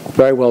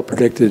well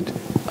predicted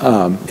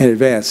in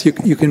advance.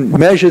 You can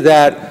measure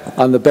that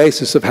on the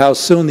basis of how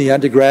soon the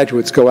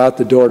undergraduates go out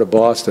the door to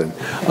Boston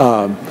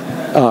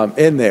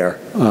in there.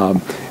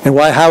 And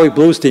why Howie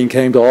Bluestein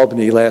came to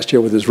Albany last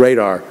year with his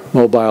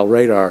mobile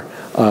radar,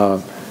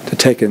 to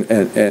take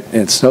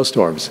in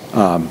snowstorms,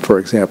 for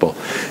example.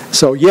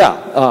 So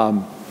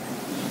yeah,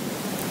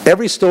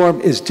 every storm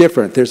is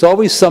different. There's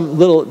always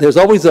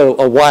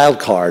a wild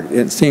card,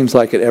 it seems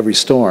like, at every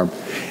storm.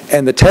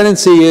 And the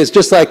tendency is,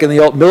 just like in the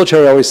old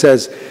military always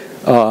says,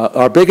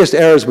 our biggest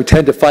errors, we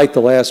tend to fight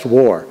the last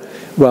war.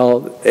 Well,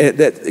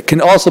 that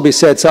can also be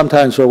said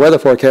sometimes for weather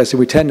forecasting.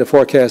 We tend to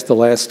forecast the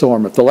last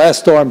storm. If the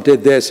last storm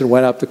did this and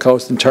went up the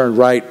coast and turned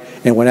right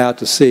and went out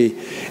to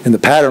sea, and the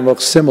pattern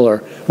looks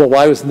similar, well,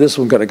 why wasn't this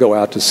one going to go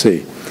out to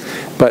sea?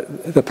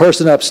 But the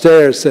person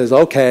upstairs says,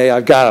 okay,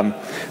 I've got them.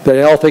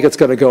 They all think it's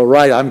going to go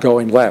right, I'm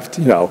going left,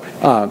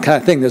 kind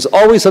of thing. There's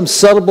always some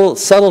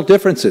subtle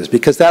differences,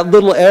 because that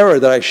little error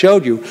that I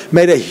showed you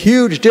made a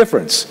huge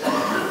difference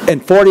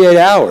in 48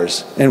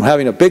 hours in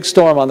having a big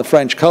storm on the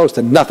French coast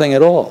and nothing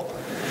at all.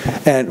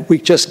 And we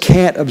just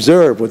can't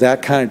observe with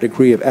that kind of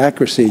degree of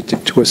accuracy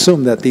to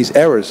assume that these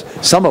errors,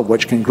 some of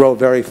which can grow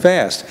very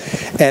fast.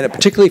 And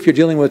particularly if you're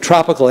dealing with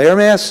tropical air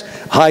mass,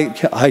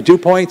 high dew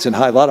points and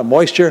a lot of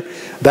moisture,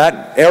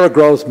 that error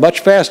grows much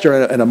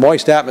faster in a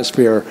moist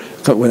atmosphere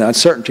with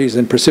uncertainties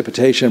in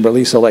precipitation and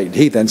release of latent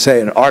heat than,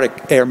 say, an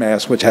Arctic air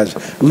mass which has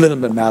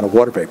limited amount of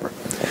water vapor.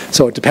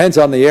 So it depends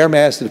on the air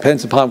mass, it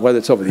depends upon whether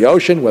it's over the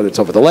ocean, whether it's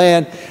over the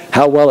land,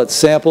 how well it's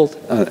sampled,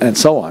 and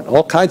so on,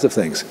 all kinds of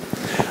things.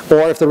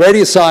 Or if the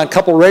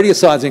couple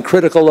radiosondes in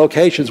critical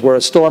locations where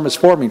a storm is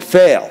forming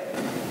fail,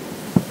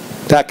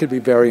 that could be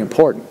very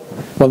important.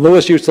 When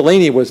Louis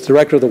Ussolini was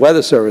director of the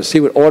Weather Service, he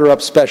would order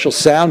up special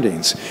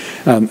soundings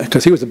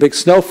because he was a big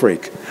snow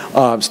freak,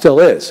 still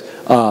is.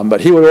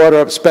 But he would order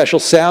up special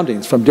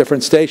soundings from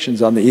different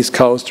stations on the East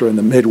Coast or in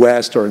the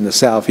Midwest or in the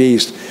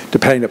Southeast,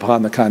 depending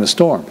upon the kind of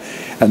storm.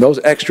 And those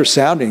extra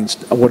soundings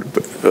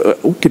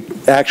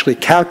could actually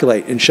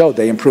calculate and show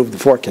they improved the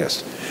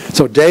forecast.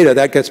 So data,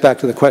 that gets back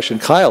to the question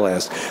Kyle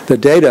asked. The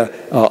data,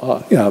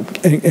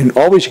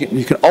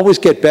 you can always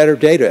get better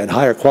data and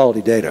higher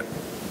quality data.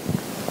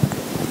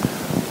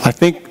 I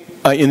think,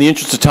 in the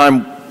interest of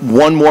time,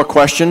 one more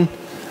question,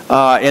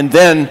 and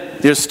then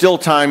there's still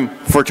time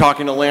for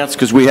talking to Lance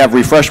because we have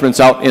refreshments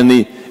out in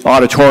the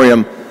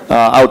auditorium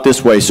out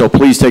this way, so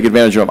please take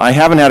advantage of them. I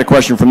haven't had a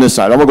question from this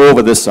side. I'm going to go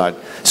over this side.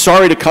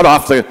 Sorry to cut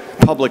off the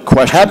public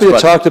questions. Happy to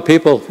talk to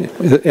people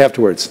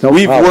afterwards.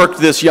 We've worked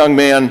this young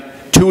man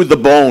to the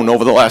bone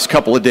over the last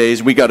couple of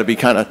days. We got to be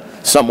kind of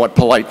somewhat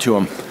polite to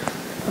him.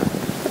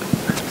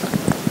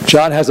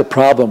 John has a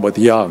problem with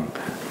young.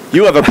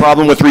 You have a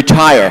problem with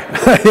retire.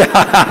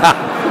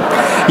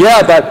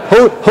 Yeah, but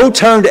who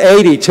turned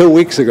 80 2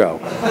 weeks ago?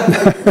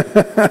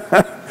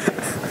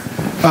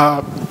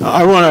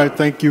 I want to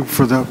thank you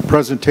for the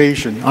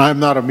presentation. I'm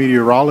not a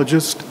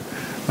meteorologist.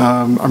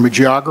 I'm a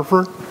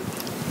geographer,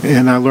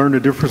 and I learned the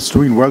difference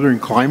between weather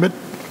and climate.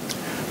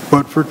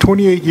 But for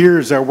 28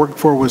 years, I worked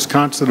for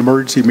Wisconsin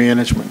Emergency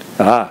Management.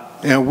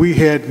 And we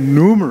had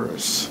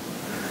numerous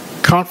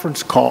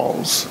conference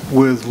calls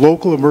with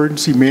local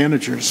emergency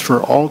managers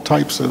for all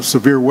types of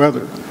severe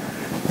weather.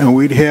 And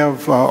we'd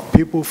have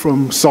people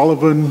from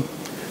Sullivan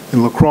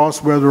and La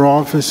Crosse Weather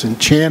Office and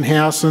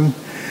Chanhassen,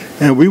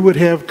 and we would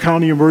have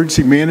county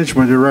emergency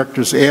management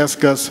directors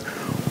ask us,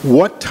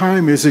 what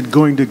time is it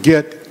going to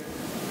get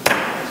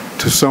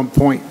to some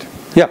point?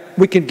 Yeah,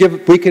 we can make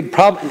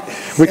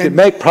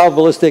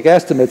probabilistic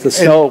estimates of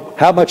snow,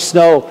 how much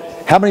snow,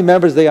 how many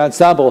members of the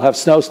ensemble have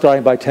snow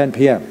starting by 10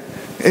 p.m.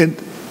 And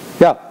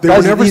yeah, these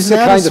are the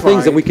kinds of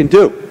things that we can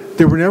do.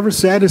 They were never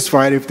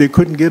satisfied if they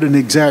couldn't get an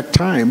exact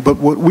time. But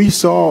what we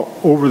saw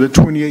over the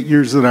 28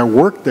 years that I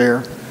worked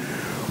there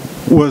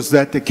was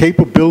that the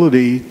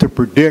capability to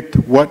predict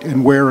what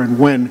and where and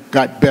when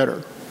got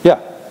better. Yeah.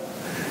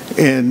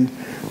 And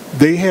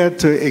they had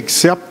to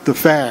accept the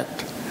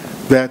fact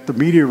that the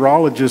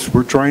meteorologists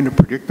were trying to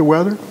predict the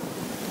weather,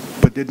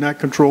 but did not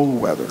control the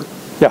weather.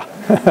 Yeah.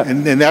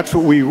 and that's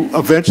what we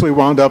eventually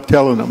wound up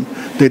telling them.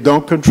 They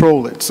don't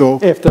control it. So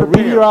if the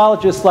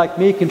meteorologists like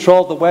me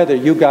controlled the weather,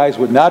 you guys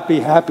would not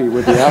be happy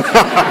with the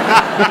outcome.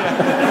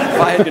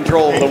 If I had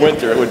control of the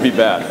winter, it would be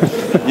bad.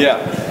 Yeah.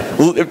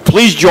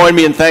 Please join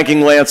me in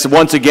thanking Lance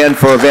once again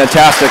for a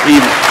fantastic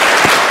evening.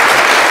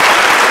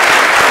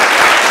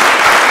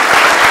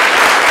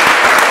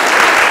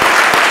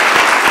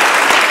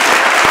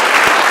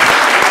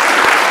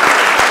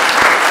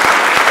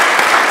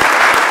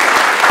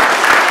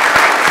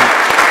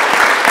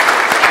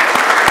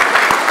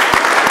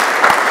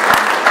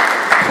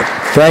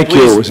 Thank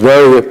you. It was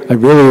I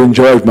really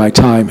enjoyed my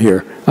time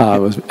here.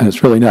 And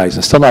it's really nice.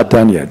 I'm still not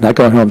done yet. Not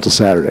going home till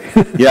Saturday.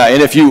 Yeah,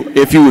 and if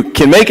you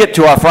can make it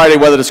to our Friday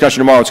weather discussion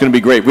tomorrow, it's going to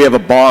be great. We have a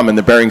bomb in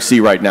the Bering Sea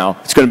right now.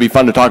 It's going to be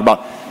fun to talk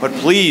about. But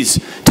please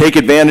take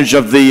advantage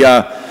of the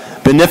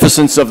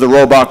beneficence of the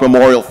Robock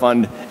Memorial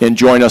Fund and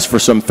join us for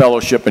some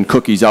fellowship and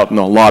cookies out in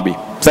the lobby.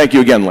 Thank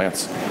you again,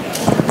 Lance.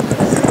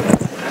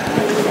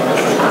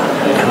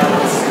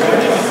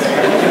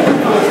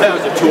 That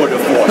was a tour de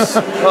force.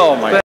 Oh, my God.